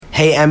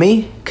Hey,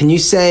 Emmy, can you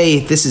say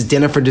this is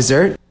dinner for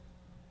dessert?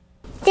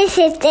 This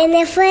is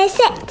dinner for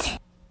dessert.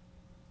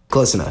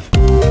 Close enough.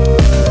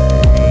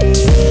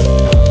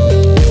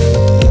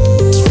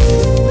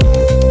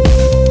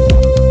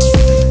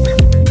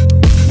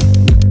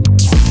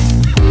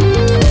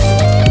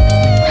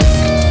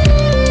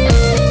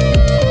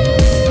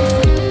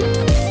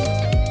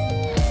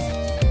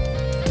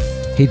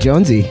 Hey,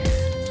 Jonesy.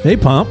 Hey,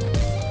 Pomp.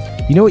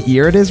 You know what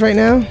year it is right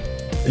now?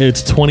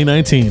 It's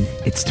 2019.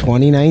 It's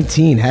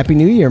 2019. Happy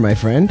New Year, my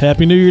friend.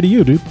 Happy New Year to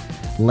you, dude.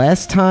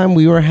 Last time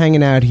we were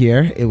hanging out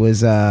here, it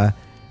was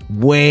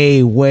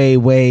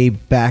way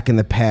back in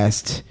the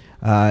past.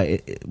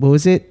 What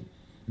was it?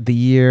 The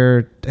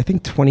year, I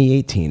think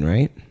 2018,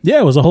 right? Yeah,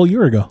 it was a whole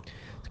year ago.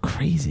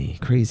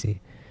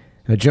 Crazy.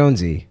 Now,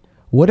 Jonesy,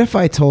 what if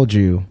I told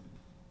you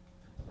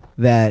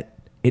that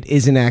it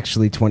isn't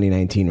actually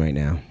 2019 right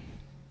now?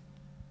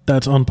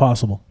 That's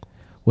impossible.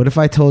 What if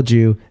I told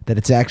you that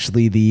it's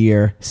actually the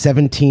year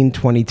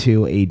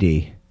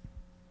 1722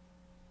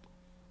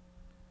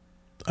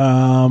 AD?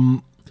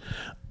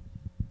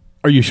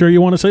 Are you sure you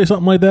want to say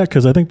something like that?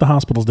 Because I think the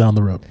hospital's down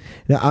the road.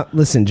 Now,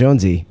 listen,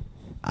 Jonesy,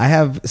 I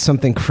have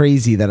something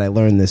crazy that I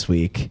learned this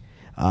week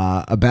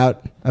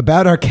about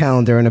our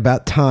calendar and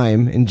about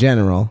time in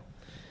general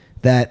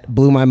that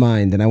blew my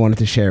mind, and I wanted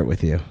to share it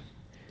with you.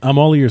 I'm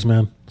all ears,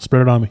 man.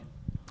 Spread it on me.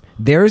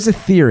 There is a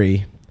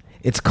theory.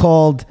 It's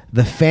called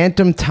the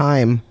phantom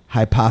time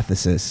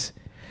hypothesis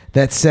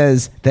that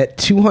says that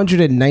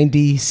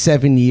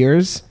 297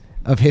 years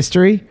of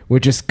history were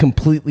just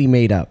completely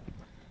made up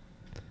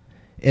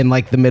in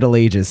like the Middle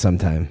Ages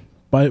sometime.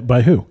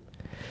 By who?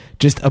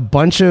 Just a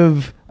bunch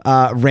of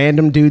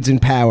random dudes in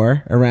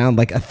power around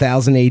like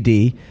 1000 AD.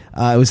 It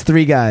was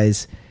three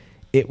guys.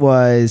 It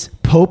was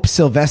Pope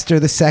Sylvester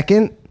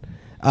II,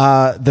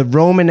 the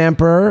Roman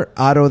Emperor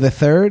Otto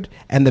III,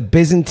 and the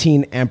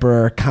Byzantine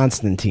Emperor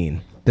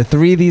Constantine. The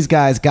three of these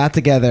guys got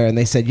together and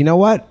they said, you know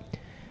what?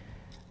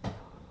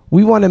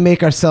 We want to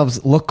make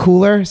ourselves look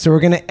cooler, so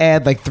we're going to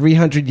add like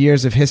 300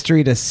 years of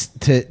history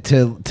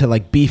to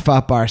like beef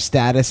up our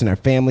status and our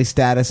family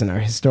status and our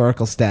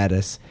historical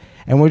status.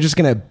 And we're just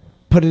going to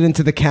put it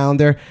into the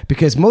calendar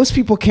because most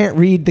people can't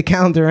read the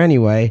calendar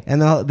anyway,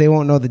 and they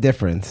won't know the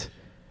difference.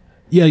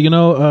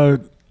 Yeah,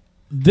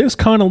 this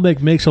kind of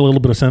makes a little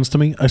bit of sense to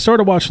me. I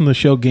started watching the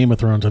show Game of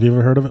Thrones. Have you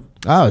ever heard of it?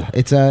 Oh,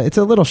 it's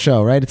a little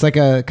show, right? It's like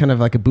a kind of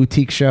like a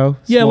boutique show.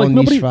 Yeah, like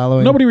nobody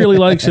really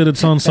likes it.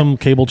 It's on some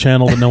cable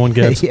channel that no one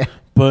gets. Yeah.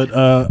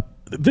 But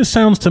this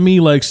sounds to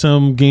me like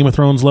some Game of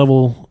Thrones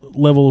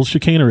level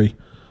chicanery.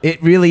 It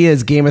really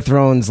is Game of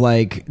Thrones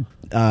like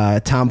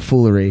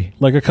tomfoolery.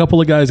 Like a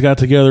couple of guys got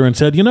together and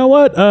said, you know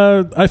what?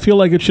 I feel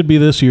like it should be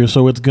this year,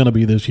 so it's going to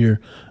be this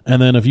year.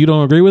 And then if you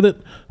don't agree with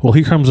it, well,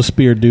 here comes a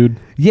spear, dude.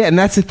 Yeah, and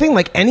that's the thing.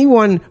 Like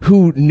anyone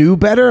who knew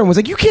better and was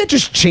like, you can't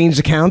just change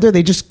the calendar.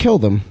 They just kill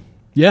them.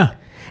 Yeah.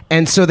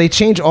 And so they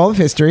change all of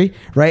history,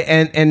 right?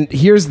 And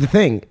here's the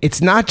thing.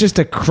 It's not just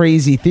a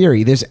crazy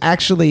theory. There's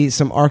actually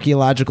some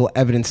archaeological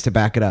evidence to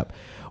back it up.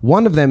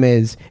 One of them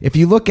is, if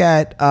you look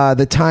at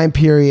the time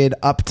period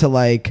up to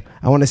like,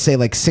 I want to say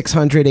like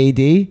 600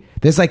 AD,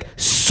 there's like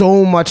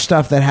so much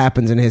stuff that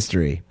happens in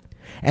history.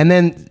 And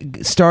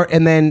then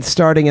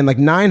starting in like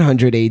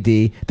 900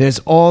 AD, there's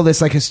all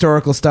this like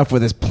historical stuff where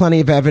there's plenty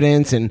of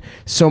evidence and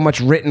so much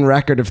written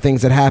record of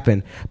things that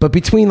happen. But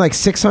between like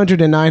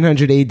 600 and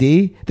 900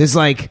 AD, there's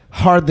like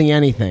hardly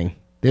anything.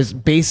 There's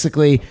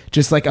basically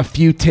just like a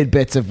few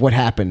tidbits of what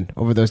happened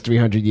over those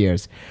 300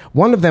 years.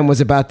 One of them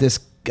was about this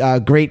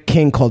great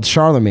king called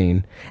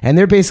Charlemagne. And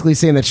they're basically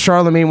saying that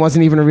Charlemagne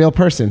wasn't even a real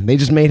person. They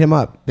just made him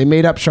up. They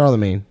made up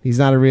Charlemagne. He's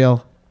not a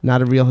real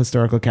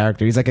historical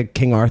character. He's like a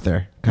King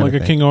Arthur. Like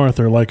a King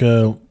Arthur, like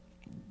a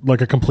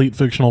complete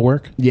fictional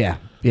work. Yeah.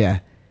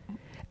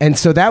 And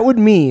so that would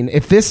mean,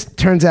 if this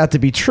turns out to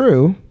be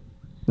true,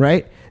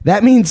 right,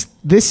 that means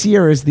this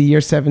year is the year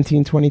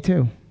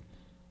 1722.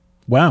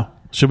 Wow.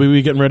 Should we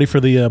be getting ready for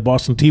the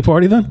Boston Tea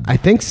Party then? I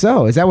think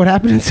so. Is that what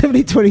happened in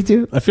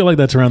 1722? I feel like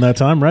that's around that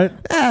time, right?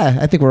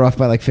 I think we're off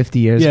by like 50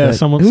 years. Yeah,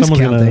 someone's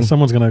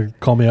gonna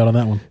call me out on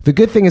that one. The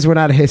good thing is we're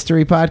not a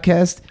history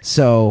podcast,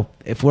 so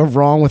if we're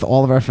wrong with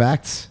all of our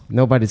facts,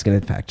 nobody's going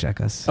to fact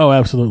check us. Oh,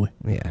 absolutely.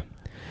 Yeah.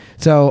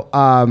 So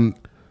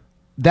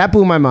that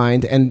blew my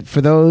mind, and for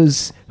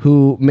those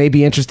who may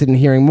be interested in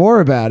hearing more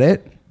about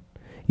it,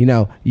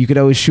 you could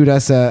always shoot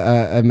us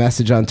a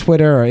message on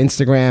Twitter or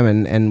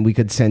Instagram, and we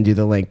could send you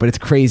the link. But it's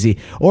crazy.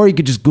 Or you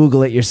could just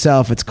Google it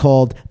yourself. It's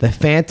called the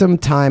Phantom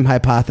Time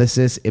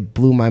Hypothesis. It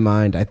blew my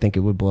mind. I think it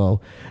would blow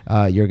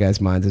your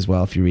guys' minds as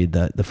well if you read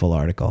the full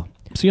article.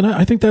 See,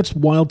 I think that's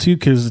wild too,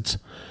 because it's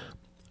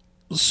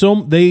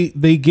so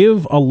they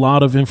give a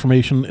lot of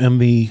information in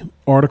the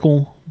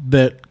article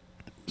that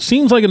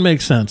seems like it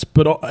makes sense,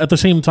 but at the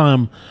same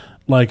time,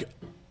 like,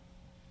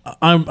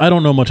 I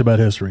don't know much about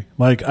history.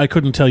 Like, I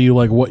couldn't tell you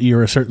like what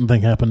year a certain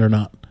thing happened or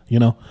not.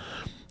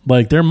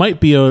 Like there might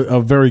be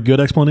a very good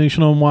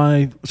explanation on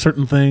why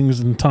certain things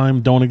in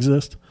time don't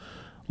exist.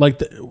 Like,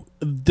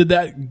 did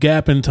that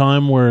gap in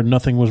time where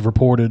nothing was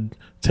reported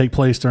take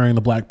place during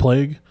the Black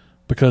Plague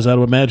Because I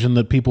would imagine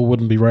that people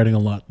wouldn't be writing a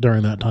lot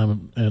during that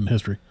time in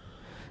history.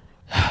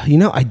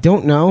 I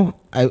don't know.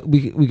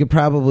 We could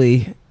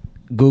probably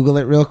Google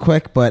it real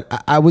quick, but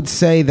I would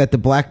say that the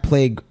Black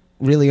Plague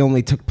really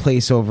only took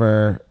place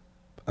over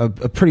a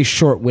pretty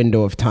short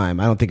window of time.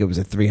 I don't think it was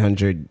a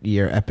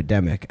 300-year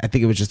epidemic. I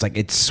think it was just like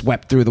it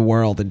swept through the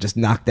world and just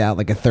knocked out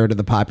like a third of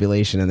the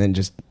population and then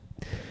just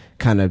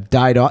kind of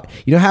died off.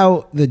 You know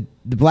how the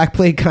Black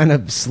Plague kind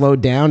of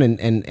slowed down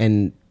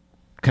and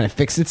kind of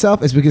fixed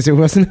itself is because there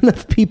wasn't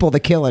enough people to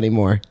kill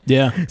anymore.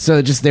 Yeah.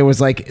 So there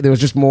was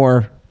just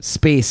more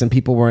space and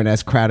people weren't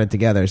as crowded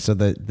together, so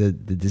the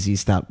disease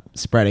stopped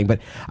spreading. But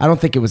I don't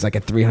think it was like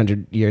a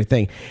 300-year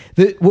thing.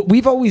 What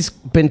we've always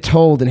been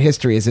told in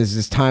history is there's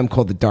this time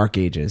called the Dark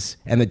Ages,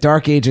 and the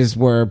Dark Ages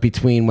were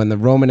between when the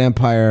Roman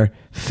Empire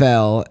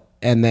fell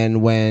and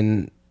then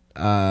when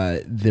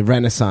the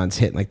Renaissance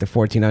hit, like the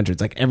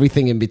 1400s. Like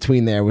everything in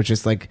between there was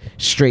just like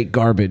straight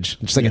garbage,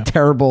 just like a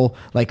terrible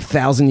like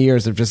 1,000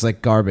 years of just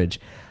like garbage.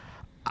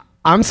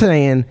 I'm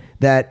saying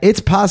that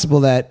it's possible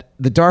that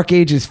the Dark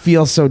Ages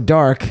feel so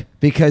dark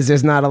because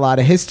there's not a lot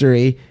of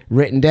history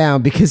written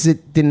down because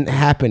it didn't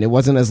happen. It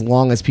wasn't as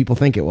long as people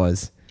think it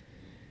was.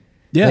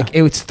 Yeah. Like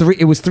it was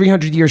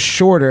 300 years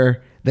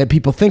shorter than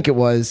people think it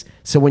was.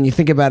 So when you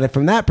think about it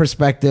from that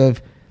perspective,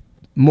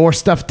 more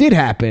stuff did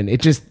happen.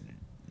 It just,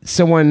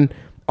 someone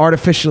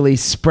artificially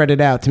spread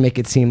it out to make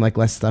it seem like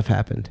less stuff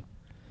happened.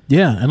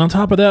 Yeah. And on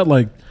top of that,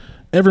 like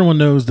everyone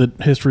knows that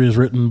history is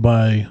written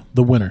by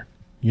the winner.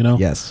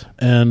 Yes.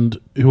 And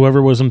whoever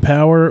was in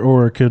power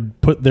or could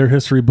put their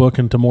history book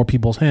into more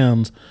people's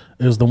hands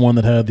is the one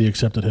that had the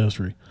accepted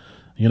history,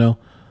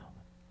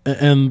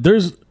 And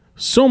there's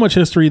so much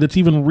history that's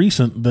even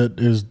recent that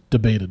is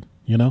debated,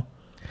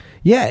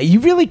 Yeah, you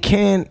really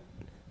can't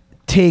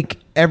take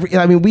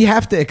we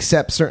have to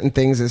accept certain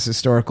things as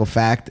historical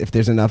fact if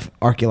there's enough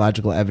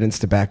archaeological evidence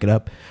to back it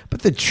up.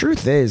 But the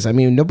truth is,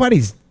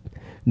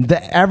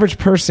 the average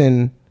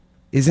person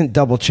isn't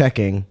double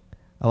checking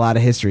a lot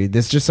of history.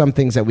 There's just some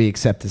things that we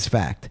accept as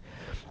fact.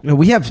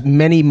 We have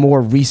many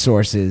more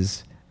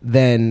resources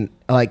than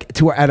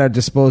at our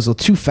disposal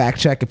to fact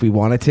check if we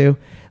wanted to.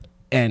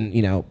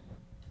 And,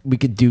 we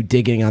could do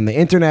digging on the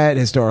internet,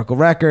 historical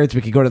records.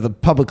 We could go to the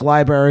public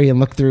library and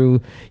look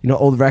through,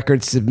 old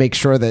records to make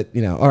sure that,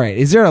 all right,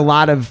 is there a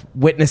lot of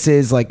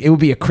witnesses? Like it would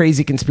be a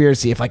crazy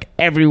conspiracy if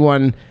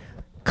everyone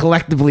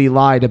collectively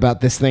lied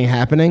about this thing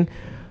happening.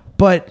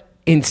 But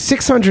in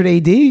 600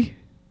 AD,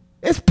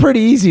 it's pretty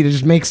easy to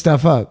just make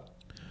stuff up.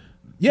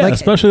 Yeah,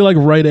 especially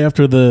right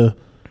after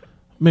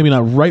maybe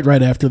not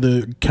right after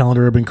the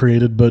calendar had been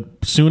created, but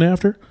soon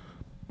after.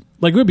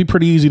 It would be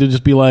pretty easy to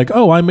just be like,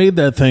 oh, I made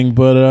that thing,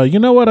 but you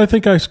know what? I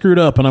think I screwed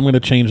up and I'm going to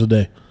change the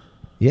day.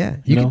 Yeah.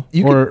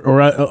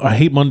 I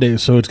hate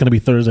Mondays, so it's going to be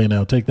Thursday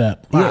now. Take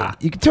that. Yeah,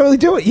 you can totally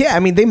do it. Yeah,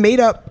 they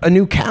made up a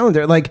new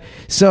calendar.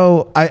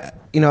 So I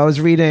was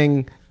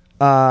reading,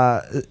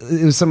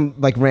 it was some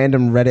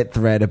random Reddit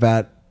thread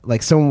about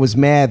someone was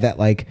mad that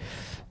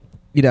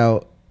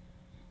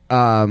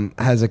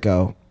how's it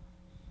go?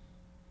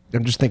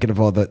 I'm just thinking of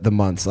all the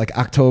months,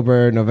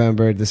 October,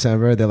 November,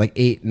 December. They're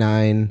 8,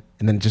 9,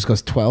 and then it just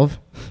goes 12.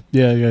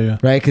 Yeah.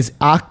 Right? Because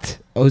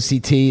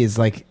OCT is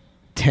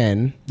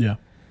 10. Yeah.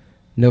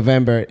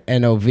 November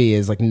NOV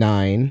is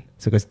 9.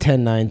 So it goes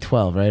 10, 9,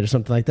 12, right? Or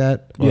something like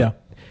that. Yeah.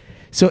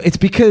 So it's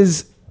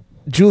because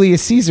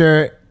Julius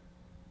Caesar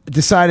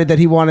decided that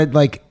he wanted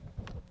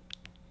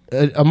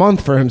a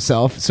month for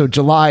himself, so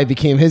July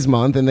became his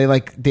month, and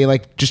they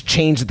just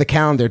changed the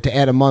calendar to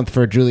add a month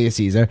for Julius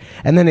Caesar,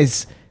 and then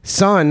his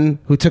son,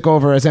 who took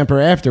over as emperor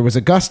after, was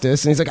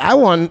Augustus, and he's I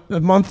want a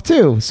month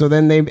too. So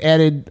then they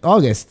added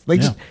August. They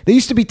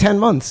used to be 10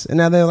 months, and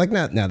now they're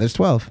no, there's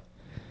 12.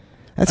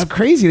 That's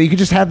crazy. You could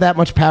just have that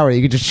much power.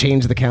 You could just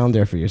change the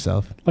calendar for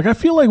yourself. I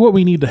feel what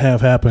we need to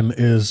have happen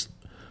is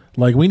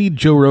we need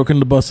Joe Rogan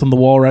to bust on the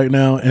wall right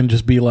now and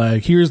just be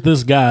here's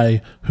this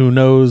guy who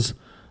knows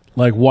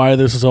why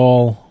this is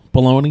all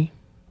baloney.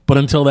 But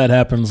until that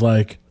happens,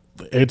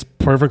 it's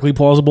perfectly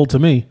plausible to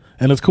me,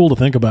 and it's cool to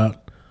think about.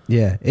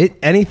 Yeah,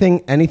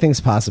 anything's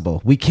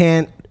possible. We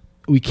can't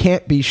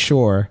be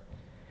sure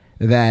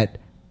that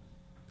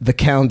the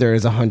calendar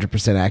is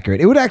 100% accurate.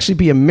 It would actually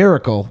be a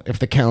miracle if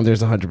the calendar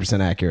is 100%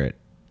 accurate.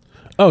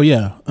 Oh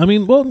yeah, but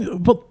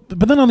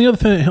then on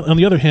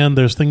the other hand,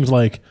 there's things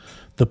like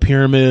the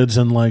pyramids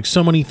and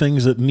so many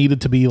things that needed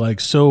to be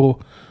so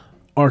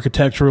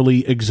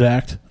architecturally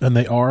exact, and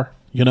they are,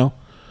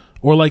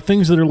 or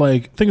things that are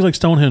things like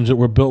Stonehenge that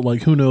were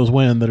built who knows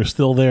when that are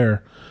still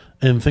there.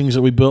 And things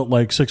that we built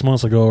 6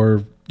 months ago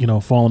are,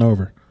 falling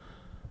over.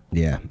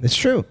 Yeah, it's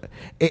true.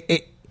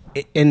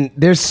 And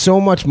there's so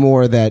much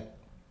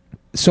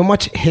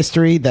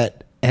history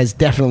that has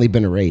definitely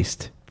been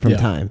erased from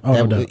time. Oh,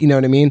 no doubt. You know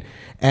what I mean?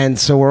 And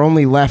so we're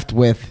only left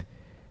with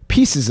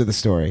pieces of the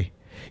story.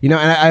 And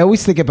I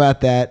always think about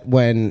that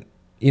when,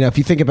 if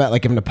you think about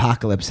if an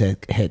apocalypse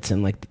hits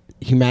and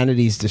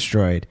humanity's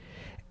destroyed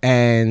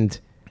and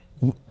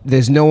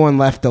there's no one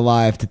left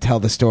alive to tell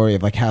the story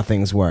of how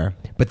things were,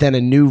 but then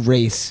a new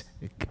race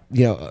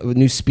a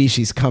new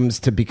species comes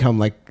to become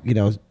like,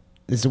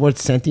 is the word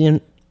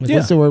sentient? Like, Yeah.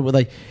 What's the word?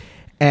 Like,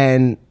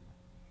 and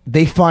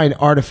they find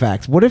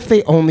artifacts. What if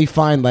they only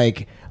find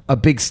like a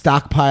big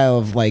stockpile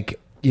of like,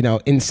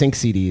 NSYNC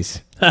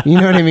CDs? You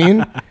know what I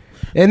mean?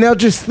 And they'll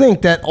just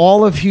think that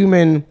all of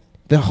human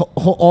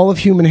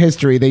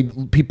history,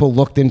 people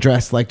looked and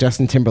dressed like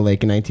Justin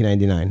Timberlake in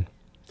 1999.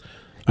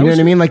 You know what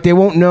I mean? Like, they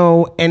won't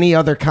know any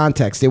other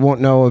context. They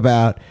won't know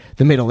about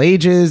the Middle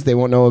Ages. They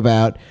won't know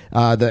about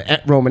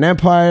the Roman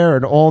Empire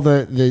and all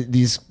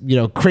these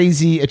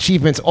crazy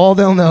achievements. All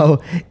they'll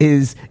know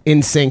is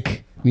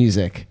NSYNC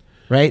music,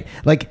 right?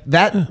 Like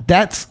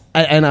that's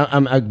and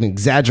I'm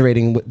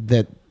exaggerating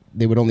that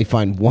they would only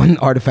find one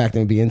artifact and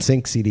it would be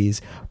NSYNC CDs,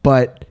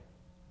 but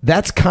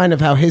that's kind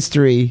of how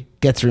history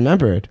gets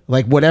remembered.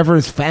 Like,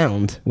 whatever's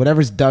found,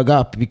 whatever's dug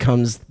up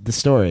becomes the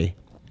story.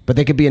 But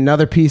there could be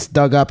another piece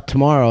dug up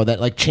tomorrow that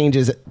like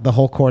changes the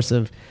whole course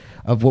of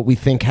what we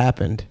think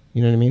happened.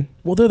 You know what I mean?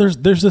 Well, there's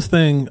this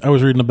thing I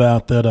was reading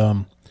about that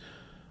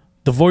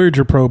the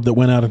Voyager probe that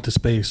went out into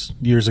space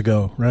years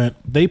ago, right?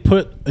 They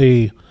put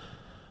a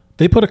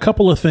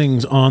couple of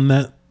things on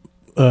that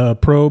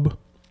probe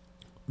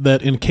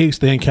that in case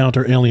they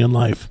encounter alien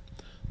life,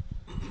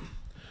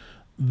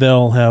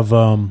 they'll have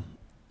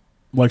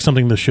like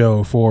something to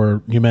show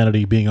for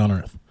humanity being on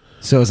Earth.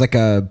 So it's like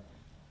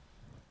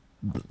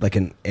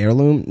an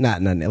heirloom,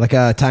 not like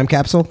a time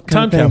capsule.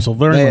 Time capsule,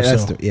 very much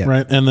so. Yeah.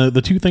 Right. And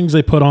the two things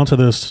they put onto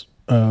this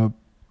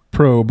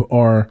probe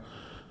are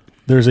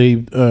there's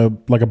a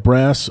like a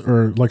brass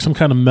or like some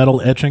kind of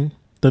metal etching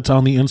that's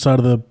on the inside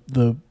of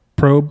the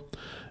probe,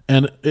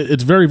 and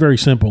it's very, very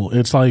simple.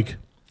 It's like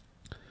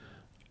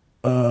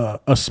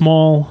a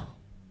small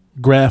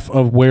graph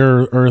of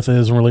where Earth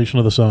is in relation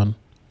to the sun,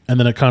 and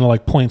then it kind of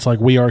like points like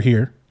we are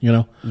here.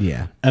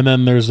 Yeah. And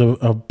then there's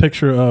a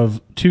picture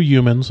of two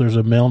humans. There's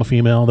a male and a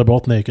female. They're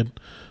both naked.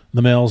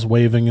 The male's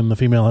waving and the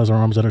female has her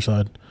arms at her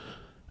side.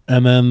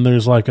 And then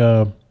there's like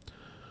 3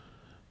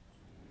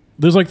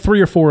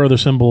 or 4 other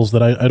symbols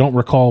that I don't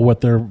recall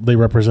what they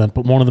represent,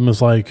 but one of them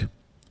is like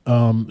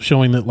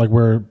showing that like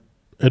we're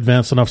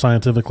advanced enough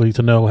scientifically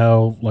to know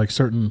how like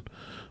certain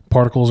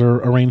particles are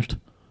arranged.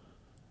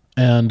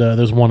 And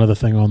there's one other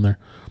thing on there.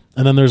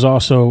 And then there's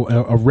also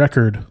a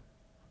record,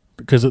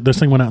 because this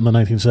thing went out in the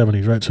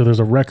 1970s, right? So there's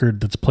a record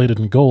that's plated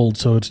in gold,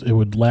 so it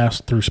would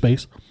last through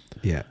space.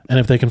 Yeah. And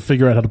if they can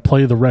figure out how to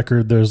play the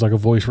record, there's like a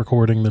voice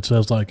recording that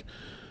says like,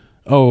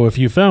 oh, if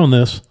you found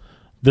this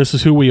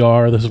is who we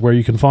are, this is where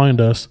you can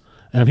find us,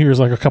 and here's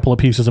like a couple of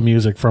pieces of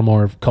music from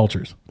our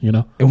cultures,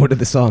 And what are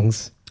the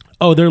songs?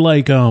 Oh, they're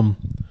like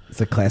it's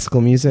like classical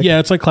music? Yeah,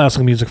 it's like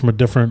classical music from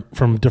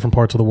different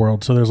parts of the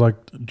world. So there's like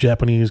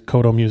Japanese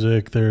koto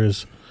music,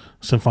 there's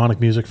symphonic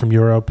music from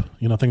Europe,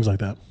 things like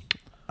that.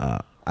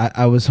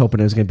 I was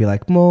hoping it was going to be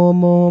like,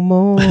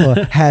 more,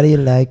 how do you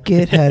like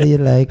it? How do you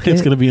like it?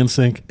 It's going to be in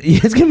sync. Yeah,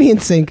 it's going to be in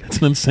sync. It's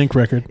an in sync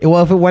record.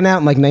 Well, if it went out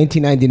in like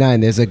 1999,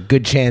 there's a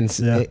good chance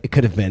it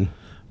could have been.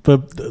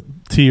 But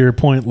to your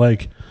point,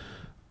 like,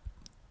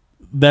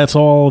 that's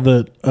all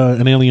that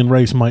an alien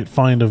race might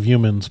find of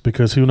humans,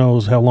 because who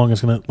knows how long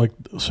it's going to, like,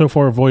 so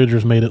far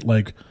Voyager's made it,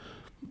 like,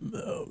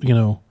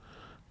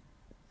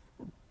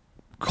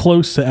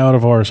 close to out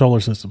of our solar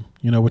system,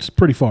 which is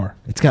pretty far.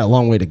 It's got a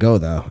long way to go,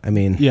 though. I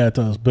mean, yeah, it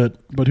does, but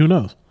who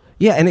knows?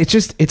 Yeah, and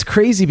it's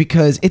crazy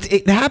because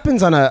it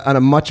happens on a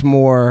much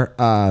more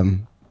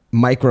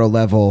micro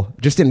level,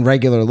 just in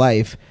regular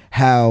life.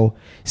 How,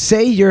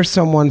 say you're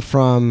someone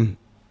from,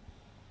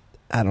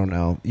 I don't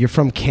know, you're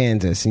from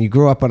Kansas and you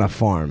grew up on a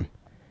farm,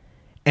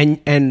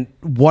 and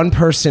one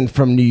person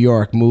from New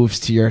York moves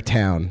to your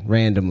town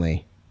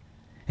randomly,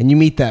 and you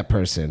meet that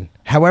person.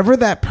 However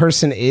that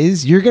person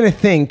is, you're gonna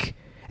think,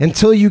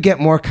 until you get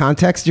more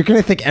context, you're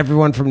going to think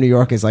everyone from New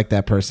York is like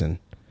that person.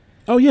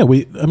 Oh, yeah.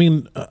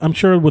 I'm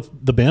sure with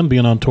the band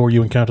being on tour,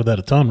 you encounter that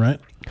a ton, right?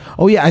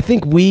 Oh, yeah. I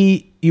think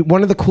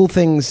one of the cool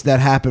things that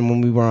happened when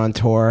we were on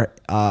tour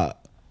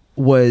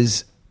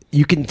was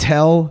you can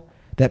tell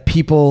that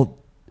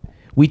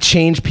we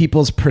change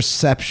people's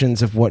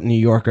perceptions of what New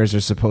Yorkers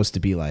are supposed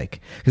to be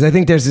like. Because I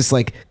think there's this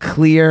like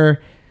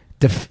clear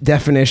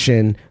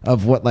definition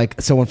of what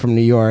like someone from New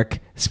York,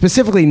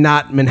 specifically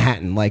not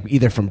Manhattan, like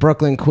either from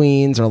Brooklyn,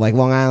 Queens, or like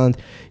Long Island,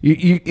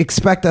 you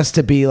expect us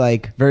to be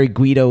like very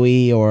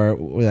Guido-y or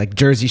like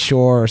Jersey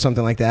Shore or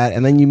something like that,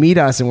 and then you meet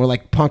us and we're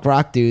like punk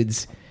rock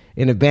dudes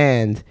in a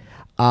band,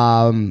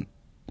 living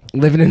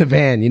in a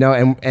van,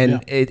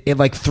 and it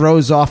like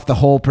throws off the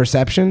whole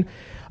perception,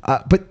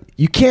 but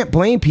you can't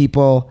blame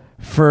people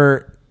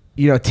for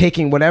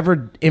taking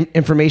whatever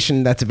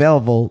information that's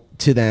available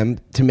to them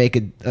to make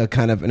a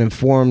kind of an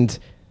informed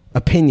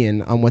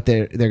opinion on what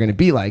they're going to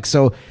be like.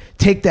 So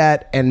take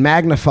that and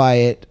magnify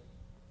it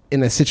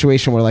in a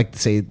situation where, like,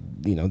 say,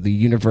 the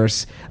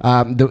universe,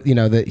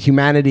 the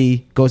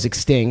humanity goes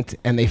extinct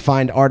and they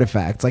find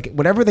artifacts. Like,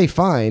 whatever they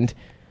find,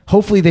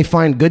 hopefully they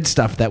find good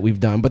stuff that we've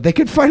done, but they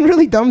could find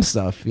really dumb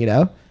stuff,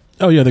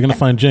 Oh, yeah, they're going to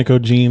find Jenko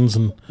jeans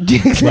and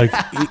like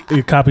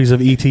copies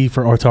of E.T.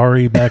 for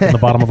Atari back in the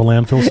bottom of a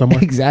landfill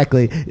somewhere.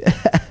 Exactly.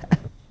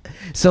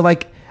 So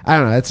like, I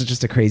don't know. That's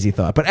just a crazy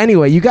thought. But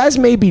anyway, you guys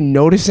may be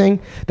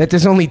noticing that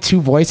there's only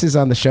 2 voices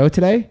on the show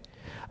today.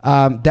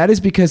 That is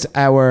because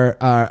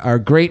our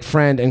great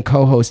friend and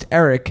co-host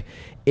Erik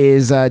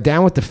is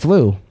down with the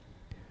flu.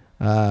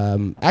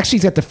 Actually,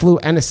 he's got the flu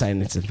and a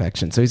sinus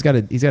infection, so he's got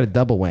a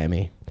double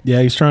whammy.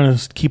 Yeah, he's trying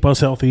to keep us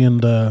healthy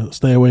and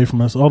stay away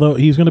from us. Although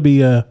he's going to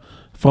be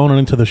phoning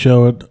into the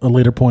show at a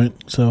later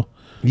point. So,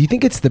 do you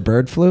think it's the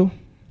bird flu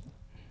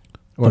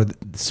or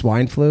the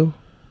swine flu?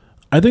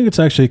 I think it's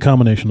actually a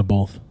combination of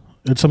both.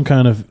 It's some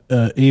kind of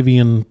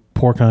avian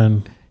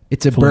porcine.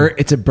 It's a bird.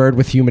 It's a bird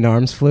with human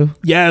arms flu.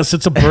 Yes,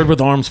 it's a bird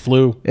with arms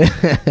flu.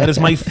 That is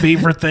my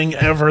favorite thing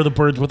ever. The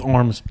birds with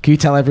arms. Can you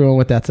tell everyone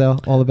what that's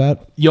all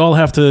about? Y'all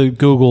have to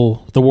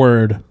Google the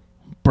word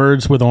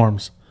 "birds with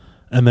arms"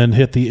 and then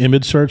hit the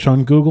image search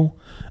on Google,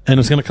 and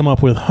it's going to come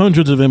up with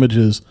hundreds of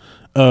images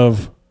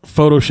of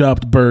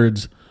photoshopped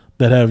birds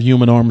that have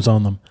human arms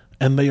on them.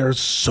 And they are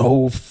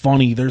so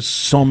funny. There's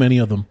so many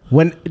of them.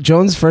 When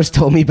Jones first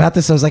told me about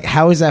this, I was like,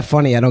 how is that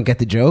funny? I don't get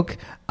the joke.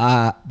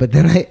 But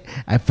then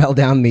I fell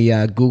down the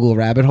Google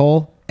rabbit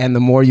hole, and the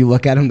more you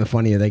look at them, the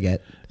funnier they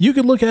get. You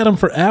could look at them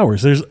for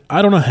hours.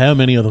 I don't know how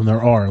many of them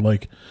there are.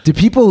 Like, do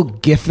people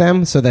GIF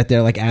them so that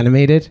they're like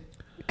animated?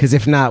 Because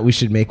if not, we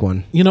should make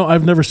one. You know,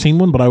 I've never seen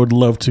one, but I would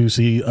love to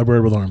see a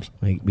bird with arms.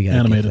 We gotta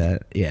animated.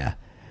 That. Yeah.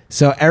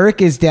 So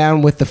Erik is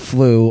down with the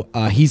flu.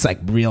 He's like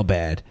real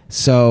bad.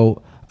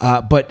 So...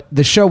 but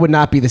the show would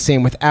not be the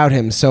same without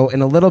him. So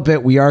in a little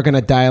bit, we are going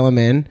to dial him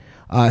in.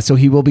 So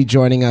he will be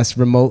joining us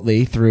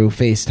remotely through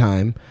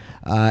FaceTime.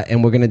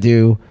 And we're going to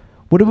do...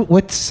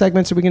 What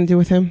segments are we going to do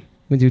with him?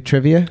 We do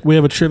trivia? We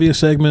have a trivia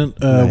segment.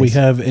 Nice. We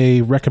have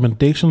a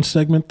recommendation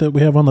segment that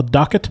we have on the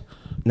docket.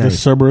 Nice. The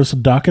Cerberus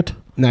docket.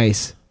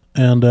 Nice.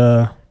 And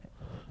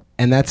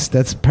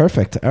that's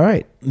perfect. All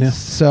right. Yeah.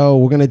 So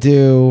we're going to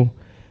do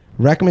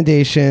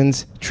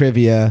recommendations,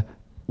 trivia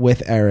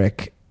with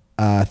Erik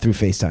through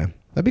FaceTime.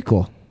 That'd be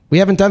cool. We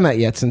haven't done that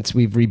yet since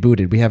we've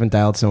rebooted. We haven't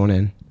dialed someone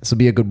in. This will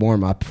be a good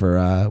warm-up for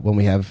when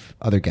we have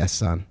other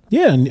guests on.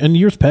 Yeah, and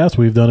years past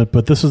we've done it,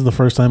 but this is the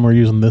first time we're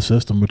using this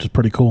system, which is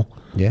pretty cool.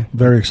 Yeah.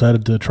 Very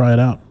excited to try it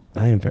out.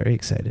 I am very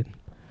excited.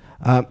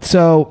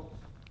 So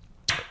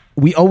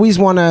we always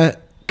want to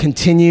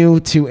continue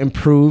to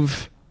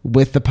improve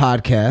with the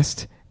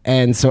podcast.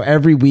 And so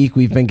every week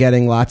we've been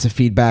getting lots of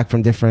feedback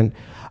from different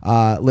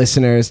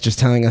listeners, just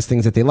telling us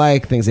things that they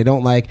like, things they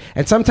don't like,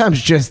 and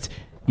sometimes just...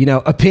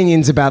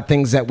 opinions about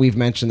things that we've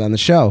mentioned on the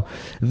show.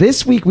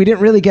 This week, we didn't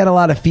really get a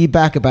lot of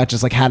feedback about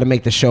just like how to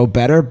make the show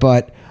better,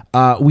 but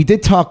we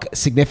did talk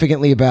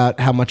significantly about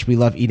how much we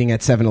love eating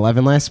at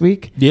 7-Eleven last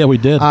week. Yeah, we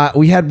did.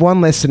 We had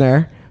one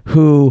listener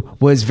who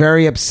was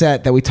very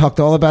upset that we talked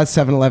all about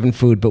 7-Eleven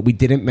food, but we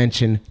didn't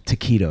mention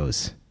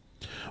taquitos.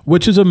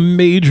 Which is a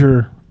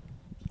major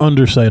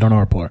undersight on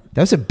our part.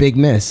 That was a big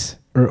miss.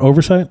 Or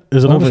oversight?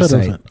 Is it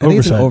oversight? I think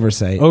it's an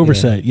oversight.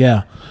 Oversight,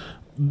 yeah.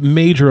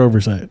 Major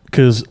oversight,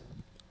 because...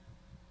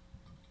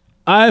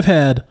 I've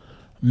had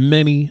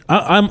many.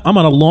 I'm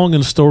on a long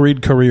and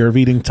storied career of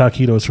eating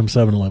taquitos from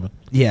 7-Eleven.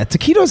 Yeah,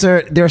 taquitos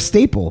they're a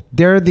staple.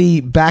 They're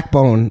the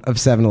backbone of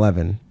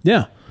 7-Eleven.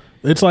 Yeah,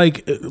 it's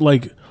like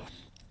if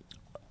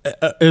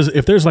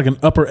there's like an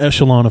upper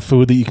echelon of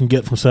food that you can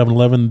get from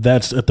 7-Eleven,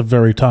 that's at the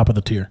very top of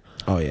the tier.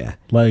 Oh yeah,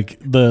 like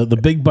the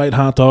big bite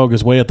hot dog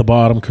is way at the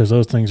bottom because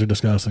those things are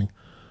disgusting,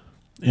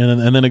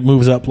 and then it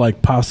moves up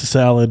like pasta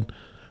salad,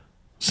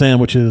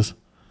 sandwiches.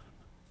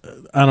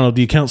 I don't know.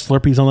 Do you count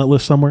Slurpees on that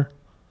list somewhere?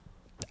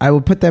 I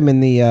will put them in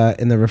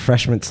the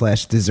refreshment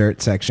 /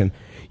 dessert section.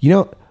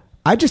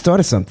 I just thought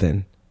of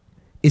something.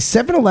 Is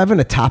 7-Eleven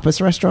a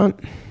tapas restaurant?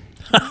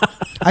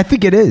 I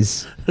think it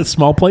is. It's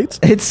small plates?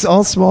 It's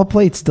all small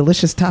plates.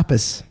 Delicious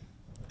tapas.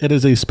 It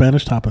is a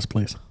Spanish tapas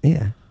place.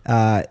 Yeah.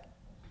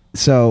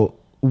 So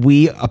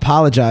we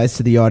apologize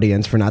to the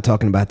audience for not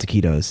talking about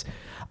taquitos.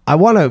 I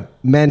want to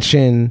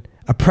mention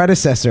a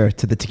predecessor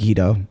to the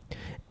taquito.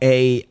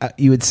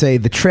 You would say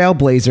the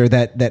trailblazer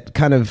that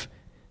kind of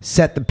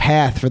set the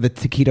path for the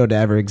taquito to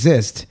ever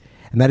exist,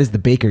 and that is the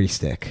bakery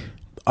stick.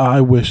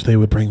 I wish they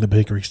would bring the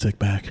bakery stick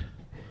back.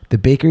 The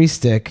bakery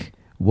stick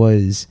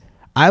was...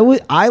 I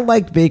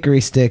liked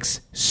bakery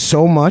sticks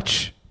so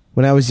much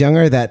when I was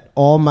younger that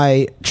all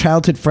my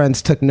childhood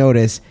friends took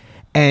notice,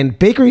 and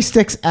bakery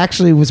sticks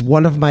actually was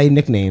one of my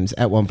nicknames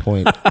at one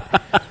point.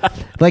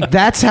 Like,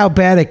 that's how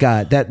bad it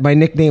got, that my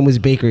nickname was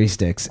bakery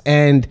sticks.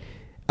 And...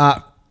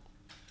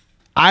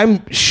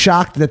 I'm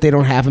shocked that they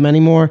don't have them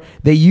anymore.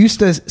 They used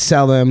to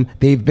sell them.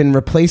 They've been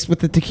replaced with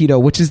the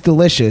taquito, which is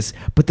delicious.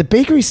 But the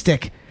bakery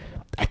stick,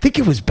 I think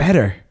it was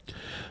better.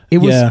 It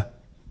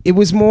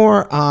was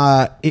more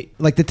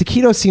like the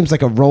taquito seems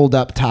like a rolled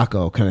up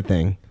taco kind of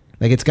thing.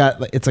 Like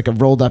it's like a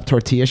rolled up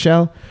tortilla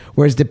shell,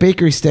 whereas the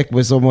bakery stick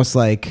was almost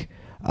like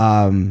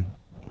it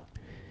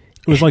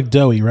was like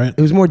doughy, right?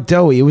 It was more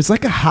doughy. It was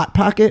like a hot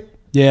pocket.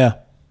 Yeah,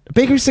 a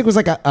bakery stick was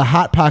like a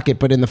hot pocket,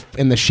 but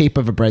in the shape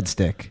of a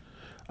breadstick.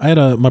 I had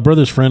my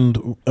brother's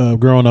friend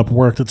growing up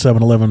worked at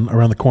 7-Eleven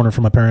around the corner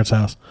from my parents'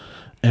 house,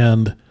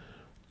 and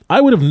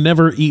I would have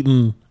never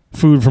eaten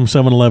food from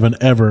 7-Eleven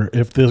ever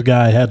if this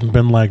guy hadn't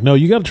been like, no,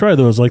 you got to try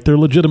those. Like, they're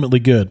legitimately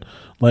good.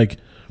 Like,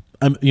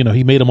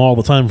 he made them all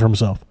the time for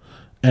himself.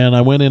 And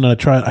I went in and I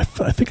tried, I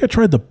think I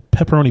tried the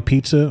pepperoni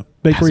pizza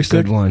bakery That's a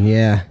stick. good one,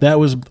 yeah. That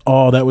was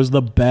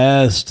the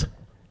best.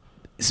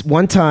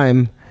 One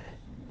time,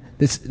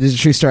 this is a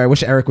true story. I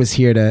wish Erik was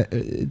here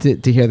to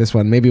hear this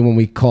one. Maybe when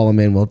we call him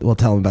in, we'll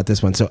tell him about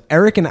this one. So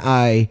Erik and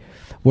I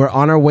were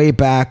on our way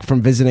back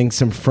from visiting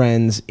some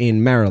friends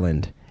in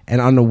Maryland. And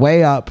on the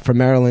way up from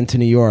Maryland to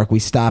New York, we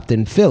stopped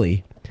in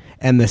Philly.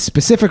 And the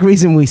specific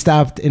reason we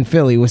stopped in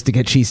Philly was to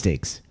get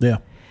cheesesteaks. Yeah.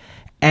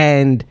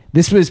 And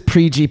this was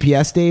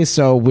pre-GPS days,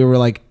 so we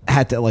were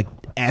had to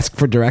ask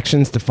for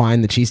directions to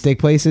find the cheesesteak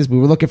places. We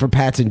were looking for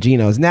Pat's and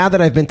Gino's. Now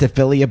that I've been to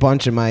Philly a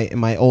bunch in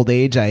my old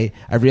age, I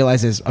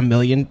realize there's a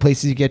million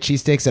places you get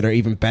cheesesteaks that are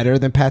even better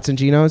than Pat's and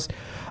Gino's.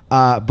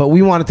 But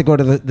we wanted to go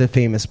to the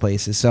famous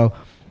places. So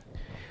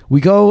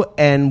we go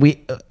and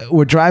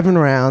we're driving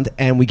around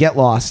and we get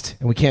lost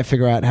and we can't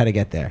figure out how to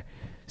get there.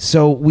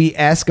 So we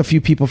ask a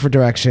few people for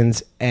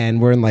directions,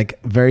 and we're in a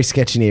very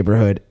sketchy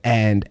neighborhood,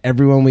 and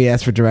everyone we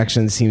ask for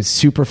directions seems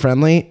super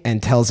friendly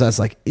and tells us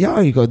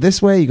yo, you go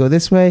this way, you go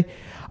this way.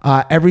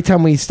 Every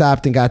time we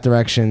stopped and got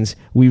directions,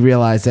 we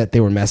realized that they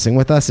were messing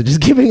with us and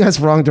just giving us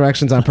wrong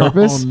directions on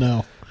purpose. Oh,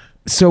 no.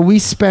 So we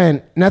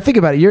spent, now think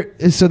about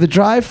it. So the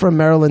drive from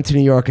Maryland to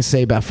New York is,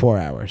 say, about 4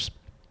 hours,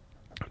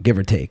 give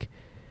or take.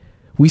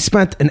 We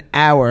spent an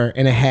hour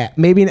and a half,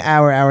 maybe an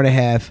hour and a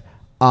half,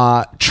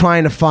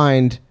 trying to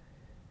find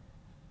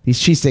these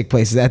cheesesteak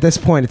places. At this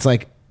point, it's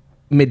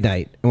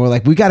midnight, and we're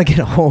we got to get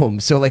home.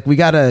 So we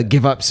got to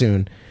give up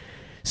soon.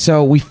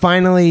 So we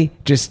finally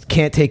just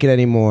can't take it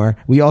anymore.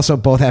 We also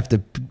both have to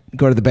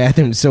go to the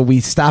bathroom. So we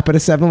stop at a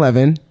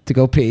 7-Eleven to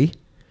go pee,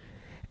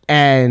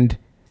 and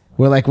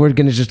we're we're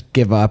gonna just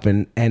give up.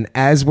 And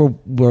as we're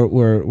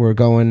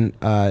going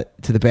to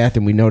the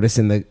bathroom, we notice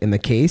in the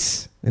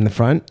case in the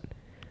front,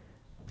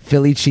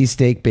 Philly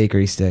cheesesteak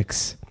bakery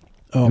sticks.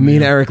 Oh, me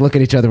and Erik look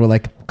at each other. We're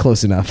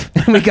close enough.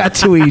 And we got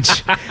 2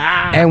 each,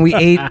 and we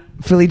ate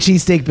Philly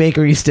cheesesteak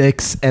bakery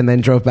sticks, and then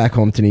drove back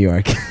home to New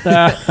York.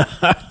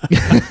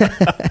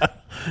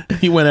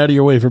 You went out of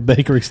your way for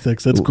bakery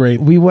sticks. That's great.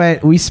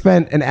 We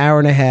spent an hour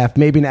and a half,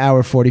 maybe an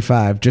hour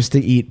 45, just to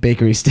eat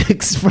bakery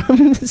sticks from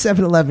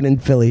 7-Eleven in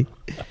Philly.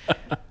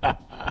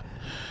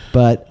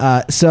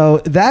 But so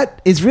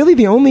that is really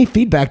the only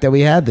feedback that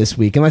we had this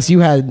week, unless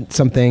you had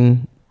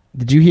something.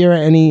 Did you hear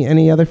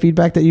any other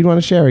feedback that you'd want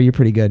to share, or are you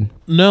pretty good?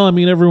 No, I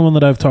mean, everyone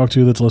that I've talked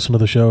to that's listened to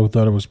the show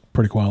thought it was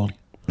pretty quality.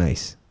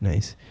 Nice.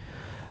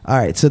 All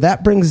right, so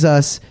that brings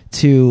us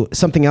to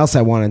something else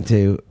I wanted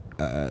to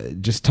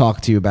just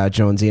talk to you about,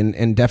 Jonesy,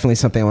 and definitely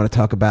something I want to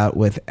talk about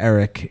with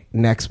Erik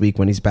next week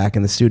when he's back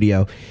in the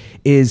studio,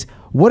 is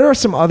what are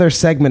some other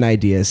segment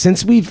ideas?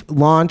 Since we've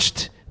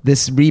launched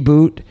this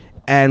reboot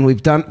and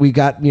we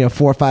got 4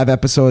 or 5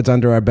 episodes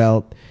under our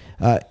belt,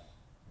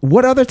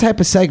 what other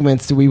type of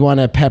segments do we want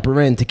to pepper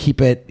in to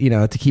keep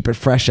it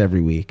fresh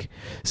every week?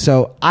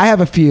 So I have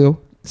a few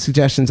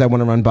suggestions I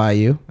want to run by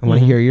you. I want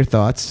to hear your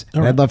thoughts.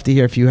 And I'd love to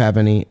hear if you have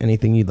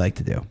anything you'd like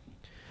to do.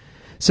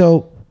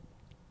 So,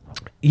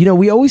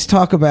 we always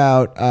talk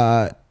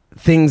about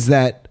things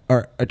that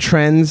are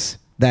trends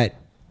that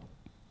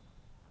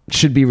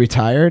should be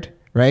retired,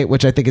 right?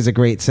 Which I think is a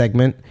great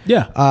segment.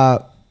 Yeah.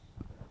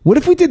 What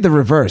if we did the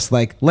reverse?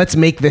 Let's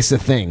make this a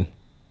thing.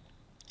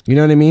 You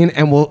know what I mean?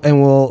 And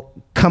we'll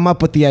come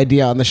up with the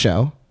idea on the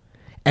show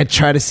and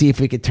try to see if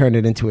we could turn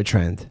it into a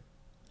trend.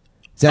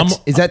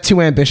 Is that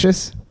too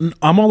ambitious?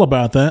 I'm all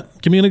about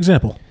that. Give me an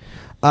example.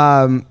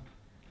 So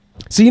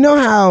you know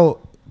how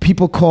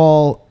people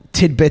call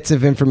tidbits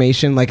of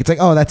information,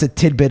 oh, that's a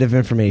tidbit of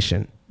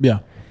information. Yeah.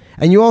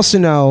 And you also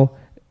know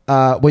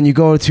when you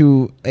go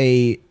to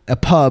a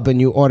pub and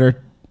you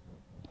order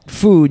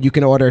food, you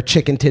can order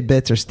chicken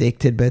tidbits or steak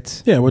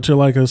tidbits. Yeah, which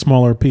are a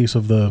smaller piece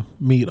of the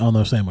meat on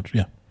the sandwich.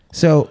 Yeah.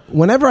 So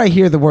whenever I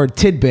hear the word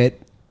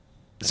tidbit,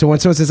 so when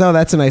someone says, oh,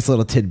 that's a nice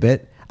little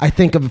tidbit, I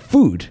think of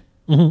food,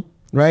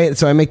 right?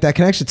 So I make that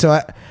connection. So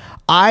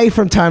I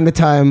from time to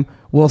time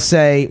will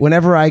say,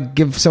 whenever I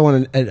give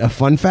someone a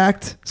fun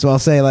fact, so I'll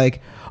say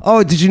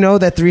oh, did you know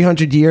that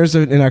 300 years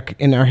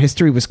in our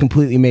history was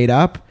completely made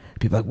up?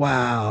 People are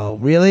wow,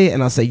 really?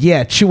 And I'll say,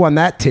 yeah, chew on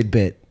that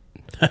tidbit.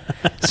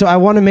 So I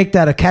want to make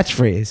that a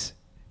catchphrase.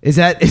 Is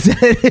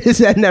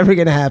that never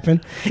going to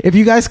happen? If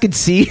you guys could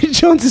see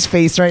Jones's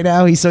face right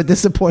now, he's so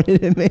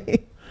disappointed in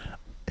me.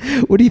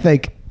 What do you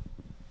think?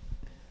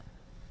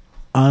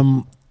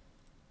 I'm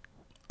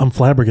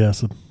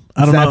flabbergasted.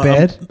 I don't know.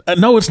 Is that bad?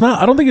 No, it's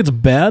not. I don't think it's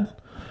bad.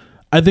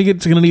 I think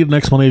it's going to need an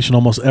explanation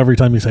almost every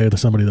time you say it to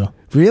somebody, though.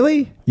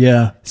 Really?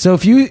 Yeah. So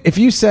if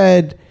you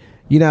said,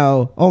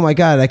 oh my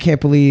God, I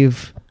can't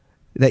believe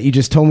that you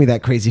just told me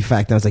that crazy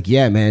fact, and I was like,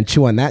 yeah, man,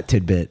 chew on that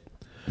tidbit,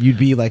 you'd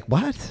be like,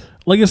 what?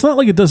 It's not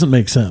like it doesn't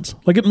make sense.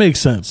 It makes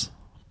sense.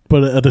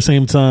 But at the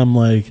same time,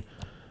 I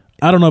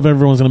don't know if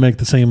everyone's going to make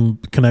the same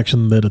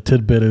connection that a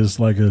tidbit is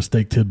like a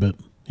steak tidbit,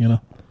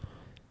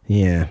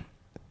 Yeah.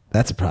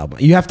 That's a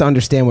problem. You have to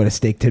understand what a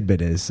steak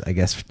tidbit is, I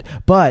guess.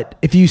 But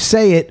if you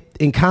say it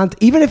in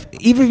even if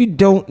you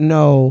don't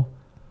know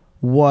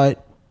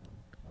what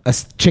a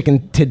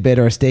chicken tidbit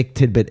or a steak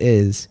tidbit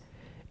is,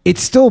 it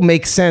still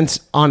makes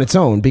sense on its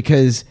own,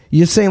 because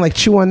you're saying like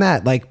chew on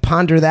that, like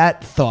ponder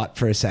that thought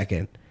for a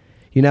second.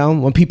 You know,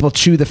 when people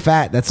chew the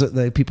fat, that's what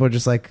like, people are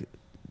just like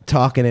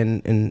talking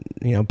and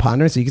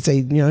pondering. So you could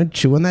say,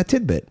 chew on that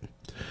tidbit.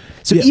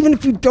 So even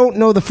if you don't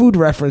know the food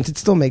reference, it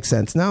still makes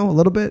sense. No, a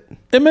little bit.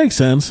 It makes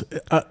sense.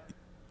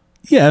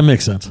 Yeah, it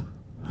makes sense.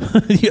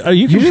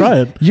 You can try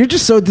it. You're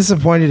just so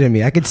disappointed in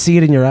me. I could see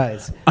it in your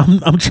eyes.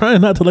 I'm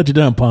trying not to let you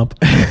down, Pump.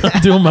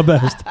 I'm doing my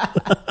best.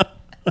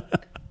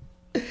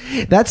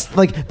 That's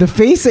like the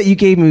face that you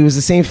gave me was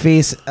the same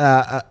face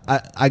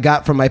I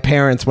got from my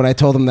parents when I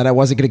told them that I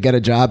wasn't going to get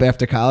a job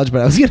after college,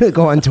 but I was going to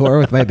go on tour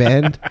with my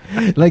band.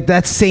 Like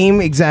that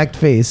same exact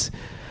face.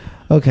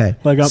 Okay.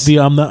 Like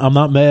I'm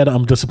not mad.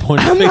 I'm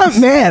disappointed. I'm not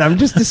mad. I'm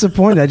just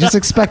disappointed. I just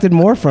expected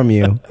more from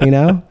you.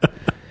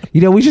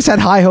 We just had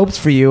high hopes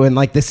for you, and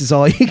like this is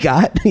all you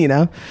got.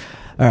 All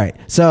right.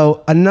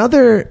 So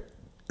another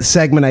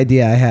segment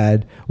idea I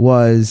had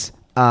was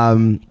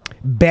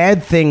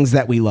bad things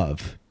that we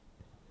love.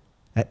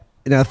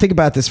 Now think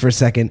about this for a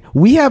second.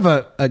 We have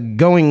a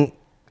going,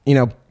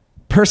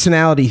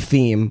 personality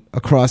theme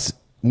across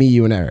me,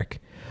 you, and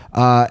Erik,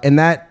 and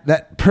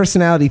that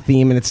personality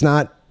theme, and it's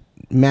not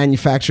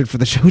manufactured for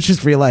the show, it's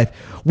just real life.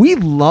 We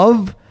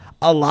love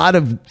a lot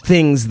of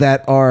things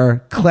that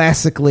are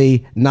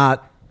classically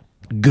not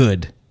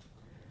good.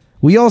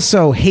 We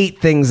also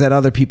hate things that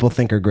other people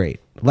think are great.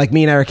 Like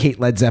me and Erik hate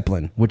Led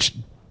Zeppelin, which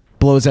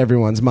blows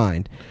everyone's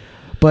mind.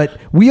 But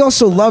we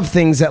also love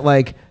things that,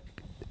 like,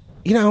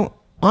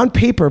 on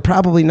paper,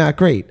 probably not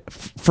great.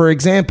 For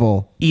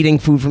example, eating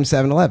food from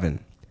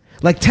 7-Eleven.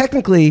 Like,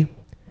 technically,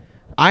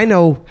 I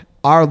know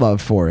our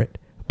love for it,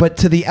 but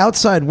to the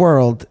outside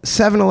world,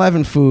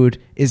 7-Eleven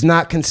food is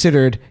not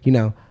considered,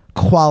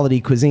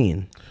 quality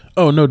cuisine.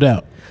 Oh, no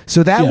doubt.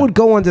 So that would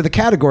go under the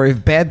category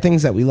of bad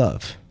things that we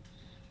love.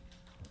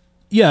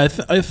 Yeah,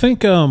 I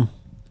think to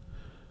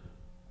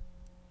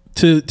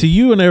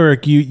you and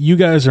Erik, you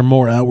guys are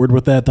more outward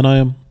with that than I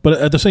am. But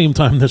at the same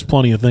time, there's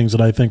plenty of things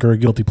that I think are a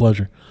guilty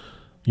pleasure.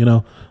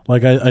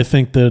 Like I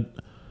think that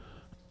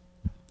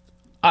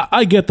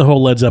I get the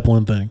whole Led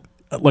Zeppelin thing.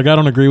 Like, I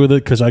don't agree with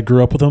it because I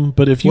grew up with them.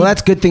 But if you, well,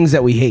 that's good things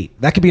that we hate.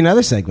 That could be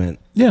another segment.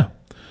 Yeah,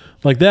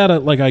 like that.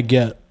 I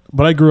get,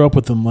 but I grew up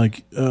with them.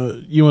 Like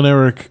you and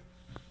Erik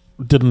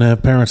didn't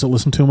have parents that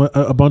listened to them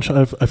a bunch.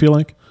 I feel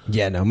like.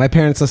 Yeah, no, my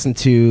parents listened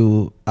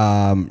to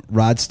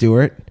Rod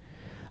Stewart,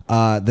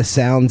 the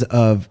sound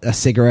of a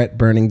cigarette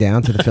burning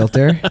down to the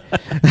filter,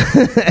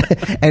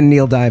 and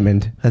Neil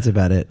Diamond. That's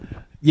about it.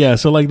 Yeah,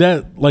 so like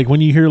that, like when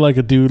you hear like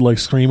a dude like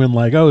screaming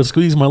like, "Oh,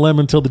 squeeze my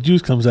lemon till the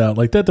juice comes out,"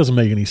 like that doesn't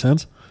make any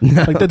sense.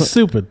 No. Like that's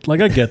stupid. Like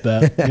I get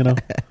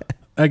that,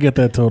 I get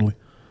that totally.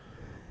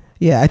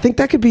 Yeah, I think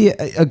that could be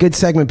a good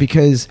segment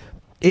because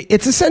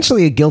it's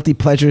essentially a guilty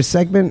pleasure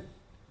segment,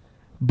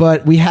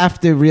 but we have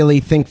to really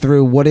think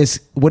through what is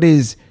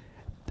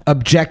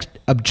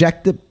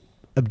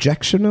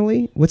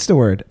objectionally. What's the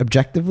word?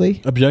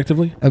 Objectively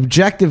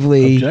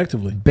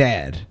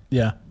bad.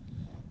 Yeah.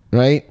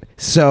 Right.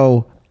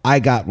 So I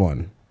got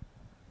one,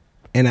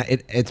 and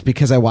it's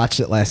because I watched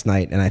it last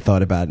night and I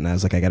thought about it and I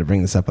was like, I got to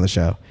bring this up on the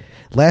show.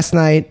 Last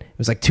night it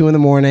was like 2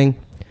 a.m.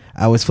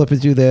 I was flipping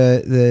through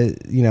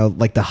the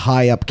like the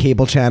high up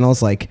cable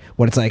channels, like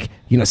what it's like,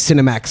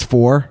 Cinemax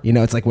 4.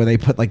 It's like where they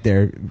put like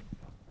their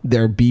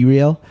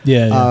B-reel.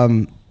 Yeah.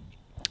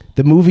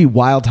 The movie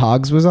Wild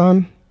Hogs was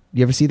on.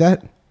 You ever see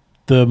that?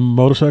 The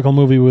motorcycle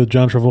movie with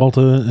John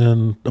Travolta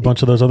and a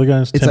bunch of those other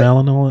guys, Tim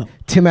Allen and all that.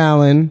 Tim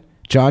Allen,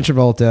 John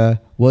Travolta,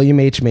 William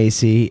H.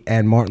 Macy,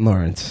 and Martin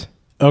Lawrence.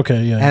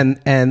 Okay, yeah.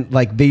 And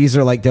like these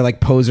are like, they're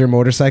like poser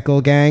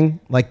motorcycle gang.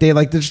 Like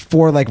there's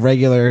 4 like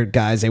regular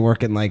guys. They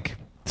work in like,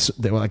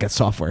 they were like a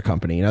software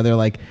company. They're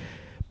like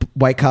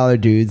white collar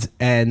dudes,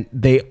 and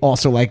they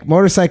also like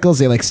motorcycles.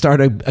 They like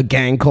start a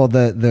gang called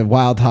the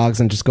Wild Hogs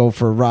and just go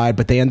for a ride,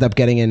 but they end up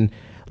getting in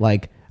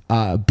like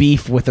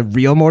beef with a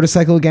real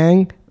motorcycle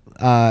gang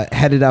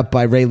headed up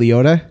by Ray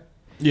Liotta.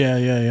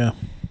 Yeah.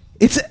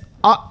 It's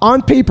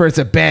on paper, it's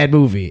a bad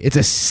movie. It's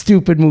a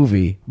stupid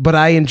movie, but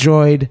I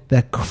enjoyed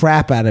the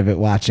crap out of it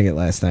watching it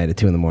last night at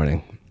 2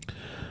 a.m.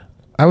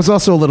 I was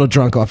also a little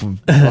drunk off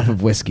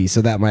of whiskey,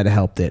 so that might have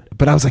helped it.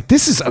 But I was like,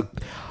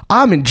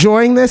 I'm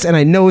enjoying this, and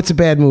I know it's a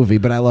bad movie,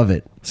 but I love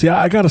it. See,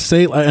 I gotta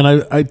say, and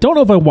I don't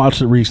know if I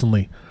watched it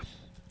recently.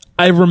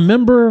 I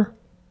remember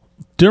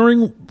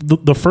during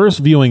the first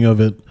viewing of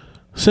it,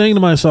 saying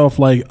to myself,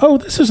 like, oh,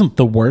 this isn't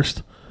the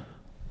worst.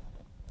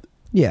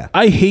 Yeah.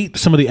 I hate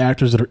some of the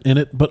actors that are in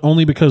it, but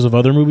only because of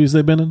other movies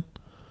they've been in.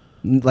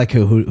 Like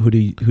who do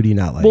you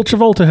not like? Well,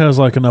 Travolta has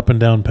like an up and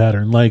down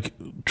pattern. Like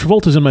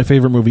Travolta's in my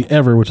favorite movie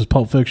ever, which is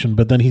Pulp Fiction,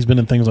 but then he's been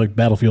in things like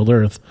Battlefield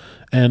Earth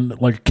and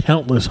like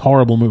countless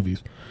horrible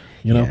movies.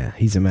 Yeah,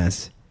 he's a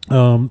mess.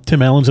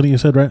 Tim Allen's in it, you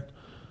said, right?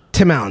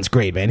 Tim Allen's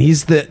great, man.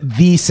 He's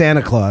the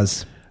Santa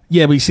Claus.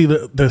 Yeah, but you see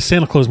the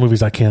Santa Claus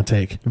movies I can't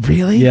take.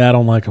 Really? Yeah, I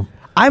don't like them.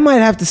 I might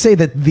have to say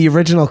that the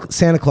original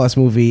Santa Claus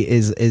movie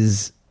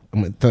is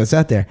I'm going to throw this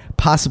out there,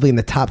 possibly in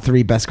the top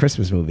 3 best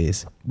Christmas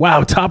movies.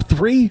 Wow, top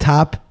 3?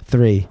 Top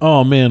 3.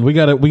 Oh man, we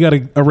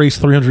gotta erase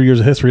 300 years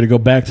of history to go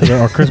back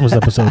to our Christmas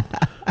episode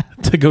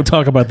to go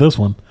talk about this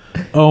one.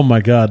 Oh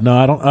my God, no,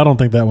 I don't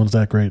think that one's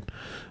that great.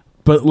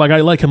 But like, I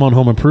like him on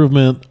Home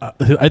Improvement.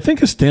 I think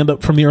his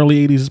stand-up from the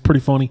early 80s is pretty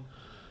funny.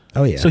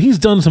 Oh yeah. So he's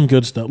done some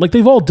good stuff. Like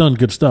they've all done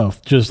good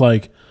stuff. Just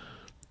like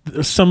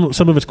some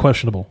of it's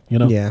questionable, you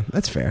know? Yeah,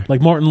 that's fair.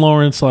 Like Martin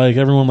Lawrence, like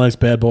everyone likes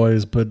Bad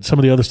Boys, but some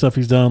of the other stuff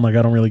he's done, like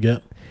I don't really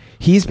get.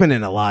 He's been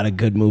in a lot of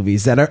good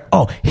movies that are.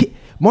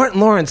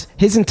 Martin Lawrence,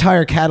 his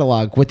entire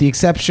catalog, with the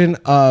exception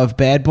of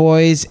Bad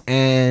Boys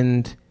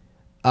and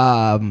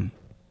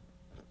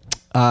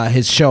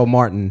his show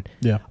Martin,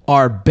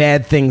 are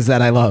bad things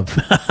that I love.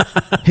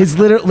 His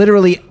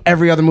literally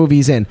every other movie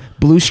he's in.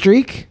 Blue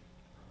Streak,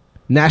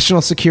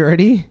 National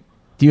Security.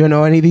 Do you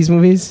know any of these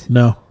movies?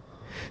 No.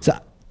 So,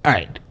 all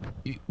right,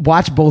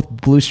 watch both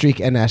Blue Streak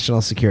and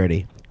National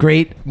Security.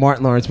 Great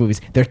Martin Lawrence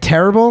movies. They're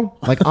terrible,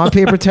 like on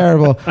paper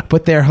terrible,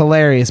 but they're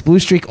hilarious. Blue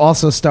Streak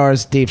also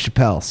stars Dave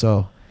Chappelle,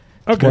 so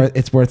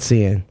it's worth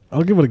seeing.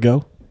 I'll give it a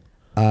go.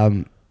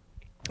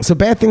 So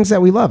bad things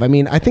that we love. I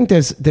mean, I think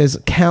there's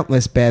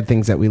countless bad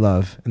things that we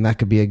love, and that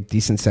could be a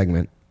decent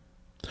segment.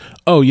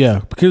 Oh yeah,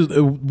 because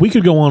we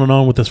could go on and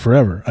on with this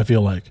forever. I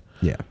feel like.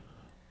 Yeah.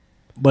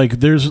 Like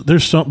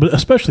there's some, but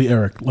especially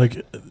Erik.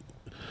 Like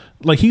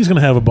he's gonna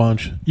have a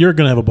bunch. You're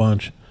gonna have a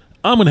bunch.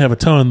 I'm gonna have a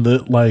ton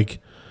that like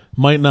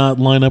might not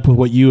line up with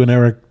what you and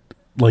Erik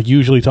like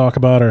usually talk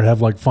about or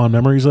have like fond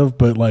memories of,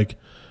 but like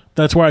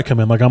that's where I come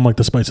in. Like I'm like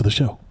the spice of the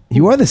show.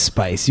 You are the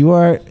spice. You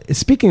are.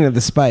 Speaking of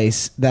the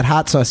spice, that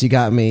hot sauce you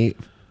got me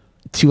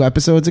 2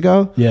 episodes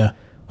ago. Yeah.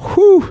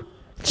 Whew.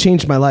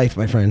 Changed my life,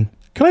 my friend.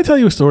 Can I tell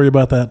you a story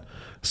about that?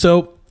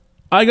 So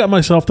I got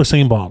myself the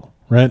same bottle,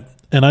 right?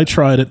 And I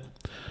tried it.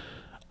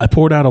 I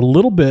poured out a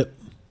little bit.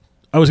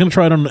 I was going to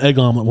try it on an egg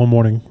omelet one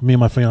morning. Me and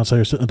my fiance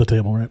are sitting at the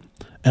table, right?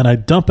 And I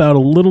dump out a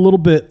little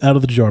bit out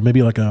of the jar,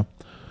 maybe like a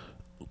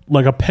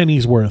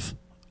penny's worth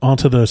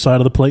onto the side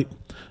of the plate.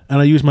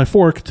 And I used my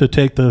fork to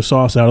take the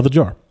sauce out of the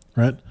jar,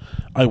 right?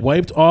 I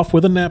wiped off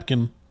with a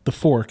napkin the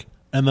fork,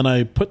 and then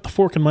I put the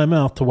fork in my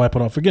mouth to wipe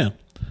it off again.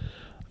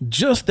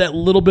 Just that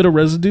little bit of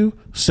residue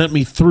sent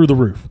me through the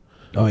roof.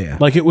 Oh yeah.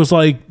 Like it was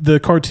like the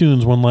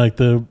cartoons when like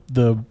the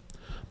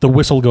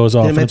whistle goes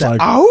off and it's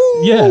like,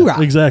 oh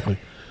yeah, exactly.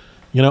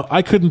 You know,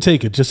 I couldn't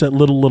take it, just that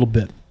little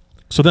bit.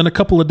 So then a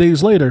couple of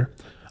days later,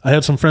 I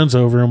had some friends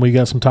over and we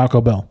got some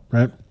Taco Bell,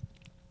 right?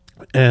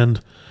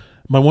 And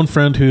my one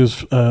friend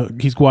he's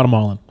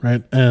Guatemalan,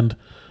 right? And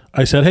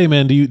I said, hey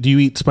man, do you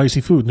eat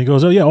spicy food? And he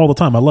goes, oh yeah, all the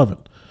time. I love it.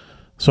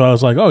 So I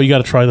was like, oh, you got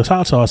to try this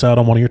hot sauce out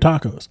on one of your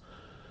tacos.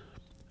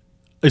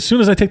 As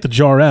soon as I take the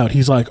jar out,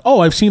 he's like, oh,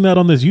 I've seen that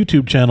on this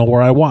YouTube channel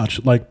where I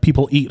watch like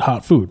people eat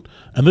hot food.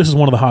 And this is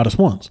one of the hottest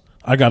ones.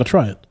 I got to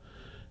try it.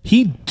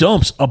 He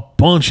dumps a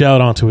bunch out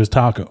onto his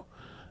taco.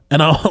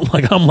 And I'm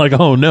like,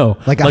 oh no.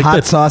 Like a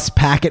hot sauce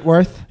packet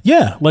worth?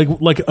 Yeah.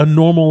 Like a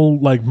normal,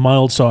 like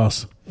mild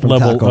sauce from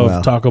level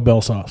of Taco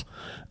Bell sauce.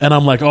 And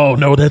I'm like, oh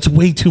no, that's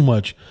way too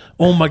much.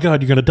 Oh my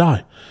God, you're going to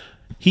die.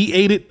 He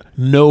ate it.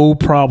 No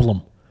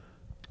problem.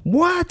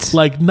 What?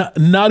 Like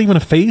not even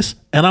a face.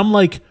 And I'm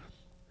like,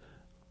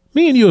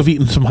 me and you have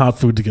eaten some hot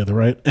food together,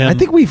 right? And I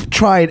think we've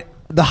tried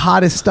the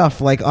hottest stuff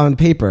like on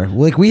paper.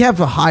 Like we have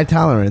a high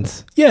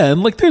tolerance. Yeah,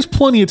 and like there's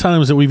plenty of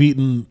times that we've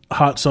eaten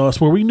hot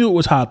sauce where we knew it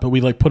was hot, but we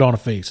like put on a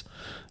face.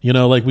 You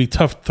know, like we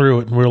toughed through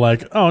it and we're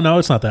like, oh no,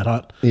 it's not that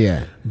hot.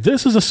 Yeah.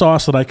 This is a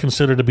sauce that I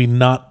consider to be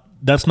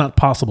that's not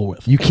possible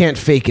with. You can't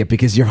fake it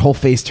because your whole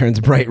face turns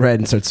bright red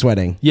and starts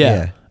sweating.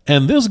 Yeah.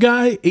 And this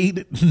guy ate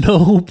it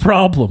no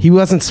problem. He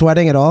wasn't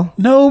sweating at all?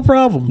 No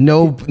problem.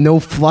 No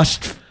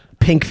flushed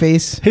pink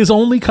face? His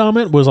only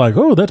comment was like,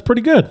 oh, that's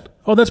pretty good.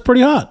 Oh, that's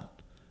pretty hot.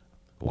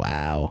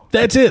 Wow.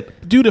 That's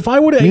it. Dude, if I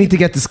would have... We need to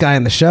get this guy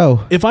on the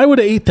show. If I would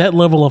have ate that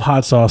level of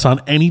hot sauce on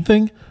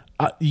anything,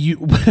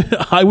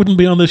 I wouldn't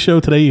be on this show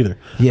today either.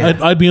 Yeah.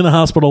 I'd be in the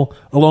hospital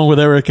along with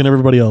Erik and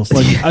everybody else.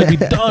 Like, I'd be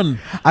done.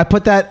 I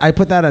put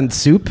that on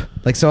soup.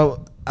 Like,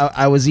 so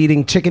I was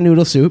eating chicken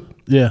noodle soup.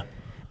 Yeah.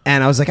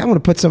 And I was like, I'm going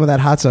to put some of that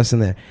hot sauce in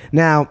there.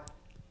 Now,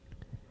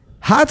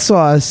 hot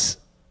sauce,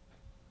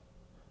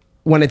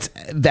 when it's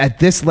at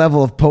this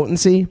level of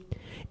potency,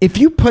 if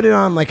you put it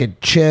on like a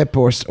chip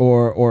or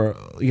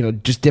you know,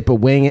 just dip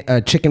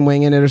a chicken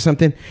wing in it or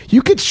something,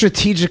 you could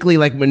strategically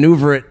like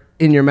maneuver it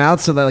in your mouth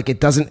so that like it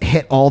doesn't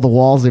hit all the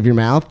walls of your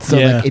mouth.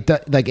 So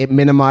like it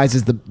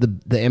minimizes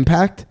the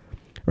impact,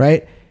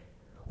 right?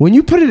 When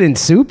you put it in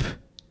soup,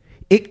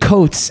 it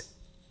coats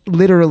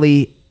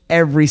literally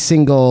every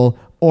single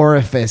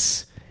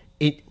orifice.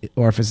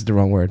 Orifice is the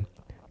wrong word.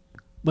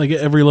 Like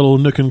every little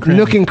nook and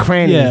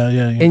cranny.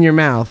 In your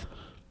mouth.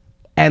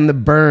 And the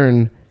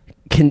burn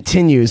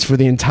continues for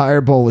the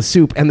entire bowl of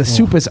soup. And the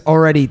soup is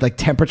already like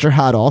temperature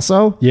hot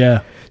also.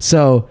 Yeah.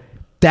 So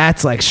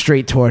that's like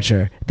straight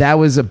torture. That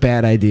was a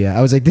bad idea.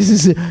 I was like,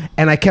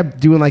 and I kept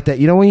doing like that.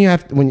 You know,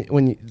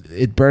 when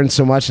it burns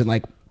so much and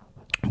like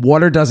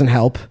water doesn't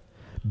help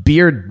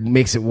Beer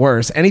makes it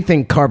worse.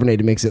 Anything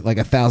carbonated makes it like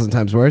 1,000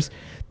 times worse.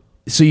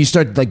 So you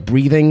start like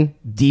breathing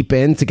deep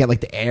in to get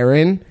like the air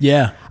in.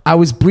 Yeah. I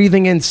was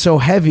breathing in so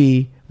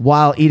heavy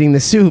while eating the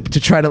soup to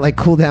try to like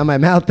cool down my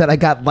mouth that I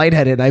got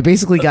lightheaded. I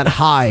basically got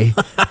high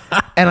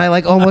and I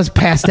like almost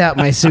passed out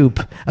my soup.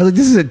 I was like,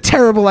 this is a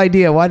terrible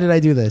idea. Why did I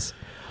do this?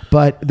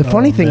 But the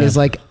funny thing is,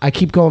 like, I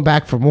keep going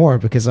back for more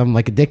because I'm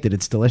like addicted.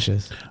 It's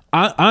delicious.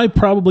 I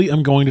probably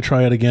am going to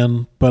try it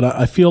again, but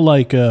I feel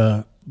like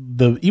even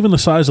the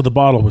size of the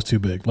bottle was too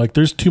big. Like,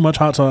 there's too much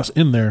hot sauce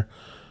in there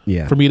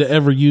for me to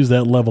ever use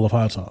that level of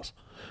hot sauce.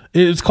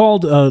 It's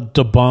called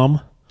Da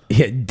Bomb.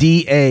 Yeah,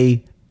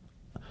 D-A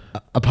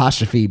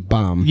apostrophe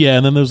bomb. Yeah,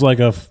 and then there's like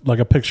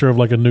a picture of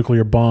like a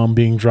nuclear bomb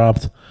being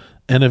dropped.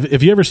 And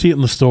if you ever see it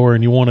in the store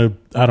and you want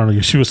to, I don't know,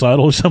 you're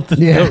suicidal or something,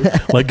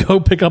 go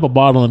pick up a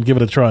bottle and give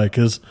it a try.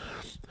 Because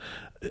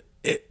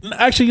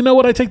actually, you know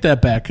what? I take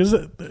that back because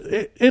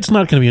it's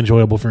not going to be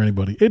enjoyable for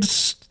anybody.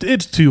 It's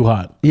too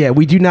hot. Yeah,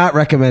 we do not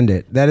recommend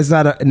it. That is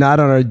not on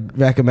our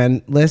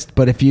recommend list.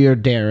 But if you're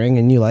daring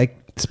and you like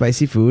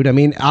spicy food, I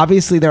mean,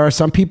 obviously there are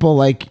some people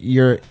like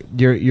your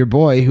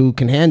boy who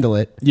can handle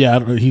it.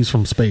 Yeah, he's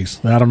from space.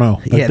 I don't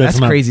know.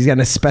 That's crazy. He's got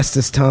an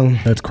asbestos tongue.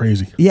 That's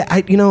crazy.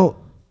 Yeah,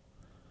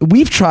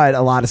 we've tried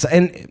a lot of stuff,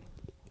 and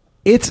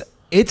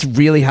it's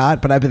really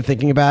hot, but I've been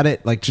thinking about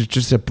it, like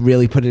just to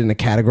really put it in a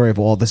category of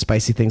all the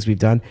spicy things we've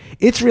done.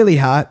 It's really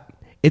hot.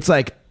 It's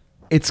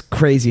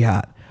crazy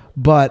hot,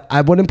 but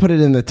I wouldn't put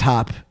it in the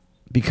top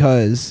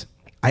because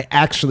I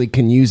actually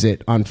can use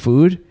it on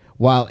food.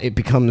 While it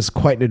becomes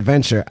quite an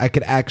adventure, I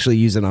could actually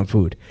use it on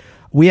food.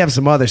 We have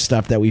some other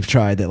stuff that we've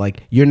tried that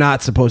like you're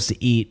not supposed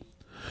to eat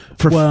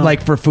for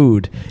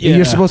food. Yeah.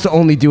 You're supposed to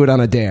only do it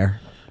on a dare.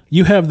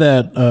 You have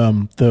that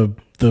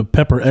the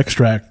pepper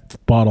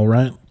extract bottle,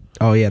 right?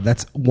 Oh yeah,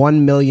 that's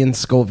 1 million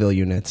Scoville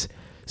units.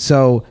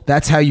 So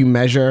that's how you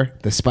measure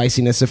the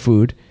spiciness of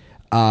food.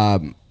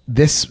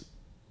 This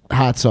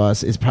hot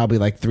sauce is probably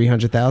like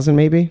 300,000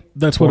 maybe.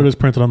 That's what it is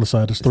printed on the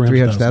side. It's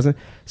 300,000.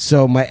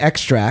 So my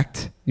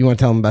extract, you want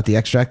to tell them about the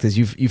extract? Is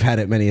you've had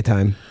it many a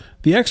time.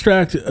 The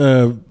extract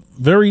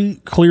very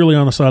clearly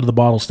on the side of the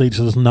bottle states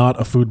it is not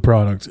a food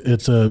product.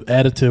 It's an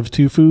additive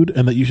to food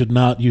and that you should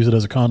not use it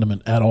as a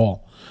condiment at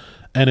all.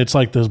 And it's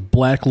like this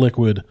black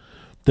liquid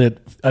that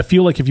I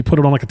feel like if you put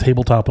it on like a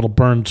tabletop, it'll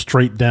burn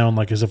straight down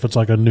like as if it's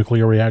like a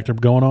nuclear reactor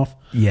going off.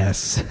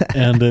 Yes.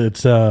 And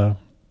it's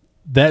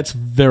that's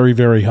very,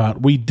 very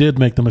hot. We did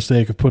make the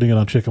mistake of putting it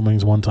on chicken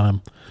wings one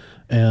time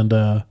and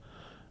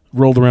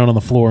rolled around on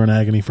the floor in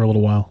agony for a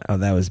little while. Oh,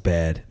 that was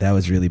bad. That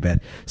was really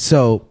bad.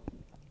 So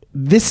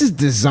this is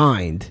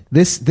designed,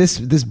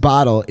 this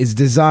bottle is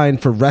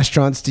designed for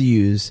restaurants to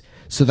use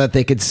so that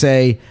they could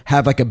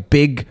have like a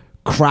big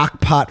crock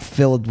pot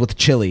filled with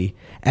chili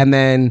and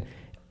then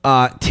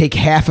take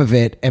half of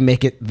it and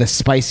make it the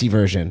spicy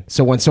version.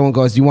 So when someone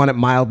goes, do you want it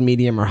mild,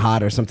 medium, or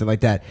hot or something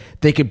like that,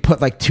 they could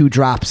put like 2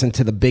 drops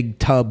into the big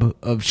tub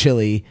of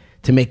chili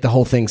to make the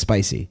whole thing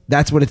spicy.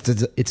 That's what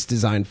it's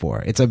designed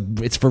for.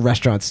 It's for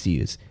restaurants to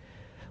use.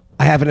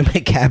 I have it in my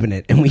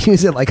cabinet and we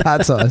use it like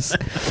hot sauce.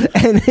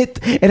 And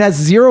it has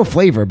zero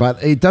flavor,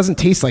 but it doesn't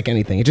taste like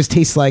anything. It just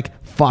tastes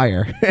like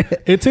fire.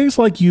 It tastes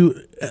like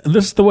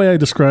this is the way I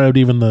described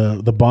even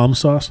the bomb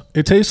sauce.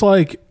 It tastes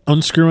like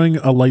unscrewing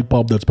a light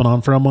bulb that's been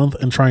on for a month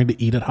and trying to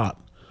eat it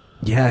hot.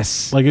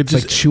 Yes. Like it's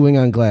like chewing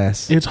on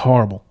glass. It's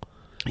horrible.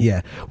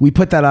 Yeah. We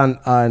put that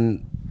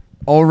on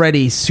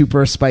already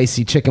super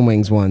spicy chicken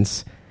wings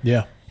once.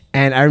 Yeah.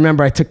 And I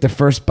remember I took the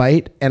first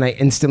bite and I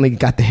instantly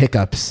got the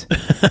hiccups.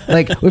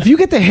 Like if you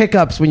get the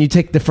hiccups when you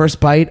take the first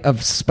bite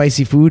of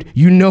spicy food,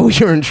 you know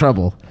you're in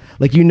trouble.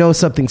 Like you know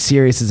something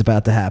serious is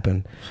about to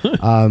happen.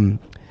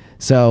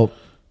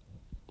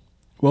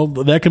 Well,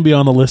 that can be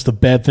on the list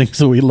of bad things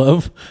that we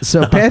love.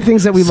 So bad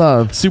things that we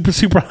love. Super,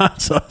 super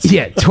hot sauce.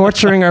 Yeah,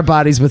 torturing our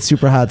bodies with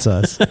super hot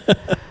sauce.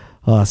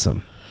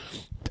 Awesome.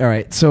 All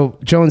right. So,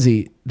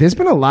 Jonesy, there's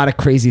been a lot of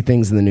crazy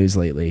things in the news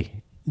lately.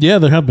 Yeah,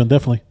 there have been,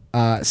 definitely.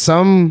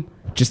 Some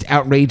just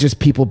outrageous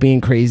people being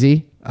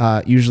crazy,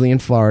 usually in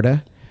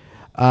Florida.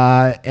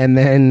 And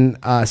then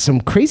some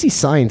crazy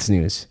science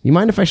news. You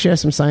mind if I share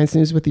some science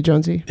news with you,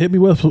 Jonesy? Hit me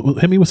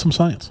with some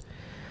science.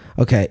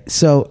 Okay.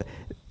 So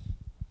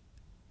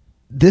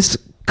this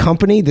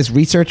company, this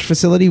research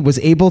facility, was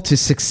able to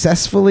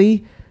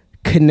successfully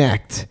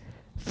connect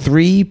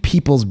 3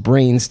 people's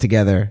brains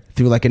together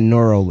through like a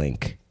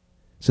Neuralink.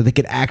 So they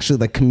could actually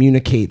like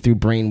communicate through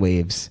brain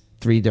waves,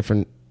 3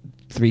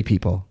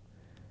 people.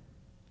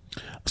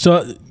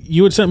 So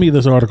you had sent me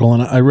this article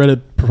and I read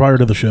it prior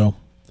to the show.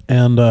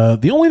 And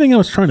the only thing I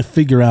was trying to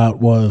figure out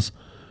was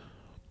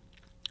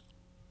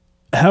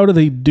how do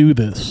they do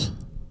this?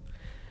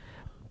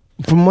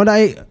 From what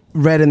I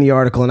read in the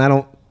article,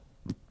 and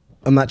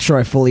I'm not sure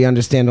I fully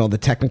understand all the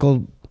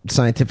technical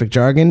scientific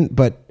jargon,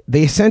 but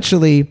they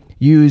essentially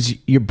use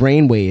your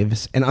brain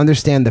waves and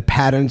understand the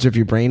patterns of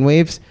your brain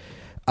waves.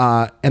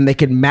 And they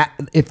can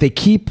if they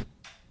keep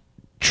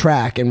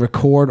track and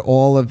record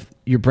all of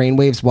your brain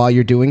waves while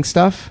you're doing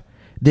stuff,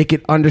 they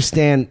can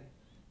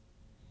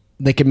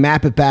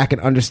map it back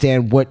and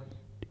understand what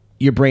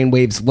your brain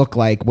waves look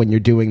like when you're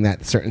doing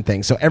that certain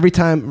thing. So every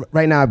time,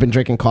 right now I've been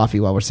drinking coffee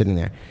while we're sitting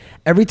there.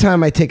 Every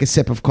time I take a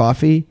sip of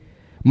coffee,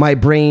 my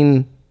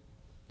brain,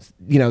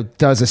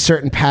 does a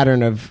certain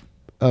pattern of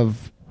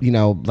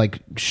like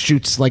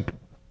shoots like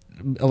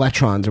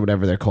electrons or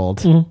whatever they're called.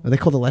 Mm-hmm. Are they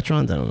called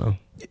electrons? I don't know.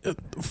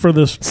 For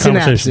this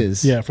conversation.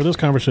 Synapses. Yeah, for this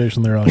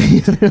conversation, they're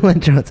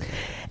electrons.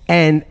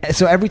 And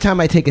so every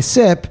time I take a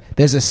sip,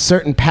 there's a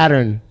certain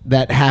pattern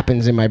that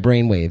happens in my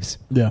brain waves.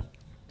 Yeah.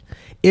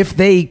 If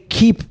they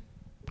keep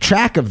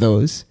track of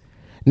those,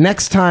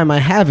 next time I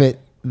have it,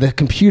 the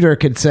computer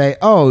could say,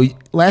 oh,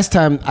 last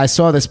time I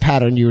saw this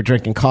pattern, you were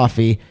drinking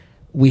coffee.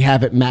 We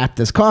have it mapped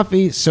as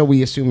coffee, so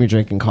we assume you're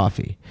drinking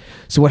coffee.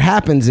 So what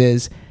happens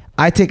is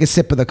I take a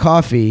sip of the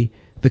coffee,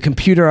 the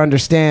computer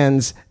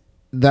understands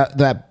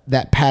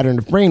that pattern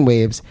of brain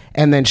waves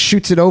and then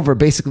shoots it over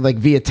basically like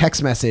via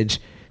text message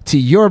to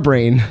your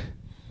brain.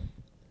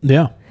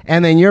 Yeah.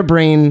 And then your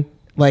brain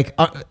like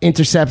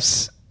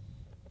intercepts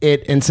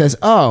it and says,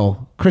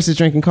 oh, Chris is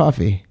drinking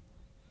coffee.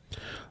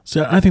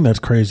 So I think that's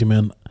crazy,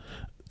 man.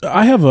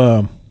 I have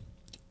a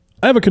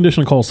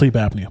condition called sleep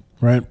apnea,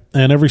 right?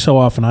 And every so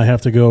often I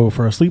have to go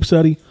for a sleep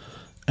study,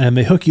 and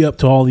they hook you up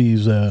to all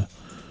these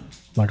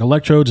like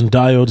electrodes and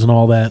diodes and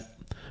all that.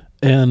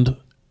 And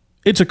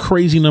it's a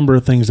crazy number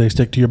of things they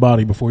stick to your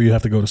body before you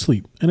have to go to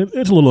sleep. And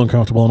it's a little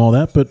uncomfortable and all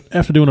that, but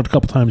after doing it a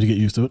couple times, you get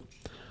used to it.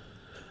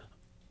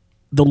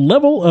 The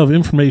level of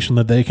information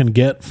that they can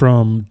get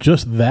from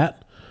just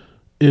that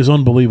is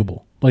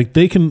unbelievable. Like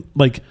they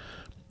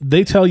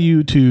tell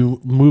you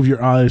to move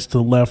your eyes to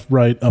the left,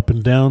 right, up,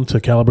 and down to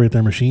calibrate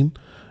their machine.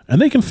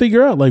 And they can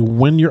figure out like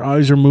when your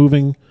eyes are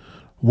moving,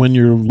 when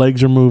your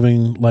legs are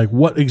moving, like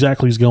what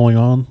exactly is going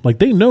on. Like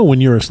they know when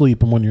you're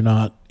asleep and when you're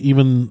not,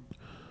 even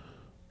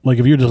like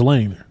if you're just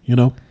laying there,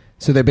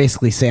 So they're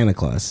basically Santa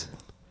Claus.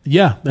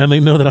 Yeah, and they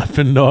know that I've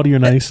been naughty or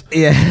nice.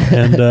 Yeah.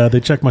 And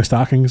they check my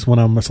stockings when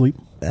I'm asleep.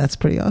 That's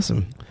pretty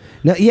awesome.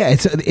 No, yeah,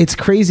 it's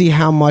crazy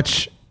how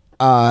much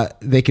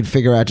they could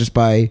figure out just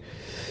by...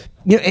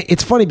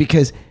 it's funny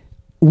because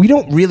we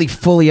don't really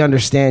fully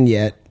understand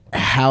yet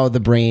how the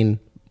brain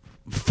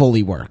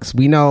fully works.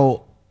 We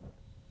know,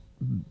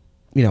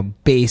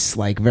 base,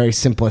 like very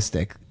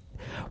simplistic,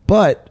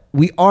 but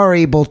we are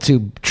able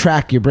to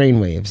track your brain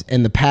waves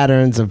and the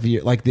patterns of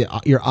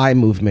your eye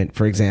movement,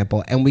 for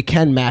example, and we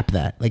can map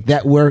that. Like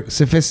that, we're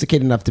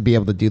sophisticated enough to be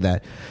able to do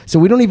that. So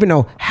we don't even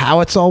know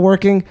how it's all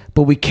working,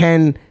 but we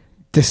can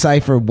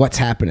decipher what's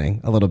happening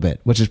a little bit,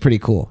 which is pretty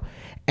cool.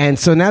 And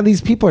so now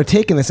these people are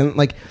taking this, and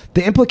like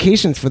the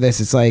implications for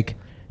this, it's like,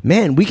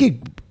 man,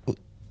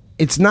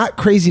 it's not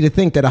crazy to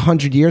think that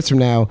 100 years from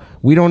now,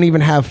 we don't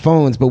even have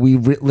phones, but we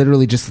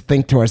literally just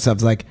think to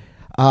ourselves like,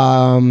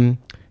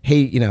 hey,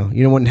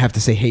 you wouldn't have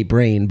to say, hey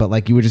brain, but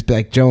like you would just be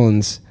like,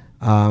 Jones,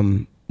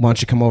 why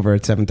don't you come over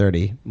at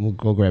 7:30? We'll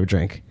go grab a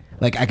drink.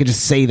 Like I could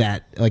just say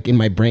that like in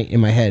my brain, in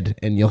my head,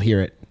 and you'll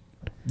hear it.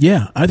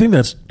 Yeah. I think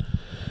that's,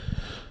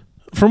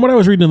 from what I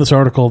was reading in this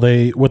article,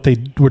 what they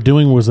were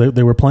doing was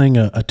they were playing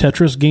a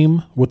Tetris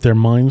game with their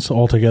minds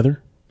all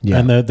together. Yeah.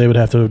 And that they would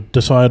have to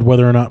decide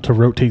whether or not to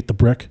rotate the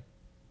brick.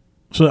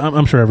 So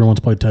I'm sure everyone's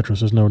played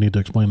Tetris. There's no need to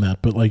explain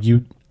that. But like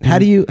how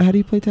do you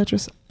play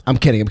Tetris? I'm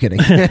kidding.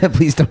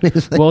 Please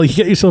don't. Well, you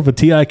get yourself a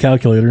TI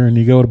calculator and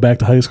you go back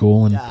to high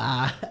school and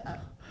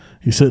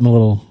you sit in a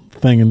little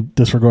thing and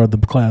disregard the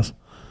class.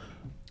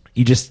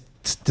 You just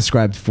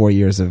described 4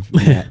 years of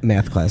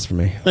math class for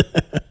me.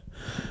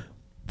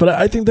 But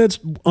I think that's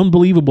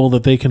unbelievable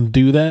that they can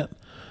do that.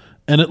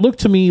 And it looked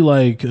to me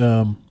like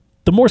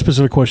the more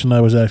specific question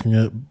I was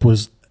asking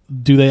was,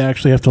 do they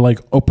actually have to like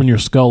open your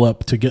skull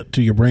up to get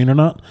to your brain or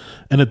not?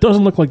 And it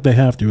doesn't look like they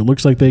have to. It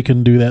looks like they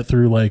can do that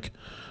through like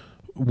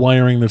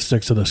wiring that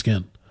sticks to the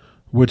skin,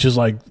 which is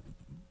like,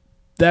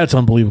 that's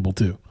unbelievable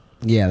too.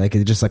 Yeah, they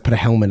could just like put a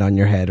helmet on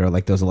your head or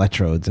like those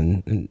electrodes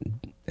and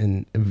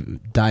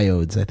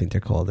diodes, I think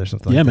they're called, or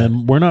something like that. Yeah,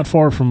 man, we're not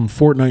far from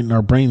Fortnite in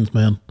our brains,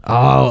 man.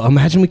 Oh,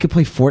 imagine we could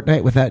play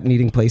Fortnite without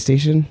needing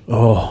PlayStation.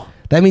 Oh.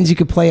 That means you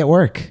could play at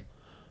work.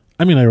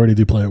 I mean, I already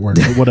do play at work,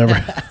 but whatever.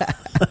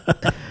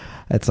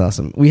 That's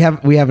awesome. We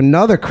have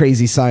another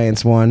crazy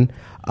science one.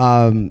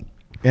 And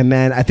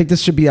then I think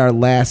this should be our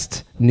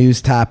last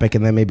news topic,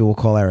 and then maybe we'll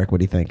call Erik. What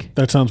do you think?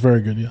 That sounds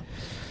very good, yeah.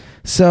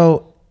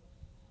 So,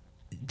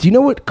 do you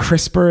know what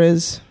CRISPR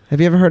is? Have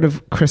you ever heard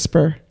of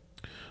CRISPR?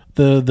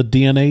 The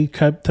DNA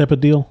type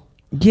of deal?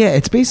 Yeah,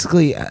 it's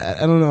basically, I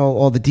don't know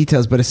all the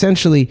details, but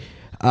essentially,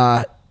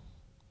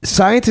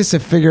 scientists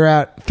have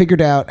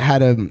figured out how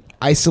to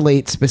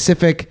isolate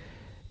specific,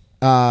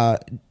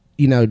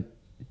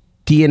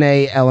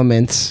 DNA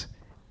elements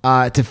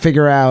to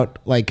figure out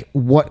like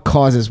what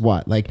causes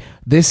what. Like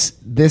this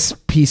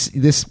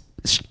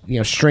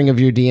string of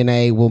your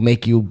DNA will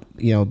make you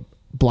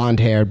blonde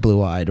haired,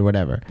 blue eyed, or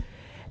whatever,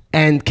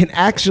 and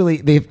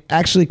they've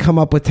actually come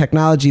up with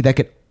technology that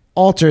could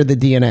alter the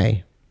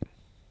DNA.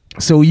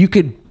 So you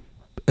could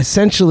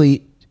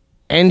essentially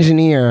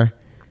engineer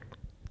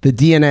the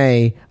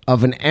DNA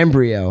of an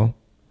embryo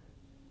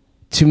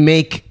to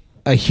make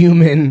a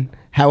human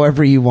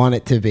however you want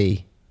it to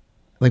be.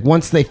 Like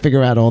once they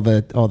figure out all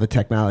the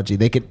technology,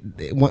 they could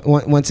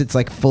once it's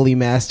like fully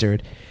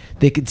mastered,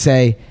 they could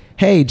say,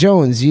 "Hey,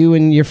 Jones, you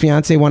and your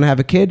fiance want to have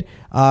a kid?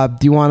 Do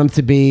you want them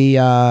to be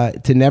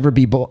to never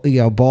be bald?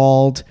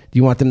 Do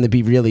you want them to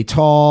be really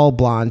tall,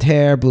 blonde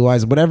hair, blue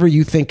eyes, whatever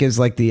you think is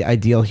like the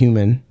ideal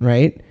human,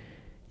 right?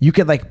 You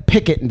could like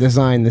pick it and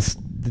design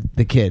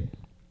the kid."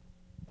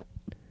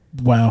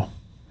 Wow.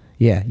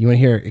 Yeah, you want to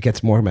hear it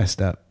gets more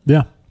messed up.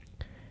 Yeah.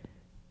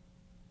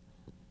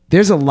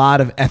 There's a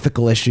lot of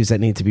ethical issues that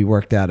need to be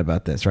worked out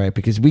about this, right?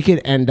 Because we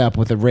could end up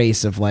with a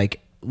race of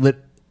like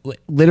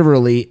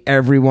literally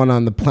everyone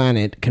on the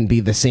planet can be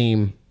the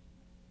same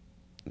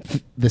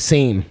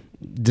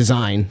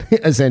design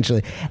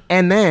essentially.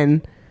 And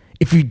then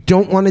if you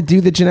don't want to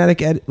do the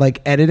genetic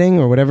editing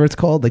or whatever it's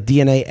called, like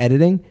DNA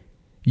editing,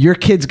 your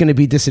kid's going to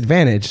be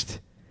disadvantaged.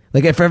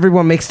 Like if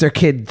everyone makes their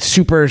kid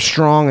super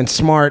strong and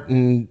smart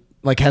and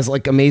like has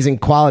like amazing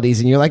qualities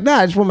and you're like, nah,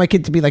 I just want my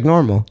kid to be like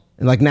normal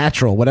and like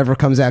natural, whatever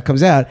comes out.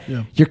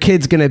 Yeah. Your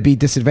kid's going to be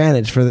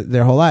disadvantaged for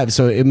their whole life.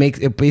 So it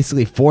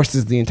basically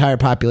forces the entire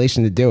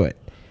population to do it.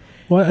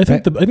 Well, I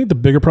think the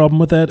bigger problem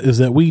with that is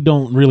that we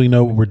don't really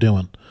know what we're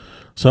doing.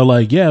 So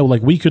like, yeah,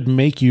 like we could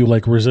make you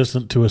like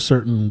resistant to a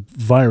certain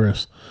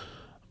virus,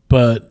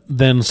 but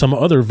then some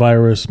other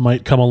virus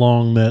might come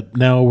along that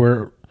now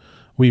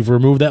we've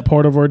removed that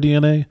part of our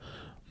DNA.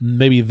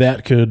 Maybe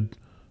that could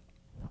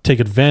take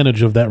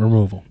advantage of that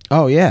removal.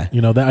 Oh yeah.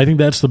 I think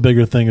that's the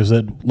bigger thing is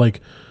that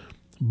like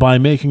by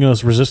making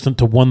us resistant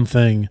to one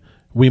thing,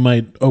 we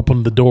might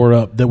open the door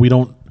up that we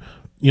don't,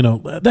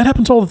 that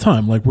happens all the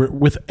time. Like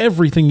with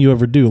everything you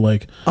ever do,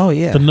 like, oh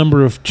yeah, the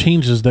number of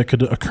changes that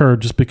could occur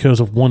just because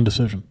of one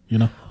decision,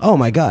 Oh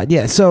my God.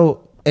 Yeah.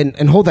 So,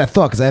 and hold that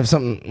thought, because I have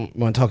something I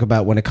want to talk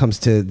about when it comes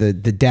to the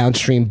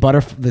downstream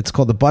that's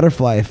called the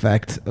butterfly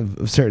effect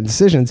of certain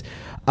decisions.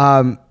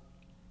 While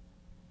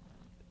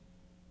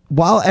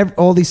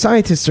all these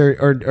scientists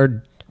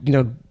are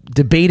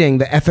debating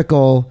the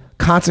ethical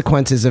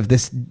consequences of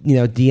this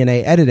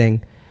DNA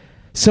editing,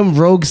 some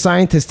rogue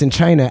scientist in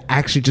China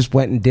actually just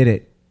went and did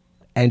it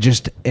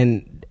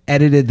and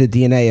edited the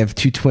DNA of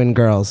 2 twin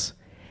girls,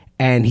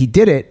 and he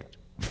did it,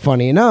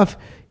 funny enough,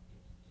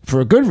 for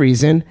a good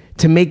reason,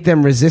 to make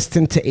them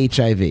resistant to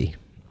HIV.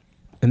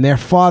 And their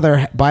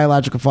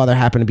biological father,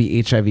 happened to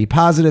be HIV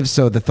positive.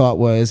 So the thought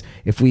was,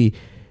 if we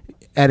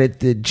edit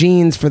the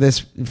genes for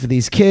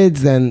these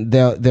kids, then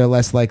they're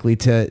less likely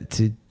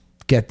to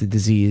get the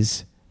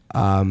disease.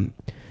 And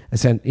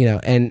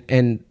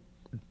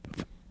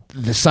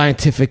the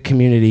scientific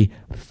community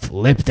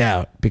flipped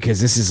out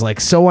because this is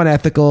like so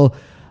unethical,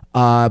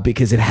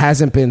 because it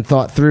hasn't been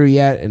thought through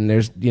yet, and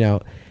there's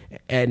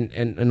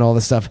and all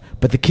this stuff.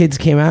 But the kids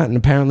came out and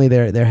apparently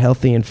they're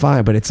healthy and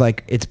fine. But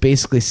it's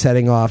basically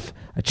setting off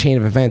a chain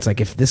of events. Like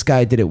if this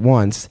guy did it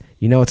once,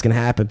 what's going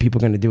to happen. People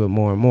are going to do it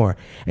more and more.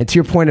 And to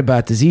your point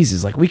about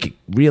diseases, like we could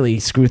really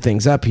screw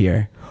things up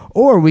here,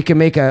 or we can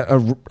make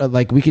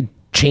we could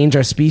change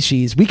our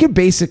species. We could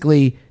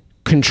basically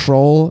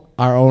control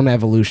our own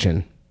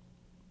evolution.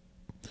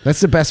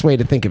 That's the best way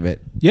to think of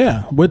it.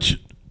 Yeah, which,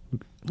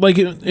 like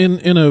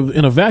in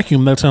a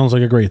vacuum, that sounds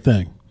like a great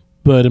thing,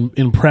 but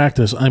in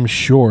practice, I'm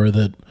sure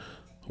that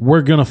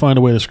we're gonna find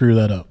a way to screw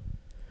that up.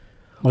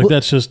 Like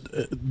that's just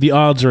the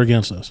odds are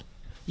against us.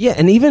 Yeah,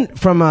 and even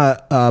from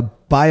a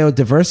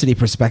biodiversity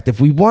perspective,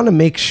 we want to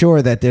make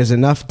sure that there's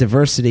enough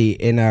diversity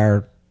in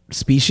our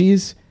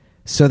species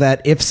so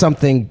that if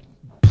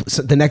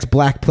the next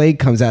Black Plague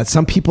comes out,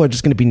 some people are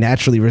just going to be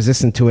naturally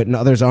resistant to it and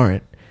others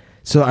aren't.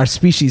 So our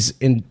species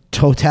in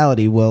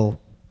totality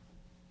will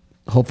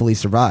hopefully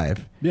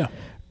survive. Yeah.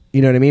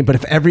 You know what I mean?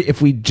 But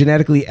if we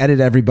genetically edit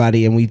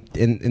everybody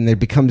and there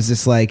becomes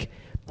this like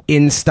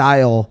in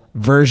style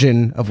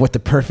version of what the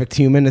perfect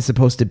human is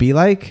supposed to be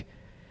like,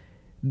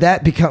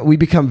 we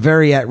become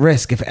very at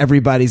risk if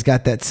everybody's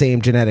got that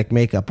same genetic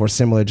makeup or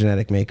similar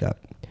genetic makeup.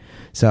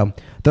 So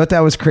thought that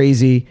was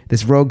crazy.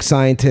 This rogue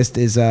scientist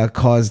is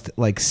caused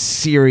like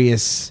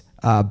serious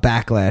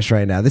backlash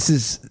right now. This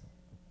is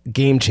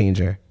game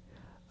changer.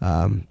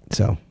 And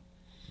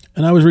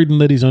I was reading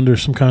that he's under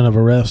some kind of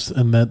arrest,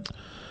 and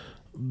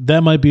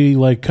that might be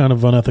like kind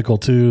of unethical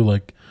too.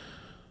 Like,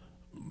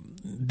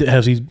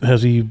 has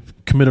he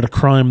committed a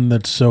crime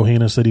that's so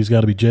heinous that he's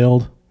got to be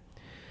jailed?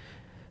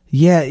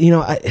 Yeah,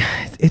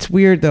 it's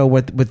weird though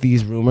with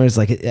these rumors.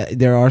 Like,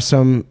 there are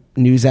some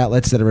news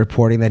outlets that are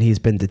reporting that he's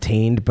been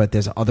detained, but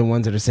there's other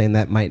ones that are saying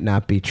that might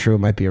not be true. It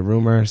might be a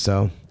rumor.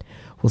 So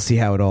we'll see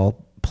how it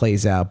all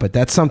plays out. But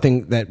that's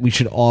something that we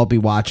should all be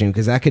watching,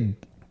 because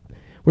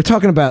we're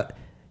talking about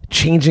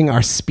changing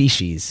our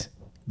species.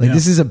 Like, yeah.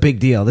 This is a big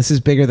deal. This is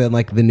bigger than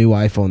like the new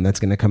iPhone that's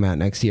going to come out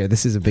next year.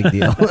 This is a big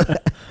deal.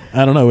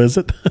 I don't know. Is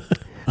it?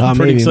 I'm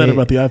pretty excited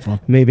about the iPhone.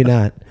 Maybe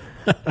not.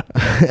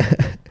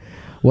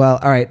 Well,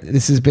 all right.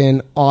 This has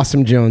been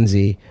awesome,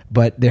 Jonesy,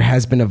 but there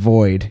has been a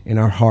void in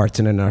our hearts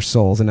and in our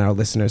souls, and our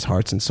listeners'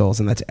 hearts and souls,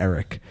 and that's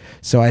Erik.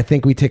 So I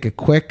think we take a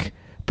quick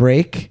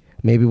break.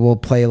 Maybe we'll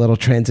play a little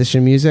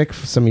transition music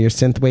for some of your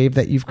synthwave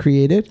that you've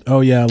created.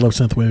 Oh, yeah. I love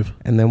synthwave.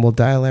 And then we'll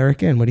dial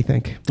Erik in. What do you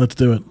think? Let's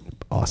do it.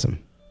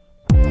 Awesome.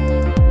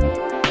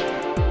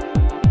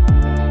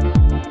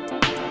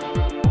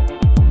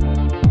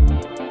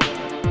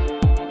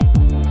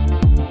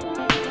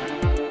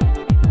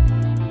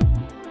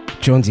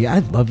 Jonesy, I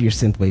love your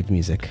synthwave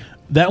music.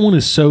 That one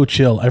is so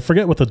chill. I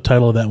forget what the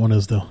title of that one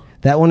is, though.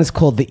 That one is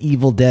called The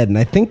Evil Dead, and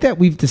I think that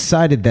we've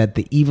decided that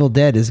The Evil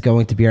Dead is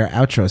going to be our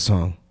outro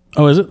song.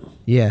 Oh, is it?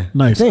 Yeah.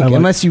 Nice. I think,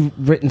 unless you've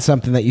written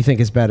something that you think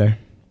is better.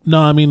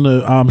 No, I mean,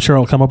 I'm sure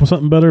I'll come up with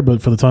something better,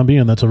 but for the time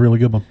being, that's a really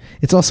good one.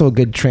 It's also a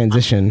good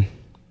transition.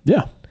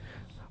 Yeah.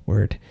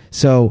 Word.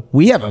 So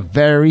we have a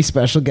very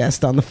special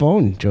guest on the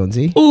phone,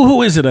 Jonesy. Ooh,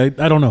 who is it? I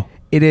don't know.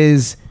 It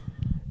is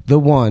the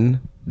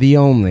one, the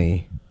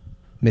only,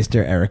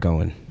 Mr. Erik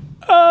Owen.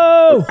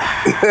 Oh!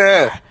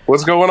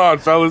 What's going on,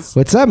 fellas?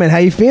 What's up, man? How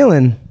you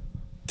feeling?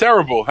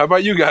 Terrible. How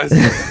about you guys?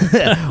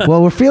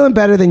 Well, we're feeling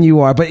better than you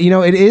are, but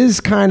it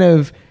is kind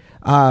of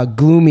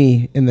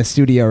gloomy in the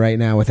studio right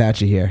now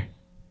without you here.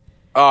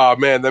 Oh,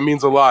 man, that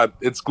means a lot.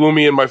 It's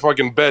gloomy in my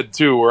fucking bed,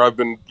 too, where I've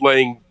been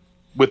laying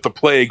with the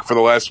plague for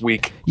the last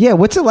week. Yeah,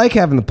 what's it like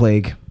having the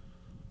plague?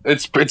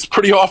 It's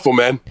pretty awful,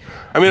 man.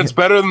 I mean, it's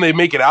better than they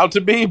make it out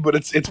to be, but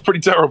it's pretty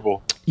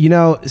terrible.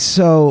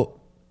 So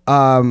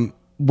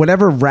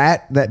whatever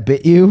rat that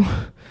bit you,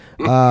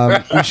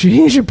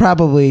 you should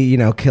probably,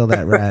 kill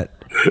that rat.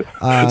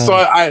 So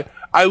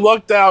I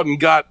lucked out and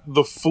got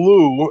the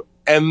flu,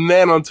 and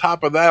then on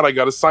top of that, I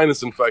got a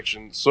sinus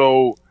infection.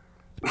 So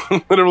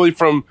literally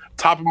from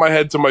top of my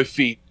head to my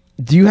feet.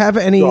 Do you have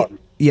any... Done.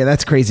 Yeah,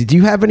 that's crazy. Do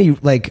you have any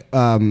like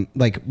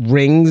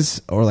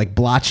rings or like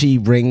blotchy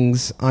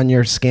rings on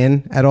your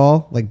skin at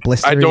all? Like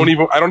blistering? I don't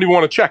even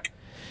want to check.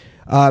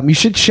 You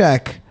should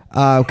check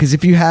because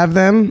if you have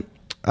them,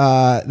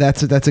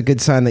 that's a good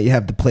sign that you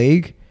have the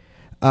plague.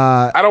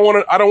 I don't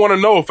want to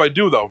know if I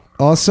do though.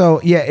 Also,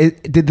 yeah,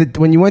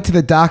 when you went to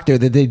the doctor,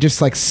 did they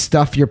just like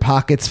stuff your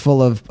pockets full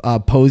of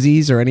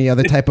posies or any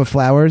other type of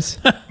flowers?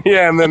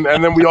 Yeah, and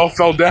then we all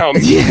fell down.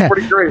 Yeah. It's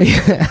pretty great.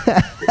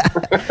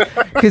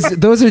 Because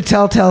those are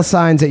telltale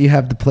signs that you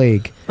have the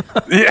plague.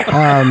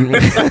 Yeah.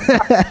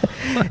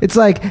 It's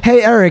like,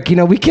 hey, Erik,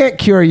 we can't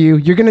cure you.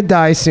 You're going to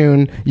die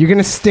soon. You're going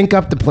to stink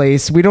up the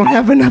place. We don't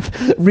have enough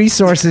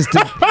resources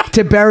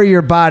to bury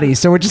your body.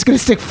 So we're just going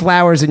to stick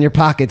flowers in your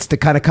pockets to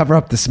kind of cover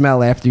up the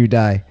smell after you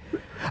die.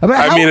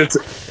 I mean,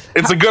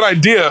 it's a good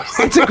idea.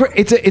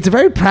 It's a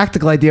very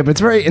practical idea, but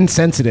it's very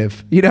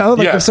insensitive.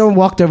 If someone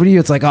walked over to you,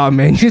 it's like, oh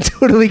man, you're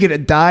totally gonna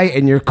die,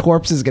 and your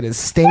corpse is gonna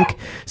stink.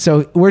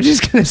 So we're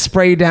just gonna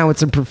spray you down with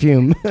some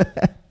perfume.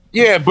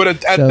 Yeah, but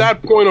at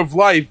that point of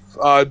life,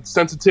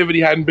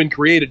 sensitivity hadn't been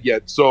created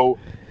yet. So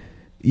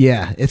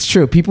yeah, it's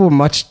true. People were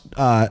much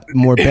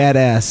more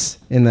badass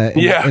in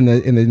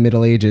the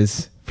Middle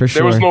Ages. For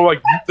sure.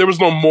 There was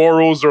no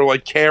morals or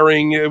like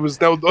caring. It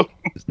was no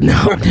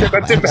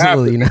that didn't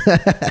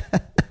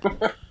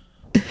happen.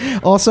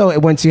 Also,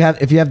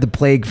 if you have the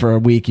plague for a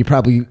week, you're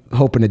probably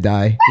hoping to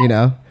die.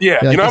 Yeah,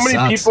 like, how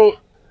many people?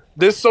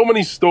 There's so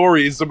many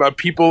stories about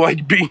people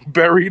like being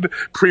buried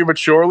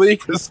prematurely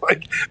because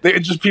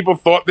people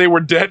thought they were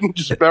dead and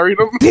just buried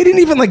them. They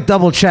didn't even like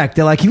double check.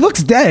 They're like, he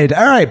looks dead.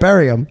 All right,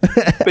 bury him.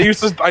 They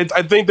used to.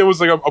 I think there was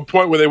like a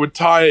point where they would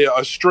tie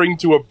a string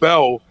to a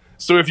bell.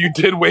 So if you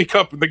did wake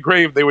up in the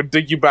grave, they would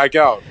dig you back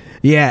out.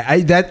 Yeah,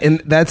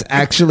 that's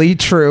actually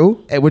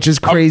true, which is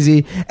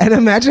crazy. And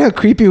imagine how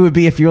creepy it would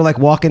be if you were like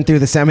walking through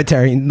the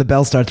cemetery and the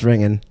bell starts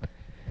ringing.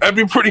 That'd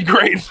be pretty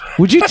great.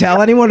 Would you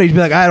tell anyone, or you'd be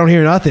like, I don't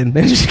hear nothing,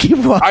 and just keep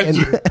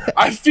walking?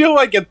 I feel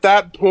like at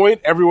that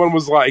point, everyone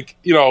was like,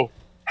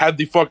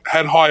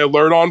 had high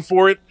alert on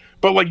for it.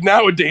 But like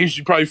nowadays,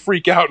 you'd probably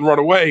freak out and run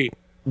away.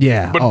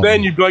 Yeah, but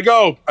then you'd be like,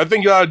 "Oh, I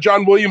think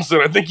John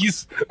Williamson. I think he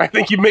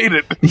made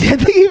it." Yeah, I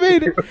think he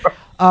made it.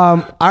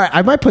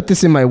 I might put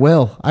this in my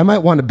will. I might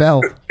want a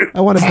bell. I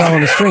want a bell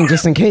on a string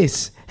just in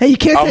case. Hey, you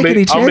can't take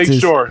any chances. I'll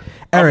make sure.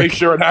 Erik, I'll make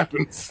sure it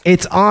happens.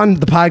 It's on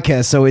the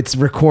podcast, so it's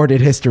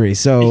recorded history.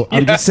 So yes.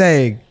 I'm just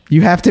saying,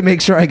 you have to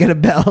make sure I get a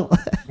bell.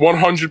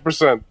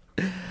 100%.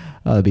 Oh,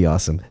 that'd be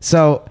awesome.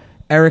 So,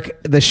 Erik,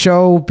 the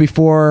show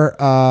before,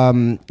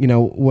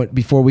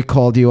 before we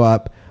called you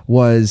up.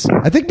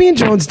 I think me and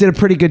Jones did a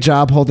pretty good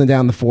job holding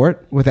down the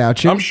fort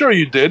without you. I'm sure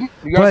you did.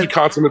 You guys are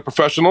consummate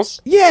professionals.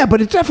 Yeah, but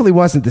it definitely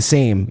wasn't the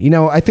same.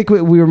 I think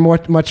we were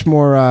much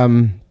more.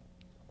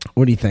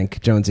 What do you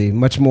think, Jonesy?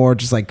 Much more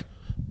just like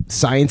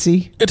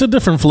sciencey. It's a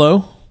different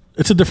flow.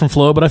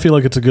 But I feel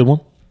like it's a good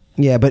one.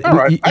 Yeah, but all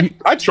right.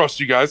 I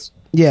trust you guys.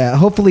 Yeah,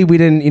 hopefully we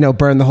didn't,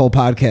 burn the whole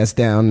podcast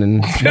down,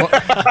 and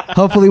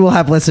hopefully we'll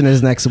have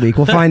listeners next week.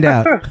 We'll find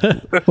out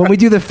when we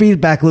do the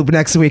feedback loop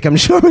next week. I'm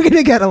sure we're going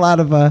to get a lot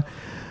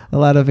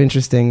of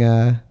interesting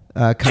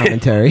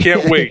commentary.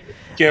 Can't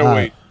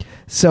wait.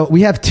 So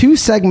we have 2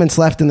 segments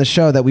left in the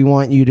show that we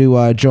want you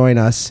to join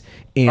us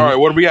in. All right,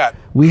 what are we at?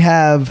 We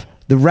have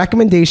the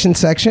recommendation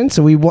section.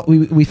 So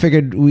we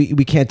figured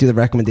we can't do the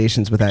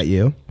recommendations without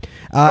you.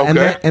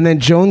 Okay. And then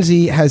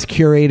Jonesy has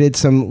curated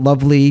some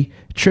lovely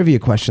trivia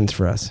questions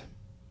for us.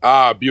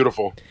 Ah,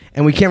 beautiful.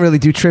 And we can't really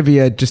do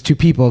trivia just 2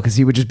 people because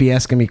he would just be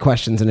asking me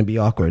questions and it'd be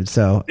awkward.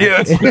 So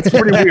yeah, it's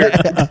pretty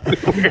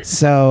weird.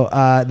 So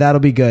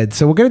that'll be good.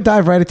 So we're going to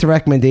dive right into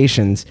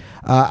recommendations.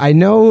 I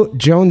know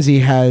Jonesy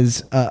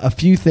has a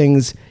few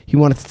things he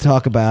wanted to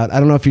talk about. I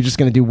don't know if you're just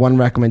going to do one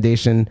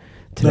recommendation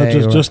today?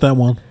 No, just that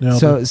one.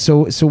 Yeah,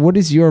 So what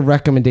is your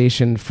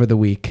recommendation for the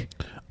week?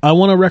 I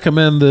want to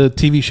recommend the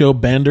TV show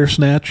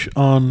Bandersnatch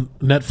on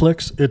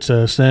Netflix. It's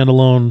a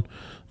standalone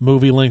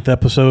movie-length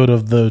episode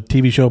of the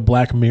TV show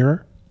Black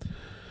Mirror.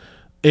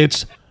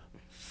 It's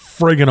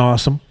friggin'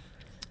 awesome.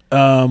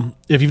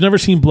 If you've never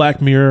seen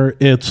Black Mirror,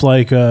 it's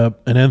like an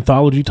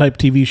anthology-type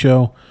TV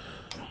show.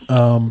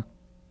 Kind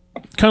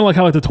of like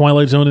how The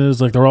Twilight Zone is.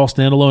 Like, they're all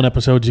standalone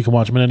episodes. You can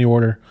watch them in any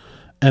order.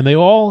 And they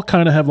all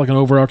kind of have like an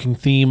overarching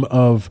theme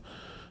of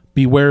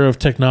beware of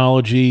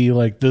technology.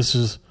 Like, this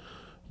is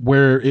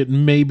where it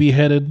may be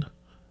headed,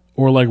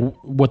 or like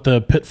what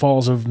the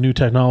pitfalls of new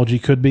technology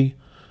could be.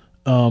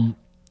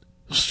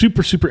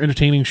 Super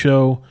entertaining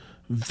show,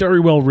 very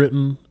well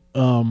written.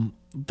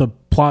 The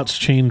plots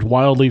change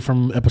wildly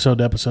from episode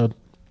to episode.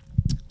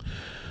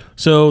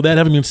 So that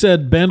having been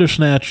said,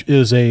 Bandersnatch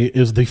is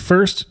the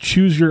first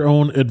choose your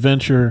own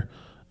adventure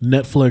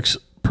Netflix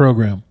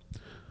program,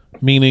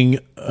 meaning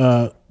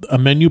a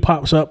menu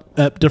pops up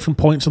at different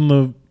points in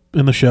the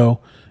show,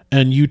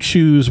 and you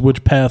choose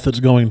which path it's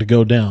going to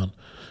go down.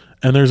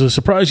 And there's a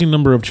surprising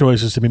number of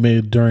choices to be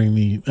made during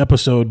the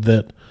episode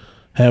that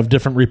have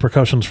different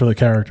repercussions for the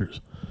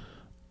characters.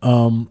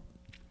 The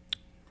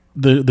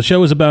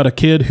show is about a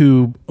kid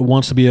who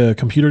wants to be a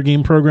computer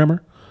game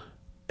programmer,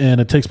 and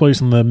it takes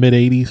place in the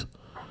mid-'80s.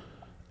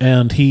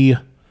 And he,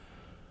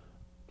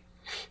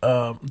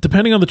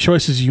 depending on the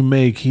choices you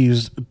make,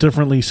 he's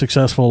differently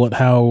successful at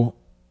how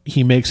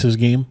he makes his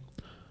game.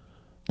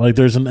 Like,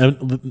 there's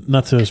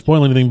not to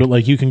spoil anything, but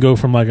like you can go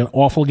from like an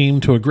awful game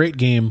to a great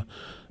game,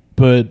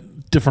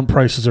 but different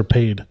prices are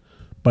paid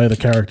by the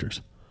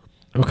characters.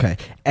 Okay.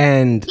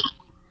 And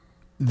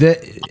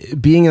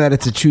being that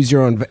it's a choose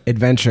your own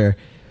adventure,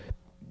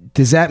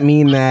 does that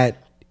mean that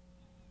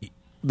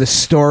the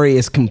story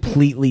is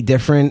completely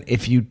different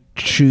if you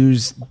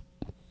choose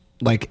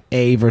like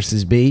A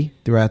versus B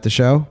throughout the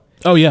show?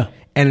 Oh yeah.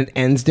 And it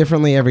ends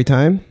differently every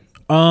time?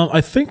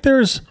 I think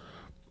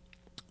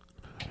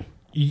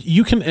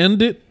you can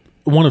end it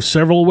one of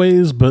several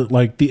ways, but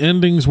like the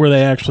endings where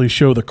they actually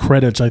show the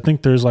credits, I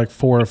think there's like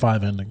 4 or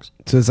 5 endings.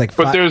 So it's like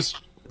But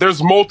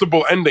there's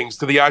multiple endings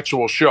to the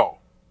actual show.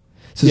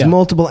 So there's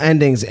multiple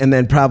endings and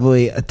then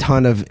probably a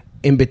ton of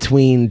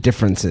in-between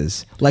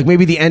differences. Like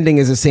maybe the ending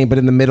is the same, but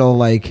in the middle,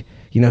 like,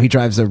 you know, he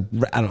drives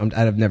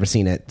I've never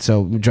seen it.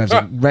 So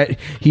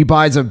he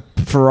buys a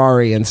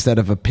Ferrari instead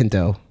of a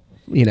Pinto,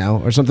 you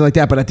know, or something like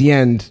that. But at the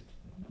end,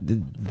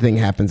 the thing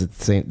happens at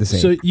the same.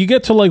 So you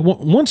get to like,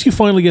 once you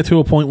finally get to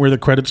a point where the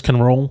credits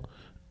can roll,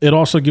 it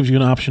also gives you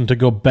an option to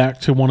go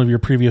back to one of your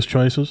previous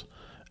choices,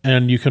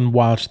 and you can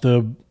watch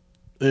it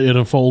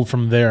unfold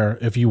from there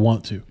if you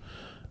want to.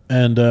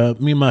 And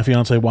me and my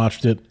fiance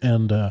watched it,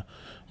 and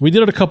we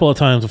did it a couple of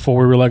times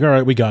before we were like, all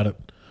right, we got it,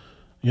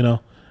 you know.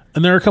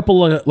 And there are a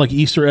couple of like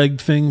Easter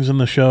egg things in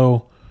the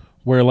show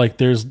where like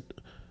there's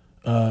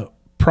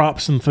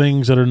props and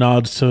things that are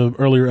nods to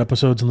earlier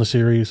episodes in the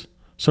series.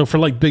 So for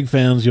like big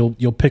fans,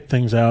 you'll pick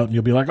things out and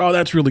you'll be like, oh,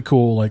 that's really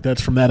cool. Like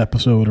that's from that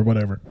episode or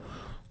whatever.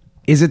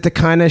 Is it the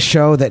kind of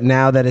show that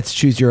now that it's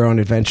choose your own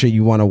adventure,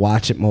 you want to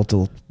watch it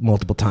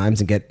multiple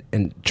times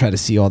and try to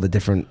see all the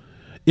different?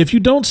 If you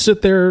don't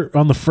sit there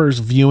on the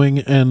first viewing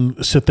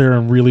and sit there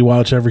and really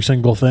watch every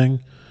single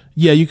thing,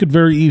 yeah, you could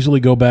very easily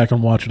go back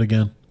and watch it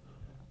again.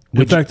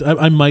 In fact,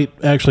 I might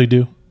actually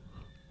do.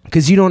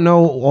 Because you don't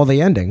know all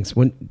the endings.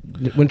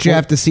 Wouldn't you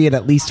have to see it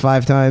at least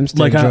 5 times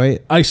to enjoy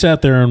it? I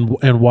sat there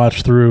and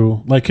watched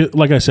through. Like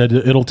I said,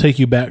 it'll take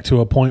you back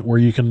to a point where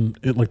you can,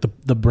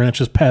 the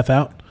branches path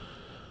out.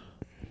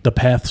 The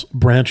paths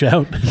branch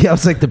out. Yeah,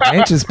 it's like the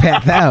branches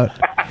path out.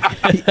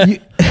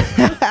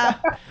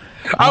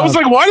 I was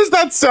like, why does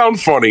that sound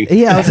funny?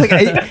 Yeah, I was like,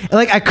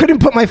 I couldn't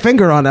put my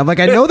finger on it. I'm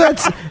like, I know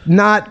that's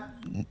not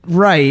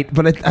right,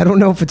 but I don't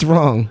know if it's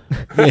wrong.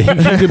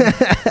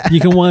 Yeah, you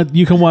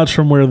can watch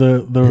from where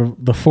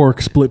the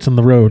fork splits in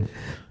the road,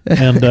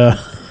 and the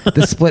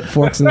split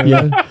forks in the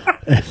road,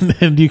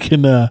 and you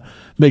can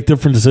make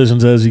different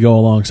decisions as you go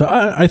along. So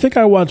I think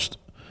I watched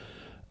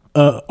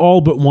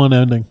all but one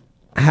ending.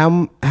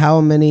 How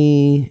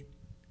many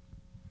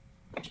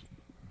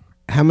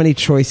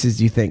choices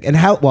do you think? And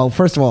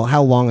first of all,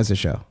 how long is the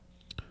show?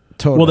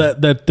 Total. Well,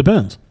 that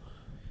depends.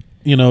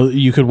 You know,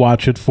 you could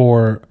watch it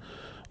for,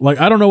 like,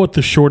 I don't know what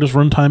the shortest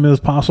runtime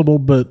is possible,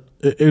 but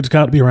it's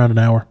got to be around an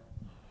hour.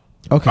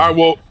 Okay. All right,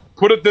 well,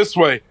 put it this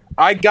way.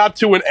 I got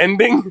to an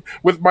ending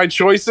with my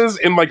choices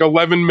in like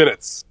 11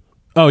 minutes.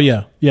 Oh,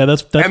 yeah. Yeah,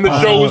 that's and the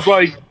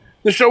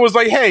show was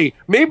like, hey,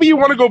 maybe you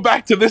want to go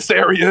back to this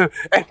area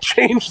and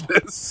change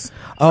this.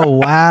 Oh,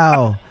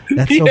 wow.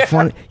 That's so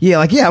funny. Yeah,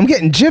 I'm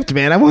getting gypped,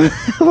 man. I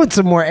want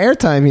some more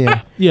airtime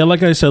here. Yeah,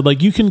 like I said,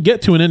 like you can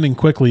get to an ending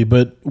quickly,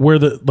 but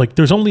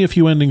there's only a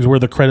few endings where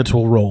the credits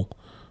will roll.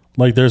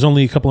 Like there's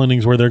only a couple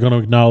endings where they're going to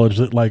acknowledge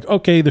that, like,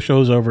 okay, the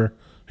show's over.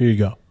 Here you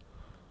go.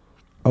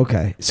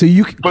 Okay. So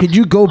could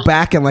you go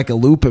back in like a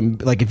loop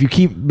and like if you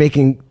keep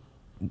making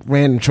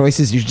random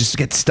choices, you just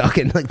get stuck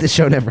in like the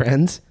show never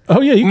ends?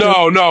 Oh yeah.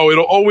 No.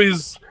 It'll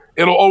always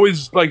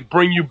like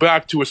bring you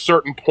back to a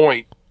certain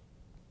point.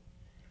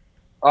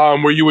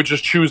 where you would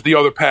just choose the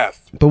other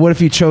path. But what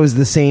if you chose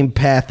the same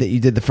path that you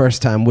did the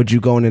first time? Would you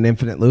go in an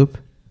infinite loop?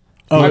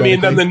 I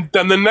mean, then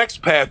the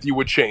next path you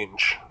would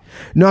change.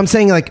 No, I'm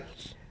saying like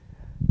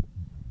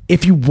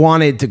if you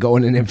wanted to go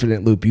in an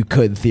infinite loop, you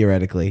could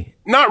theoretically.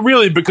 Not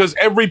really, because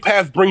every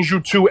path brings you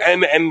to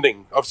an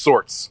ending of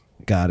sorts.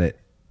 Got it.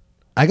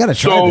 I gotta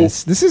try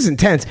this. This is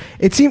intense.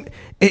 It seemed,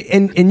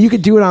 and you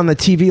could do it on the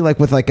TV like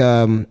with like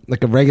a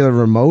regular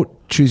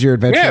remote. Choose your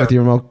adventure with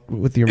your remote.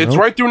 It's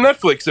right through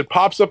Netflix. It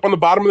pops up on the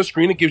bottom of the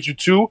screen. It gives you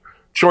two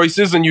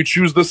choices, and you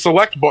choose the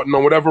select button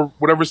on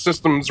whatever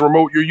system's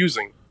remote you're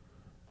using.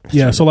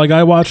 Yeah, so like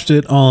I watched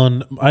it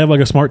on. I have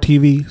like a smart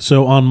TV,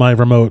 so on my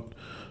remote,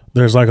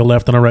 there's like a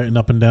left and a right and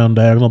up and down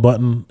diagonal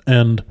button,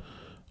 and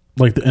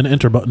like an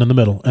enter button in the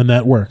middle, and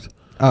that worked.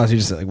 Oh, so you're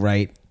just like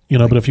right. You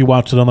know, but if you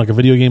watch it on like a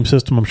video game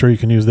system, I'm sure you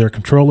can use their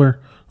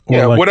controller.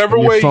 Or like whatever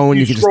on your way phone,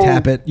 you can just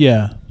tap it.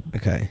 Yeah.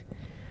 Okay.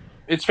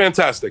 It's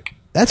fantastic.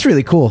 That's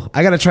really cool.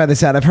 I got to try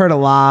this out. I've heard a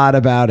lot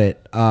about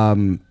it.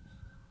 And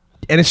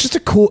it's just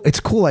a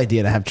cool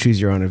idea to have choose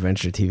your own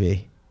adventure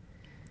TV.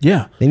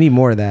 Yeah. They need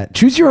more of that.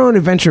 Choose your own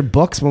adventure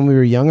books when we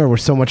were younger were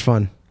so much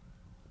fun.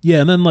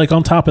 Yeah, and then like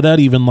on top of that,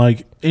 even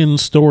like in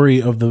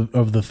story of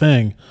the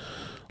thing,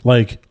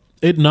 like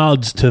it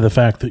nods to the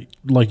fact that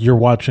like you're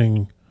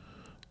watching,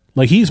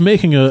 like he's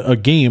making a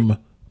game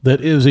that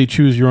is a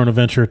choose your own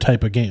adventure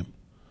type of game.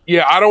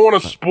 Yeah, I don't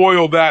want to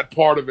spoil that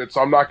part of it,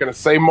 so I'm not going to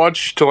say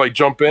much to like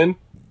jump in.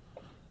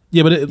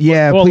 Yeah,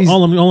 but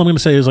all I'm going to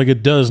say is like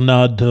it does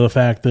nod to the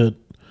fact that.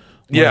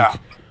 Yeah.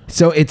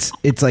 So it's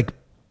like,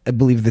 I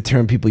believe the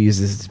term people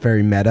use is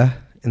very meta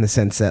in the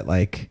sense that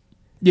like.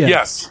 Yeah.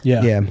 Yes.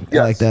 Yeah. Yeah.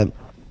 I like that.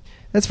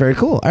 That's very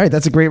cool. All right,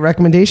 that's a great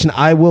recommendation.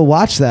 I will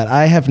watch that.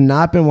 I have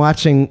not been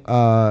watching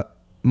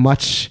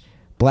much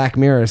Black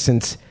Mirror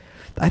since.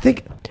 I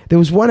think there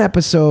was one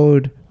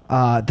episode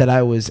that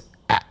I was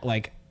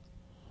like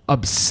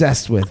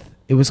obsessed with.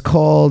 It was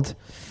called,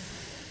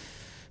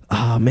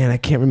 oh man, I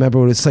can't remember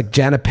what it's like,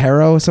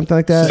 Junipero or something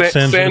like that.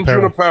 San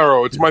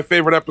Junipero. It's my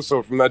favorite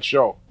episode from that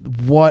show.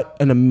 What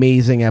an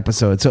amazing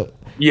episode. So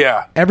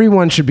yeah,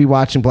 everyone should be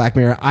watching Black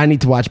Mirror. I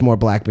need to watch more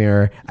Black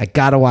Mirror. I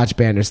gotta watch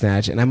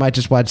Bandersnatch, and I might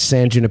just watch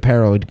San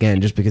Junipero again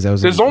just because I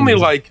was. There's only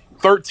like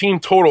 13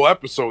 total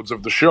episodes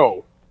of the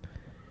show.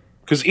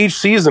 Because each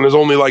season is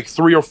only like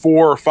 3 or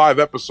 4 or 5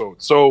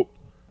 episodes, so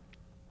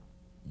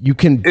you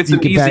can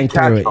bang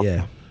through it.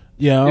 Yeah.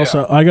 Yeah.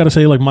 Also, I got to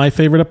say, like my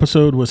favorite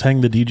episode was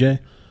Hang the DJ.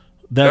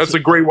 That's a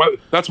great one.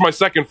 That's my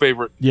second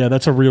favorite. Yeah,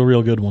 that's a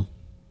real good one.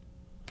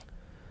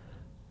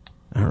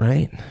 All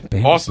right,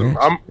 awesome.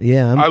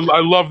 I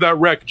love that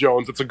wreck,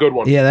 Jones. It's a good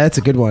one. Yeah, that's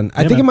a good one.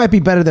 I think it might be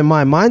better than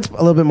mine. Mine's a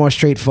little bit more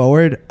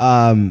straightforward.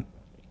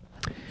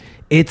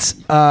 It's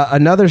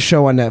another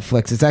show on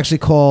Netflix. It's actually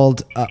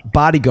called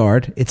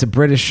Bodyguard. It's a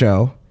British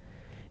show.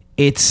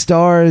 It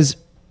stars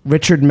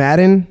Richard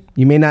Madden.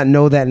 You may not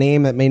know that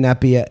name. That may not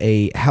be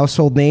a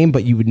household name,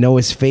 but you would know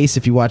his face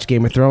if you watch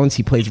Game of Thrones.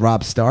 He plays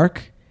Robb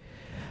Stark.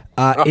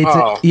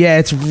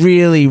 It's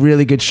really,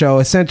 really good show.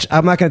 Essentially,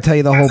 I'm not going to tell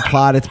you the whole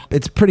plot.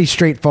 It's pretty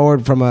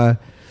straightforward from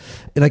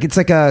it's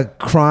like a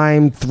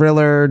crime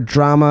thriller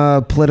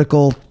drama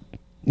political,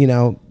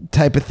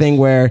 type of thing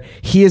where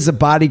he is a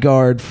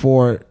bodyguard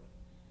for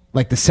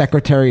like the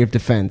Secretary of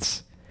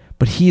Defense,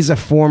 but he's a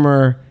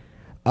former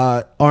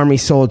army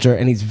soldier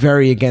and he's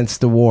very against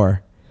the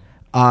war.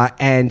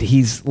 And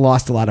he's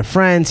lost a lot of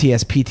friends. He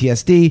has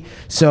PTSD.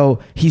 So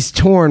he's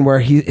torn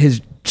where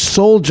his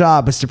sole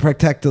job is to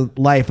protect the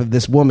life of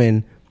this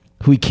woman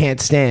who he can't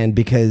stand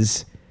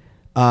because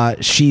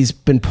she's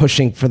been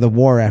pushing for the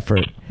war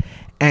effort.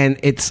 And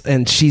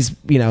she's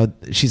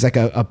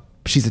like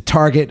she's a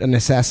target, an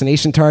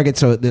assassination target.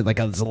 So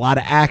there's a lot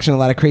of action, a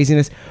lot of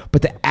craziness,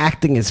 but the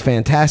acting is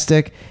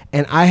fantastic.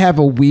 And I've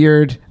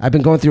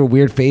been going through a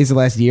weird phase the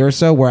last year or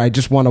so where I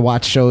just want to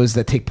watch shows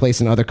that take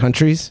place in other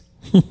countries.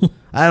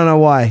 I don't know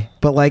why,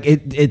 but like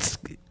it's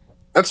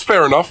that's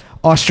fair enough.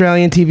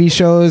 Australian TV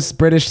shows,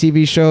 British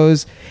TV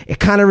shows. It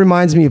kind of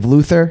reminds me of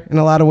Luther in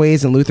a lot of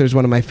ways, and Luther is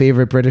one of my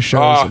favorite British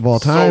shows of all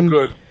time. So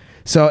good.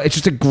 So it's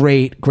just a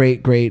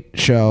great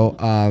show,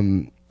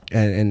 and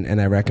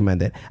I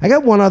recommend it. I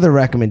got one other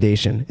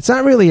recommendation. It's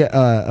not really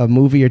a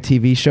movie or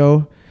TV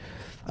show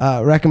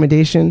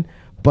recommendation,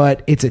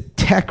 but it's a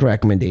tech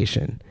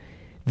recommendation.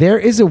 There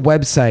is a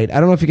website. I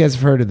don't know if you guys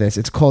have heard of this.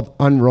 It's called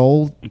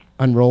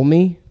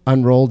Unroll.me.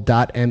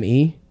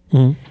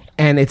 Mm-hmm.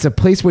 And it's a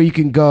place where you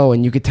can go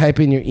and you could type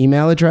in your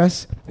email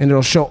address and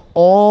it'll show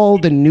all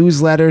the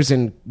newsletters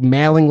and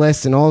mailing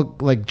lists and all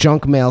like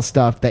junk mail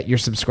stuff that you're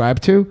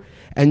subscribed to.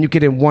 And you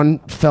could in one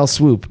fell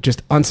swoop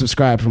just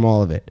unsubscribe from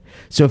all of it.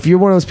 So if you're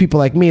one of those people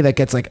like me that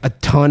gets like a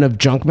ton of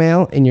junk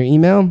mail in your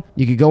email,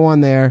 you could go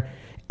on there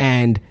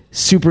and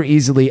super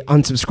easily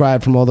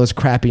unsubscribe from all those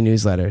crappy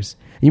newsletters.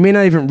 You may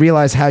not even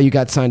realize how you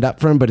got signed up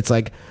for them, but it's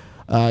like,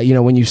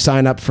 when you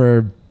sign up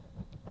for,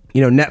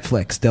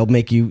 Netflix,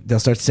 they'll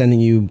start sending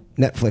you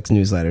Netflix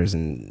newsletters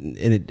and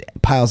it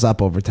piles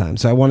up over time.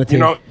 So I wanted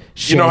to,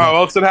 you know how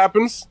else it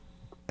happens?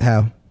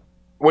 How?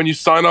 When you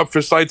sign up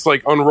for sites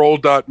like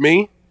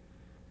Unroll.me,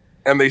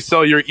 and they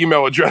sell your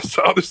email address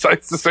to other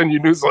sites to send you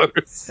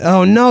newsletters.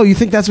 Oh no, you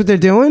think that's what they're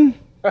doing?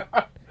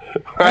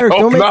 Eric,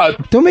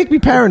 don't make me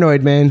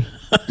paranoid, man.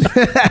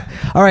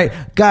 All right,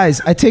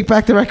 guys, I take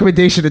back the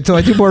recommendation until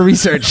I do more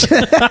research.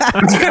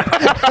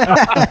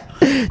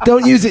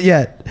 Don't use it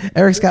yet.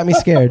 Eric's got me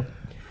scared.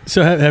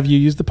 So have you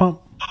used the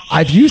pump?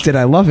 I've used it.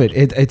 I love it.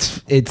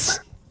 It's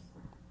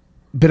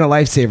been a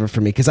lifesaver for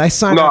me because I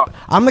sign up.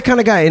 I'm the kind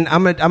of guy, and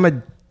I'm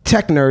a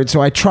tech nerd,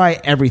 so I try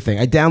everything.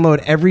 I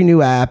download every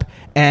new app,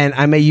 and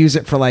I may use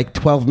it for like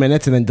 12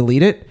 minutes and then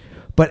delete it.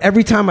 But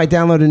every time I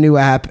download a new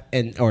app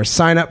or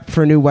sign up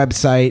for a new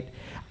website,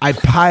 I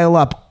pile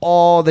up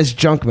all this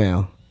junk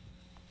mail,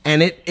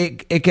 and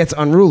it gets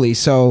unruly.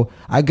 So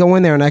I go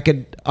in there and I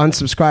could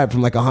unsubscribe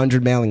from like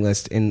 100 mailing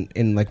lists in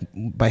like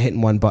by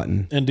hitting one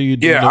button. And do you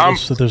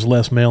notice that there's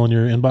less mail in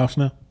your inbox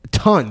now?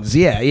 Tons,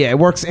 yeah, it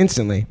works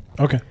instantly.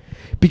 Okay,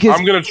 because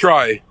I'm gonna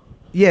try.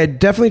 Yeah,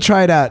 definitely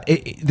try it out.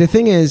 The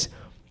thing is,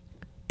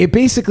 it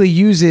basically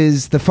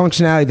uses the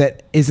functionality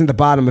that is in the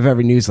bottom of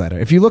every newsletter.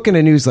 If you look in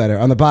a newsletter,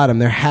 on the bottom,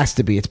 there has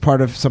to be. It's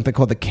part of something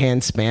called the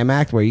Canned Spam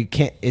Act, where you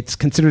can't. It's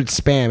considered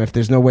spam if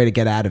there's no way to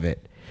get out of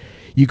it.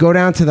 You go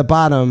down to the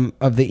bottom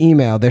of the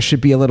email, there should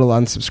be a little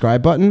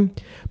unsubscribe button,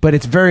 but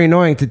it's very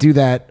annoying to do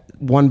that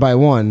one by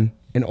one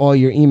in all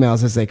your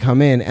emails as they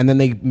come in, and then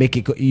they make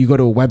it. You go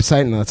to a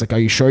website, and it's like, "Are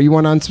you sure you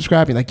want to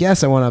unsubscribe?" You're like,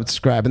 "Yes, I want to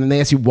unsubscribe," and then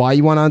they ask you why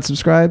you want to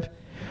unsubscribe.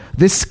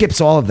 This skips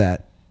all of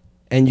that,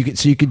 and you could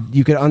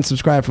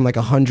unsubscribe from like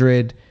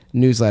 100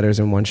 newsletters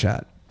in one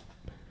shot.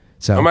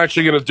 So I'm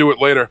actually going to do it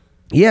later.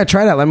 Yeah,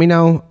 try it out. Let me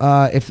know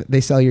if they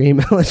sell your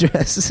email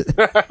address.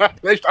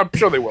 I'm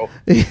sure they will.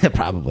 Yeah,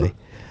 probably.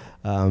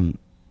 And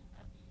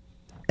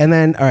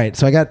then, all right.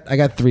 So I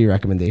got 3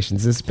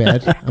 recommendations. This is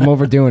bad. I'm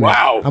overdoing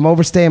Wow. it. I'm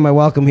overstaying my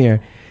welcome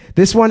here.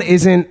 This one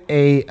isn't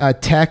a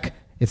tech.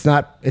 It's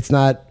not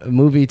a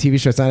movie, TV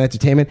show. It's not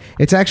entertainment.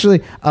 It's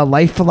actually a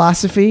life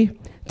philosophy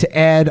to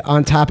add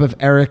on top of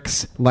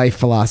Eric's life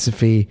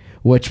philosophy,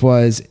 which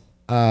was,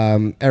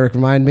 Eric,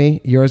 remind me,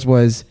 yours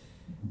was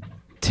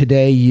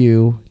today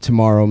you,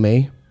 tomorrow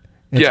me.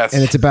 Yes.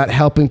 And it's about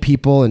helping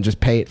people and just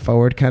pay it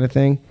forward kind of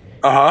thing.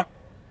 Uh-huh.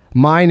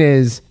 Mine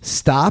is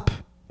stop,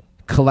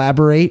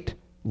 collaborate,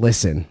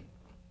 listen.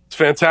 It's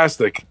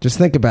fantastic. Just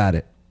think about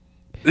it.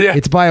 Yeah.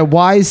 It's by a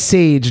wise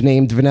sage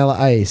named Vanilla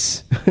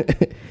Ice.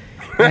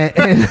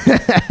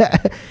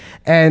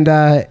 and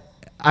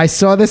I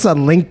saw this on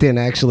LinkedIn,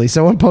 actually.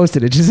 Someone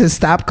posted it. It just says,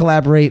 stop,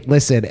 collaborate,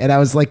 listen. And I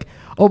was like,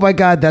 oh, my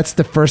God, that's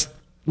the first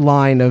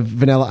line of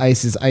Vanilla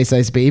Ice's Ice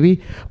Ice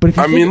Baby. But if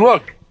you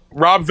look,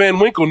 Rob Van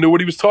Winkle knew what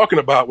he was talking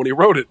about when he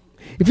wrote it.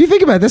 If you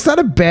think about it, that's not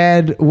a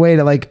bad way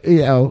to, like,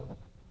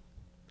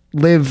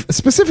 live,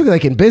 specifically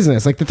like in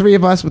business. Like the 3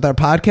 of us with our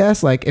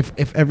podcast, like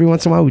if every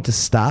once in a while we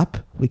just stop,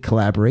 we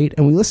collaborate,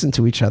 and we listen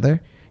to each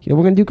other, we're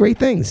going to do great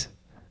things,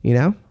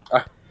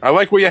 I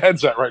like where your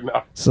head's at right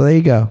now. So there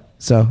you go.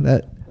 So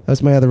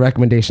that's my other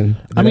recommendation.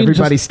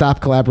 Everybody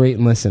stop, collaborate,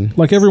 and listen.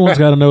 Like everyone's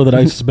got to know that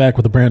Ice is back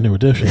with a brand new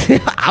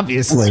edition.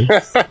 Obviously.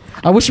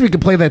 I wish we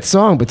could play that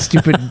song, but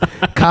stupid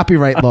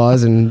copyright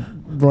laws and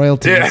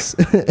royalties.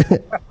 Yeah.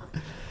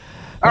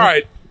 All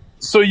right.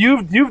 So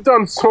you've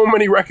done so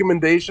many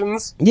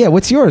recommendations. Yeah,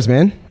 what's yours,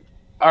 man?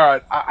 All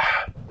right.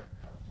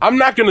 I'm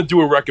not going to do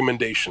a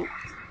recommendation.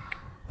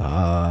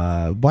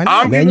 Why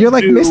not, man? You're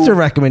like Mr.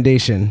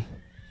 Recommendation.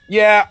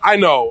 Yeah, I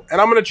know. And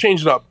I'm going to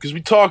change it up because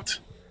we talked,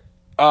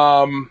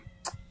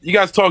 you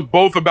guys talked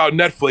both about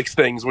Netflix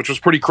things, which was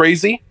pretty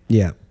crazy.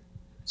 Yeah.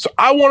 So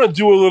I want to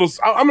do a little,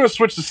 I'm going to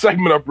switch the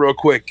segment up real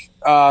quick,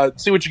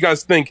 see what you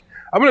guys think.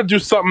 I'm going to do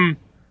something,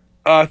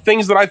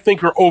 things that I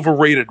think are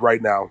overrated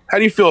right now. How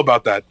do you feel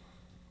about that?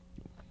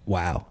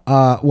 Wow.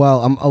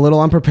 Well, I'm a little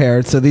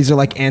unprepared. So these are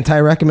like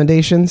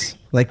anti-recommendations,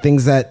 like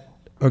things that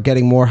are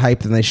getting more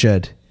hype than they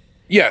should.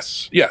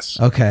 Yes.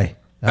 Okay.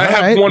 I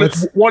have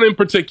one in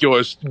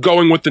particular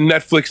going with the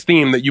Netflix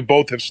theme that you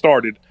both have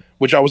started,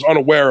 which I was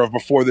unaware of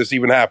before this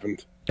even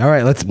happened. All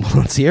right,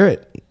 let's hear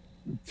it.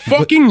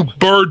 Fucking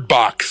Bird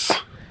Box.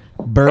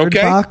 Bird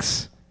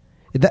Box?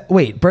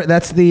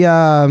 That's the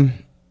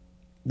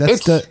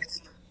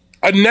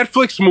a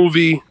Netflix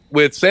movie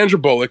with Sandra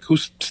Bullock, who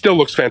still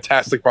looks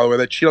fantastic, by the way.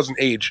 That she doesn't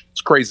age.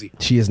 It's crazy.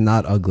 She is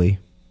not ugly.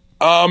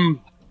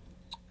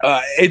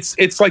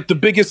 It's like the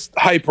biggest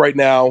hype right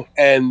now,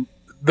 and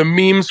the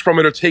memes from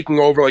it are taking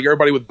over. Like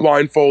everybody with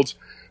blindfolds.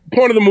 The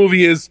point of the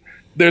movie is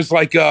there's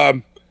like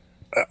a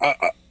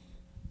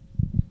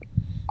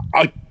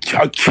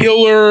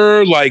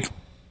killer. Like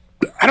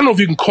I don't know if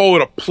you can call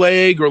it a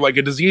plague or like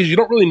a disease. You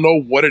don't really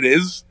know what it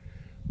is,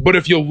 but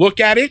if you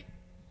look at it,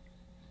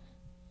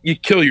 you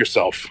kill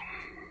yourself.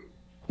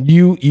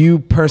 You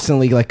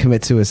personally like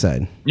commit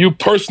suicide. You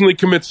personally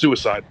commit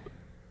suicide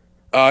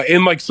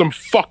in like some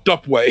fucked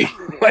up way,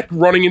 like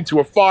running into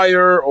a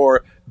fire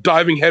or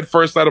diving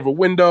headfirst out of a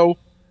window,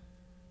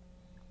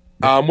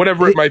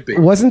 whatever it might be.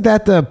 Wasn't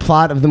that the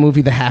plot of the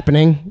movie The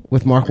Happening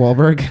with Mark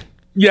Wahlberg?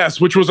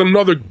 Yes, which was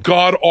another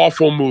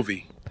god-awful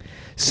movie.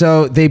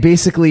 So they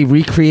basically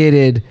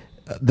recreated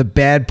the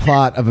bad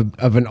plot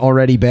of an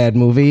already bad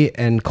movie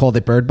and called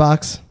it Bird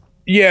Box?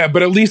 Yeah,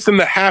 but at least in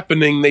The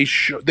Happening, they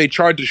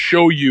tried to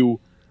show you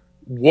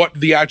what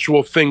the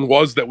actual thing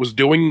was that was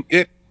doing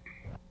it.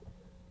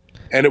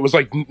 And it was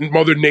like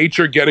Mother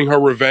Nature getting her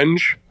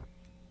revenge.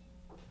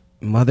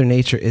 Mother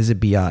Nature is a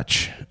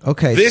biatch.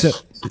 Okay,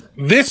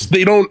 this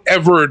they don't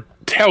ever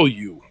tell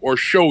you or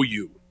show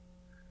you.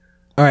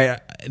 All right,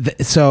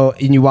 so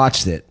and you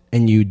watched it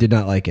and you did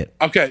not like it.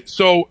 Okay,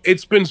 so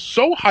it's been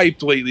so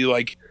hyped lately,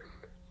 like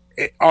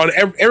on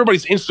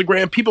everybody's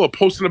Instagram. People are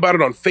posting about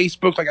it on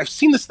Facebook. Like I've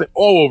seen this thing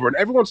all over, and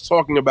everyone's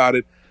talking about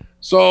it.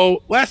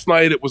 So last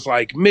night it was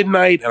like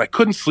midnight, and I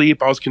couldn't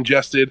sleep. I was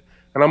congested,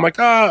 and I'm like,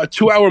 a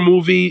 2-hour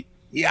movie.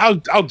 Yeah,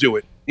 I'll do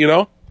it. You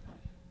know,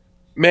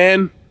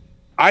 man,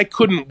 I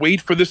couldn't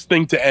wait for this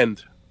thing to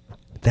end.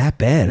 That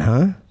bad,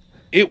 huh?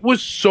 It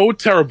was so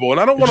terrible, and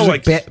I don't want to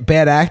like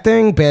bad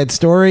acting, bad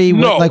story.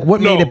 No,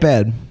 what made it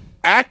bad?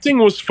 Acting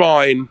was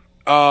fine.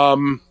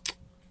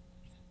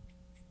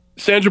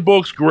 Sandra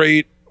Bullock's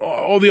great.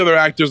 All the other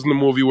actors in the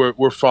movie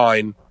were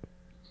fine.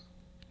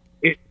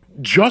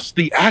 Just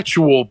the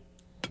actual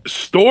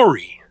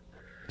story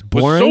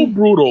was so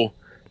brutal.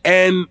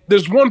 And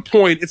there's one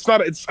point, it's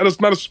not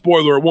a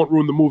spoiler, it won't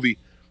ruin the movie,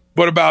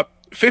 but about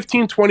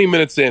 15, 20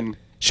 minutes in.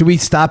 Should we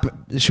stop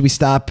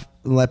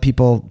and let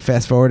people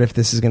fast forward if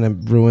this is going to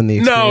ruin the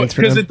experience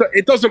for them? No, because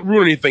it doesn't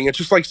ruin anything. It's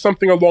just like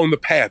something along the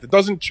path. It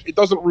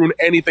doesn't ruin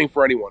anything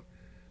for anyone.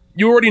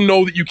 You already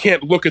know that you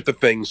can't look at the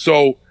thing.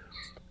 So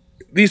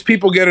these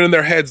people get it in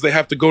their heads they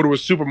have to go to a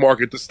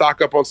supermarket to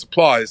stock up on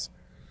supplies.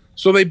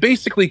 So they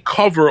basically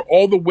cover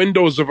all the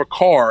windows of a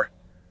car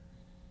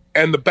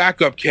and the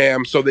backup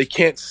cam so they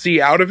can't see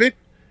out of it.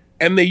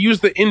 And they use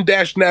the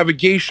in-dash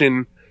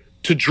navigation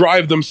to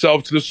drive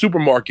themselves to the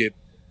supermarket.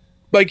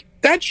 Like,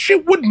 that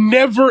shit would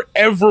never,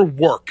 ever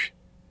work.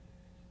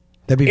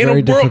 That'd be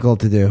very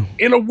difficult to do.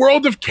 In a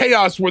world of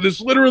chaos where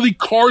there's literally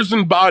cars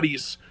and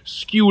bodies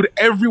skewed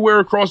everywhere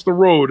across the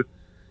road,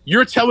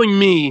 you're telling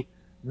me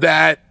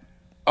that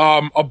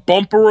a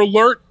bumper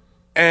alert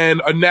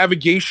and a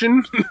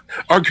navigation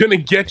are going to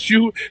get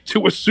you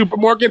to a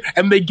supermarket,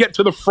 and they get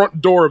to the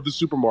front door of the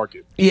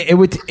supermarket. Yeah,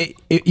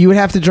 you would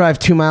have to drive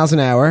 2 miles an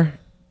hour.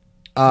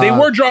 They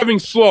were driving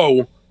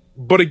slow,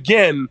 but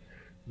again,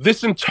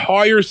 this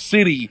entire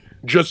city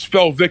just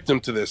fell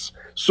victim to this.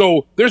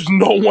 So there's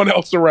no one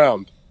else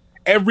around.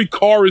 Every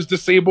car is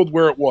disabled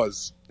where it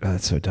was. Oh,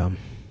 that's so dumb.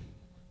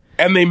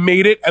 And they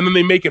made it, and then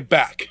they make it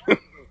back.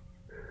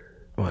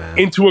 Wow.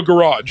 Into a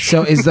garage.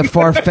 So is the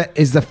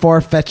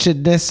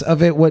far-fetchedness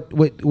of it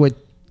what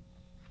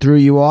threw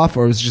you off,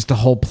 or was it just the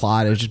whole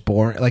plot? It was just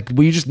boring. Like,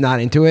 were you just not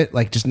into it?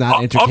 Like, just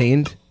not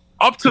entertained?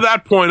 Up to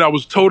that point, I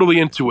was totally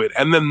into it,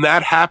 and then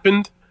that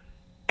happened,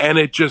 and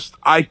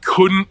I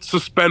couldn't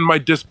suspend my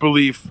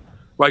disbelief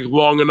like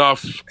long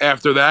enough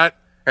after that,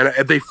 and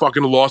they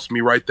fucking lost me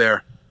right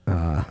there.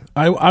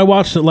 I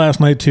watched it last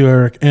night too,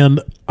 Eric, and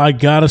I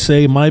gotta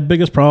say my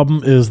biggest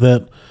problem is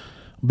that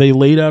they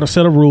laid out a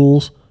set of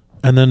rules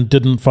and then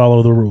didn't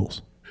follow the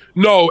rules.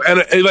 No,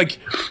 and like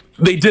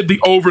they did the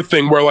over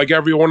thing where like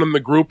everyone in the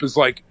group is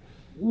like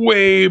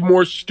way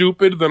more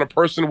stupid than a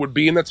person would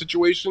be in that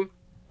situation.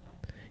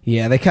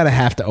 Yeah, they kind of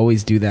have to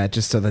always do that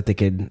just so that they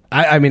could.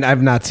 I mean,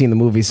 I've not seen the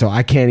movie, so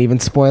I can't even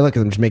spoil it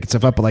because I'm just making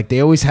stuff up. But like,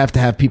 they always have to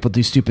have people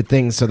do stupid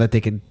things so that they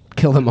could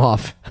kill them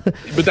off.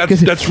 But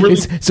that's really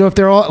so. If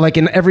they're all like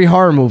in every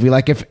horror movie,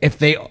 like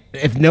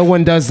if no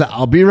one does that,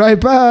 I'll be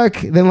right back.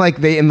 Then like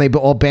they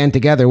all band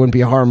together, it wouldn't be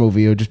a horror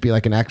movie. It would just be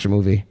like an action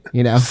movie.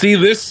 You know? See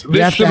this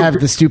you have to have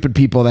the stupid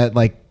people that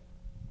like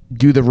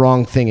do the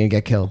wrong thing and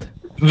get killed.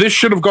 This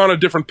should have gone a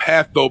different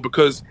path though,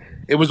 because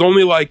it was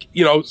only like,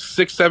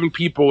 6-7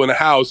 people in a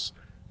house.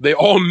 They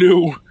all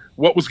knew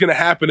what was going to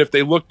happen if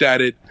they looked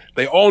at it.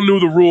 They all knew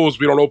the rules.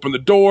 We don't open the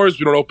doors.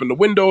 We don't open the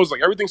windows.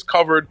 Like, everything's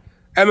covered.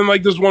 And then,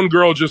 like, this one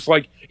girl just,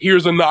 like,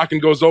 hears a knock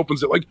and goes,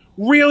 opens it. Like,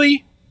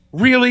 really?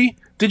 Really?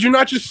 Did you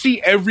not just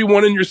see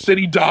everyone in your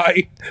city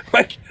die?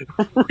 Like,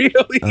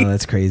 really? Oh,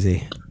 that's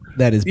crazy.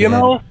 That is bad. You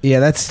know?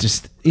 Yeah, that's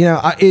just,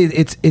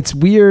 it's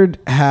weird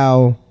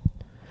how...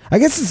 I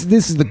guess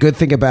this is the good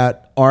thing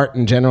about art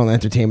in general and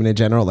entertainment in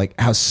general, like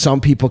how some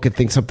people could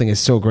think something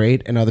is so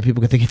great and other people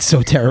could think it's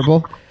so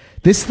terrible.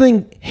 This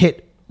thing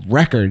hit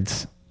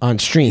records on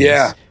streams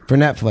for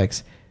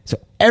Netflix. So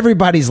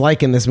everybody's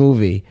liking this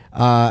movie.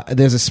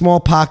 There's a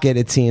small pocket,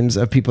 it seems,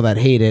 of people that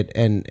hate it.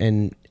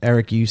 And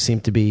Eric, you seem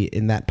to be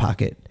in that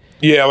pocket.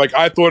 Yeah, like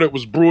I thought it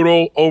was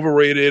brutal,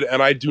 overrated,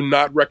 and I do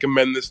not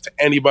recommend this to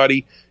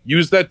anybody.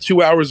 Use that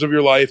 2 hours of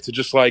your life to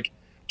just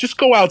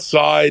go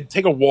outside,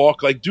 take a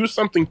walk, like do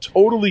something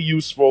totally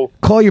useful.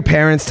 Call your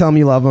parents, tell them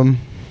you love them.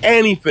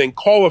 Anything.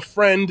 Call a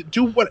friend.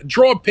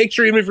 Draw a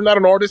picture, even if you're not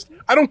an artist.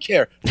 I don't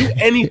care. Do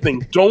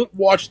anything. Don't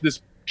watch this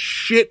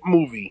shit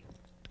movie.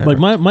 Like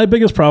my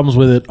biggest problems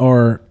with it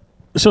are,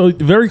 so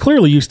very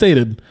clearly you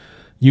stated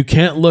you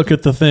can't look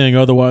at the thing,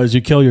 otherwise you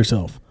kill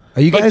yourself.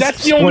 Are you guys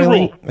that's the only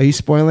rule. Are you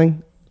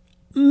spoiling?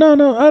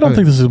 No, I don't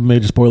think this is a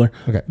major spoiler.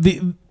 Okay.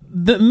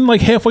 Then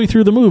like halfway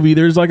through the movie,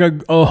 there's like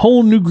a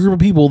whole new group of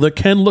people that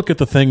can look at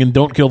the thing and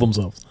don't kill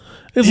themselves.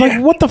 It's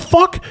like, what the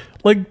fuck?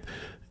 Like,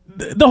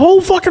 The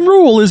whole fucking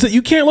rule is that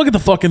you can't look at the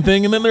fucking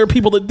thing, and then there are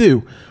people that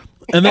do.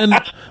 And then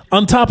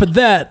on top of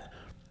that,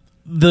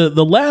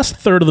 the last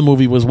third of the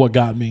movie was what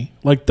got me.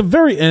 Like, the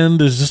very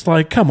end is just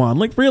like, come on,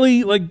 like,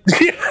 really? Like,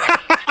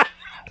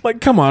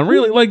 like, come on,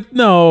 really? Like,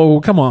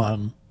 no, come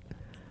on.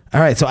 All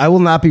right, so I will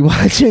not be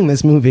watching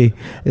this movie.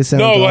 It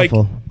sounds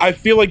awful. I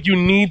feel like you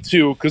need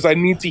to, because I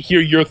need to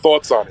hear your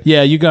thoughts on it.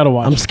 Yeah, you got to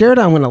watch I'm it. scared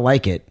I'm going to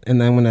like it,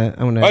 and I'm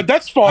going to.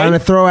 That's fine. I'm going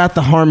to throw out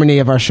the harmony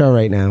of our show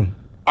right now.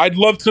 I'd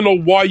love to know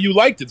why you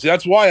liked it.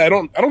 That's why I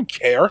don't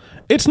care.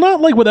 It's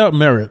not like without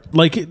merit.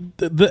 Like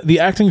the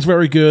acting's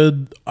very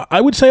good.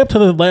 I would say up to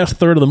the last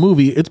third of the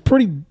movie, it's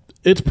pretty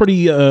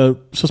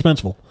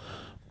suspenseful.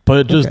 But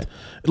it just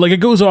like it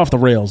goes off the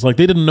rails. Like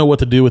they didn't know what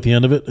to do at the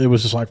end of it. It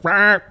was just like,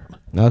 rah.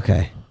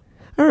 Okay,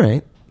 all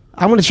right.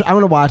 I'm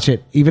gonna watch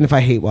it, even if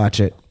I hate watch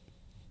it.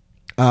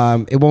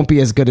 It won't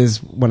be as good as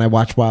when I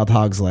watched Wild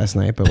Hogs last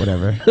night, but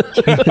whatever.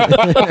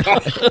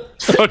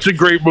 Such a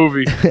great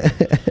movie.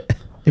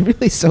 It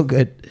really is so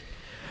good.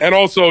 And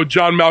also,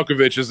 John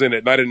Malkovich is in it,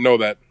 and I didn't know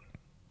that.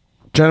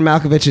 John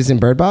Malkovich is in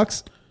Bird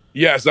Box?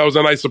 Yes, that was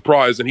a nice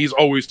surprise, and he's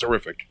always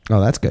terrific. Oh,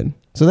 that's good.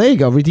 So there you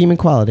go, redeeming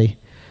quality.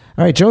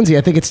 All right, Jonesy,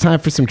 I think it's time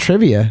for some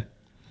trivia.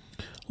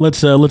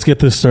 Let's get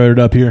this started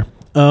up here.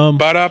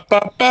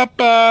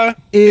 Ba-da-ba-ba-ba.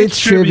 It's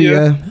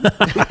trivia.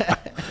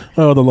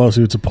 Oh, the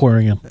lawsuits are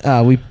pouring in.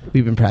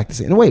 We've been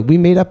practicing. No, wait, we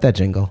made up that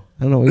jingle.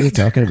 I don't know what you're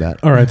talking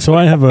about. All right, so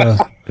I have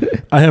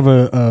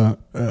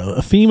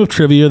a theme of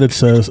trivia that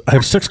says I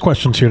have 6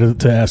 questions here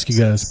to ask you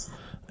guys,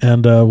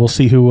 and we'll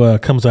see who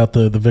comes out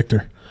the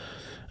victor.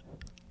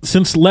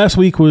 Since last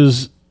week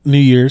was New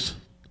Year's,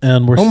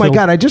 and we're my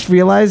God! I just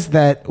realized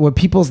that when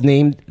people's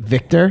name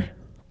Victor,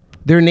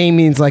 their name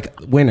means like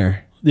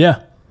winner.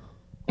 Yeah,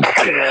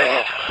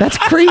 that's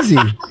crazy.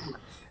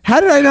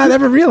 How did I not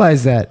ever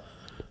realize that?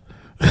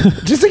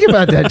 Just think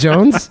about that,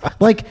 Jones.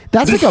 Like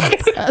that's like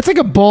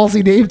a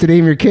ballsy name to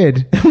name your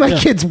kid. My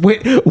kid's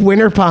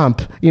Winter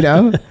Pomp. You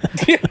know.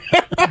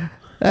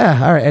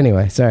 All right.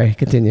 Anyway, sorry.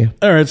 Continue.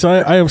 All right. So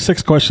I have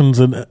 6 questions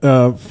and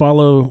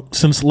follow.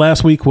 Since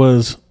last week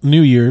was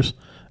New Year's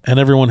and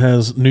everyone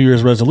has New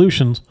Year's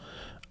resolutions,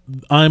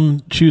 I'm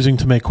choosing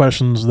to make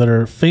questions that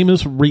are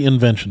famous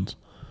reinventions.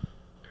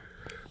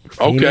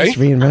 Okay. Famous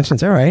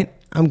reinventions. All right.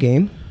 I'm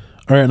game.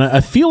 All right. And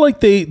I feel like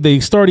they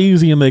start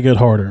easy and they get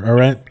harder. All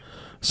right.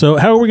 So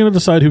how are we going to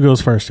decide who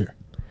goes first here?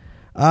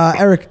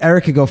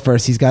 Erik could go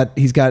first. He's got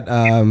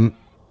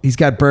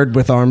bird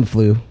with arm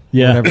flu.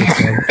 Yeah.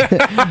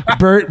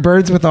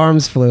 Birds with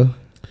arms flu.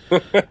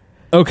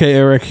 Okay,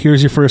 Erik,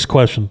 here's your first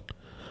question.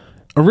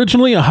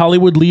 Originally a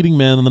Hollywood leading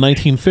man in the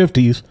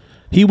 1950s,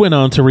 he went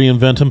on to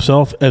reinvent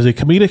himself as a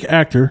comedic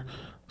actor,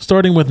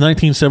 starting with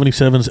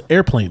 1977's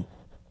Airplane.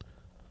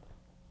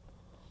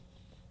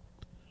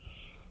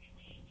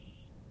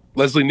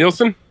 Leslie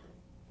Nielsen?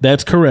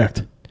 That's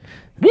correct.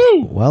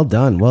 Woo! Well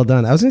done. Well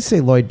done. I was going to say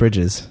Lloyd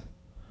Bridges.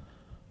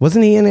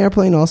 Wasn't he in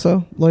Airplane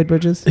also, Lloyd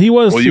Bridges? He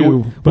was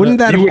too. Wouldn't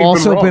that have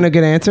also been a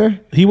good answer?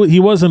 He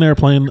was in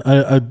Airplane.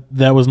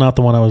 That was not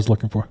the one I was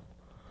looking for.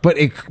 But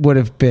it would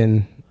have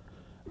been.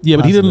 Yeah,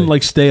 but he didn't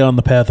like stay on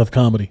the path of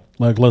comedy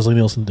like Leslie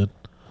Nielsen did.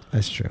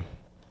 That's true.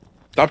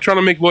 Stop trying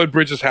to make Lloyd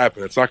Bridges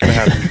happen. It's not going to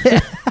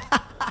happen.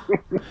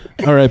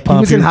 All right, Pomp.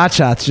 He was in Hot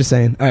Shots, just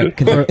saying. All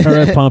right, all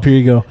right, Pomp, here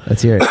you go.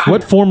 Let's hear it.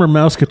 What former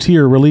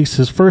Mouseketeer released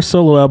his first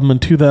solo album in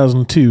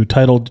 2002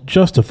 titled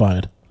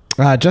Justified?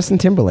 Justin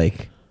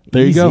Timberlake.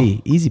 There you go.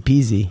 Easy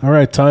peasy. All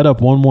right, tied up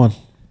 1-1.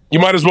 You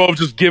might as well have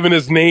just given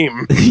his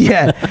name.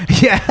 Yeah.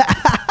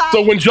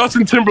 So when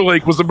Justin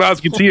Timberlake was a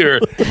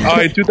Mouseketeer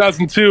in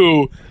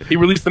 2002, he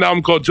released an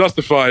album called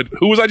Justified.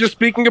 Who was I just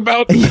speaking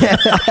about? Yeah.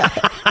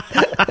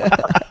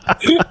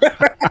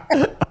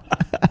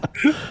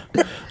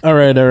 All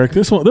right, Erik.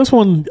 This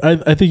one,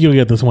 I think you'll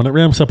get this one. It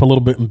ramps up a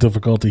little bit in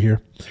difficulty here.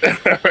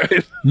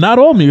 Right. Not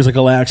all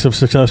musical acts have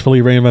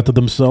successfully reinvented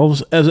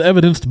themselves, as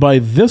evidenced by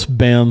this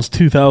band's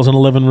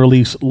 2011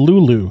 release,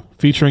 Lulu,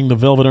 featuring the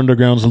Velvet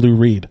Underground's Lou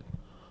Reed.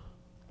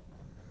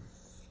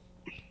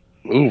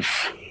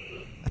 Oof.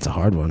 That's a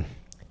hard one.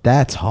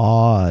 That's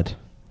hard.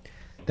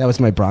 That was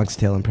my Bronx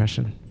Tale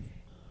impression.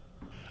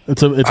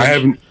 It's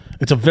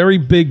a very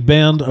big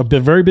band, a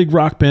very big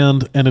rock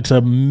band, and it's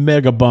a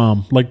mega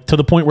bomb. Like to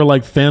the point where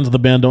like fans of the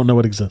band don't know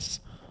it exists.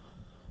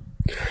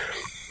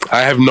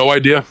 I have no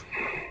idea.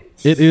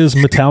 It is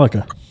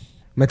Metallica.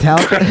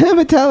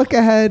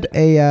 Metallica had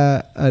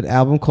an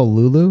album called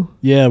Lulu.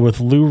 Yeah, with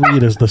Lou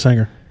Reed as the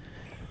singer.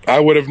 I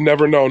would have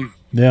never known.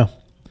 Yeah.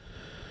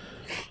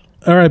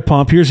 All right,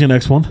 Pomp, here's your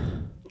next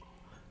one.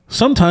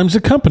 Sometimes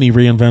a company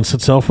reinvents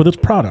itself with its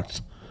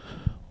products.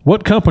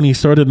 What company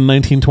started in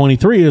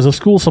 1923 as a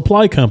school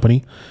supply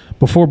company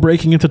before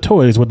breaking into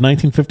toys with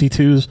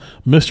 1952's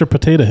Mr.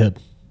 Potato Head?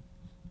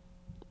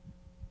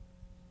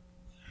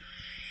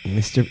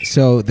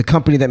 So the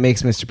company that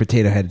makes Mr.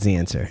 Potato Head is the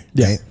answer.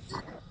 Yeah. Right?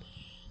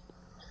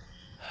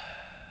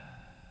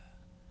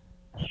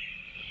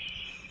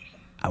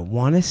 I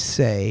want to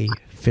say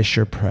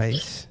Fisher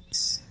Price,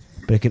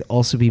 but it could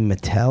also be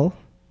Mattel,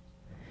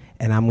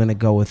 and I'm going to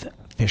go with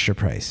Fisher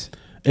Price.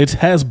 It's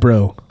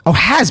Hasbro. Oh,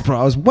 Hasbro.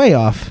 I was way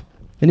off.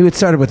 I knew it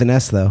started with an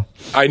S, though.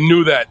 I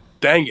knew that.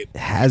 Dang it.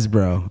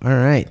 Hasbro. All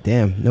right.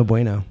 Damn. No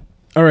bueno.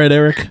 All right,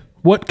 Eric.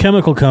 What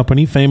chemical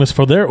company, famous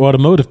for their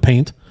automotive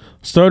paint,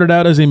 started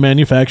out as a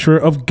manufacturer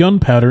of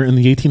gunpowder in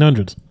the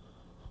 1800s?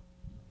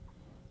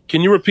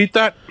 Can you repeat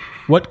that?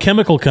 What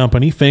chemical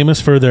company, famous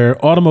for their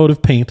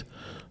automotive paint,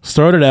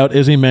 started out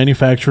as a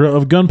manufacturer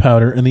of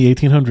gunpowder in the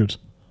 1800s?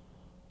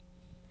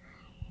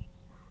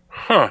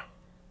 Huh.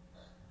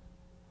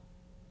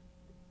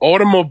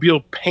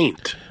 Automobile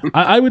paint.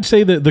 I would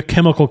say that the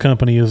chemical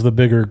company is the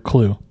bigger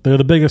clue. They're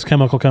the biggest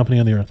chemical company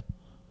on the earth.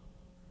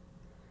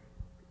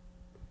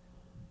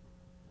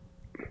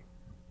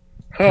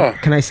 Huh.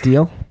 Can I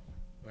steal?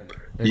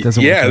 It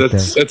doesn't Yeah, work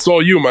like that. that's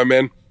all you, my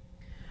man.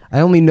 I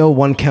only know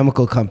one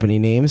chemical company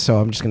name, so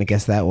I'm just going to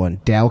guess that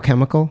one. Dow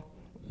Chemical?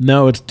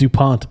 No, it's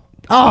DuPont.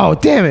 Oh,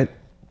 damn it.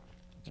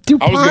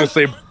 DuPont? I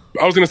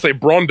was gonna say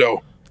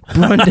Brondo.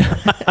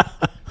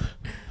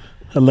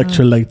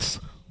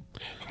 Electrolytes.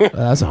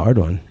 That's a hard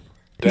one.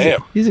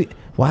 Damn.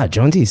 Wow,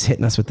 Jonesy's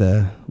hitting us with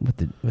the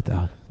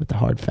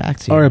hard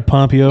facts here. All right,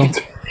 Pompeo. I'm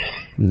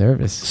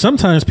nervous.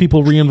 Sometimes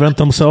people reinvent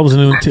themselves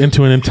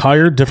into an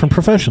entire different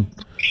profession.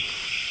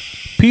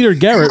 Peter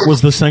Garrett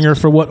was the singer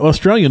for what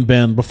Australian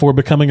band before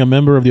becoming a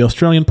member of the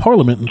Australian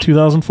Parliament in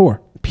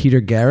 2004? Peter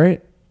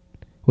Garrett?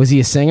 Was he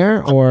a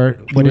singer, or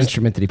what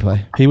instrument did he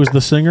play? He was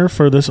the singer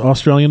for this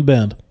Australian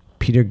band.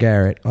 Peter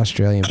Garrett,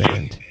 Australian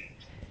band.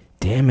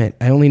 Damn it.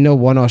 I only know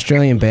one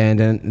Australian band,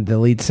 and the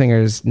lead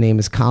singer's name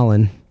is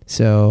Colin.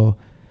 So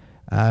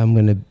I'm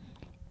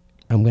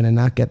gonna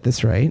not get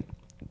this right.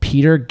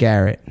 Peter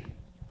Garrett,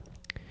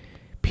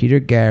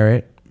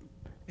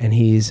 and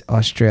he's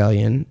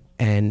Australian,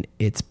 and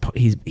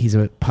he's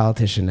a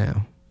politician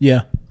now.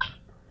 Yeah.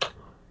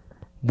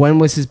 When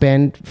was his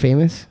band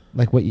famous?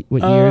 Like what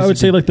years? I would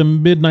say like the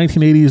mid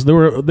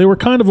 1980s. They were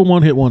kind of a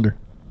one hit wonder.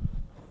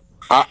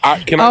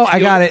 I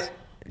got it.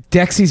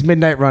 Dexy's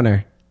Midnight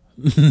Runner.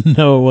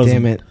 No, it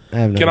wasn't. Damn it! I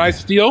have no Can I idea.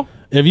 steal?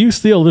 If you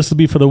steal, this will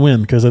be for the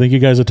win because I think you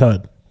guys are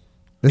tied.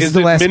 This is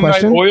the it last Midnight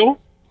question. Oil?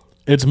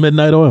 It's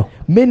Midnight Oil.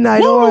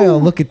 Midnight Oil.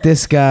 Look at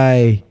this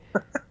guy.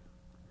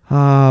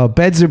 Oh,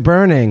 Beds Are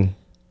Burning.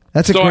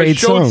 That's a So I great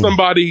showed song.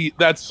 somebody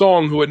that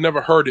song who had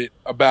never heard it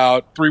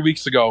about 3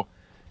 weeks ago,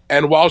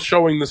 and while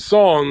showing the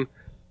song,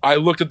 I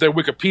looked at their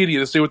Wikipedia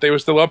to see what they were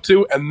still up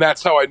to, and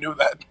that's how I knew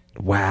that.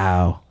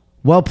 Wow.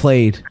 Well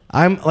played.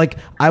 I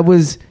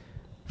was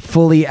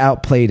fully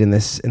outplayed in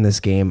this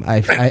game. I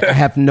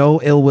have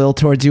no ill will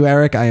towards you,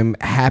 Eric. I am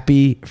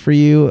happy for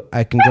you.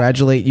 I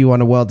congratulate you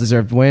on a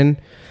well-deserved win.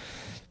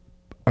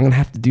 I'm going to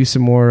have to do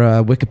some more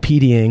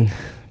Wikipediaing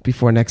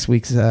before next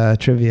week's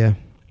trivia.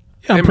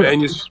 Yeah, Hey,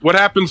 man, what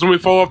happens when we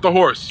fall off the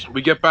horse?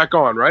 We get back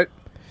on, right?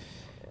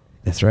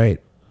 That's right.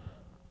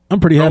 I'm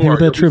pretty Don't happy with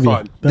worry, that it'll be trivia.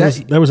 fun.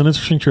 That was an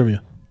interesting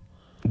trivia.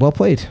 Well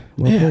played.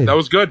 Well played. That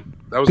was good.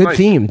 That was Good nice.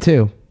 theme,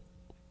 too.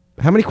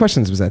 How many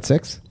questions was that?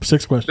 6?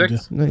 6 questions.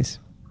 6. Yeah. Nice.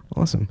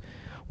 Awesome.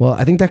 Well,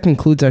 I think that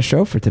concludes our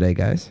show for today,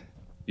 guys.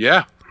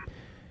 Yeah.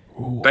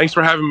 Thanks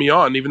for having me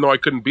on, even though I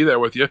couldn't be there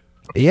with you.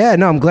 Yeah,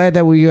 no, I'm glad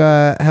that we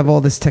have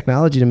all this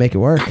technology to make it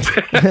work.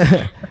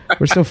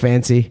 We're so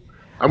fancy.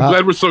 I'm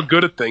glad we're so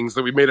good at things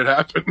that we made it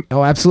happen.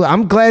 Oh, absolutely.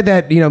 I'm glad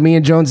that, me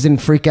and Jones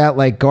didn't freak out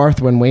like Garth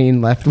when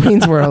Wayne left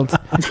Wayne's World.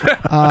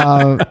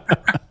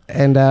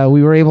 And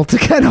we were able to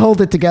kind of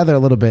hold it together a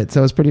little bit. So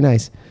it was pretty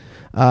nice.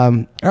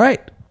 All right.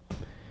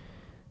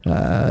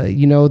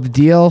 You know the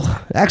deal.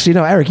 Actually,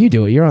 no, Eric, you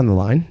do it. You're on the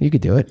line. You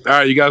could do it. All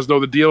right, you guys know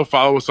the deal.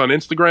 Follow us on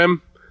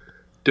Instagram,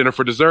 Dinner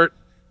for Dessert.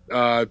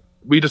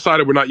 We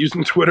decided we're not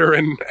using Twitter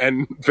and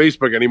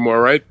Facebook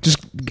anymore, right?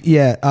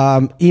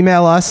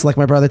 Email us like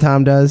my brother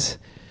Tom does.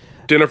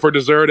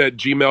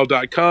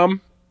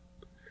 dinnerfordessert@gmail.com.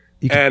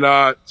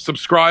 And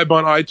subscribe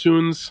on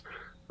iTunes.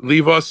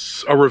 Leave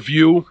us a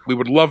review. We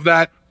would love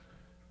that.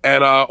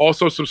 And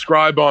also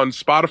subscribe on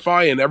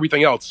Spotify and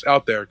everything else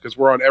out there because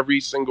we're on every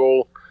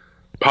single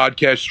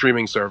podcast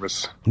streaming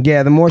service.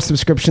 Yeah, the more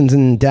subscriptions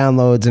and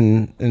downloads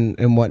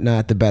and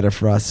whatnot, the better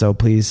for us. So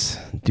please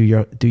do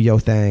your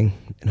thing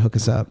and hook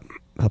us up.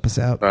 Help us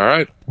out. All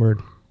right.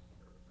 Word.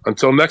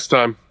 Until next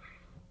time.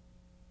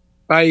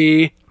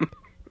 Bye.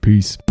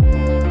 Peace.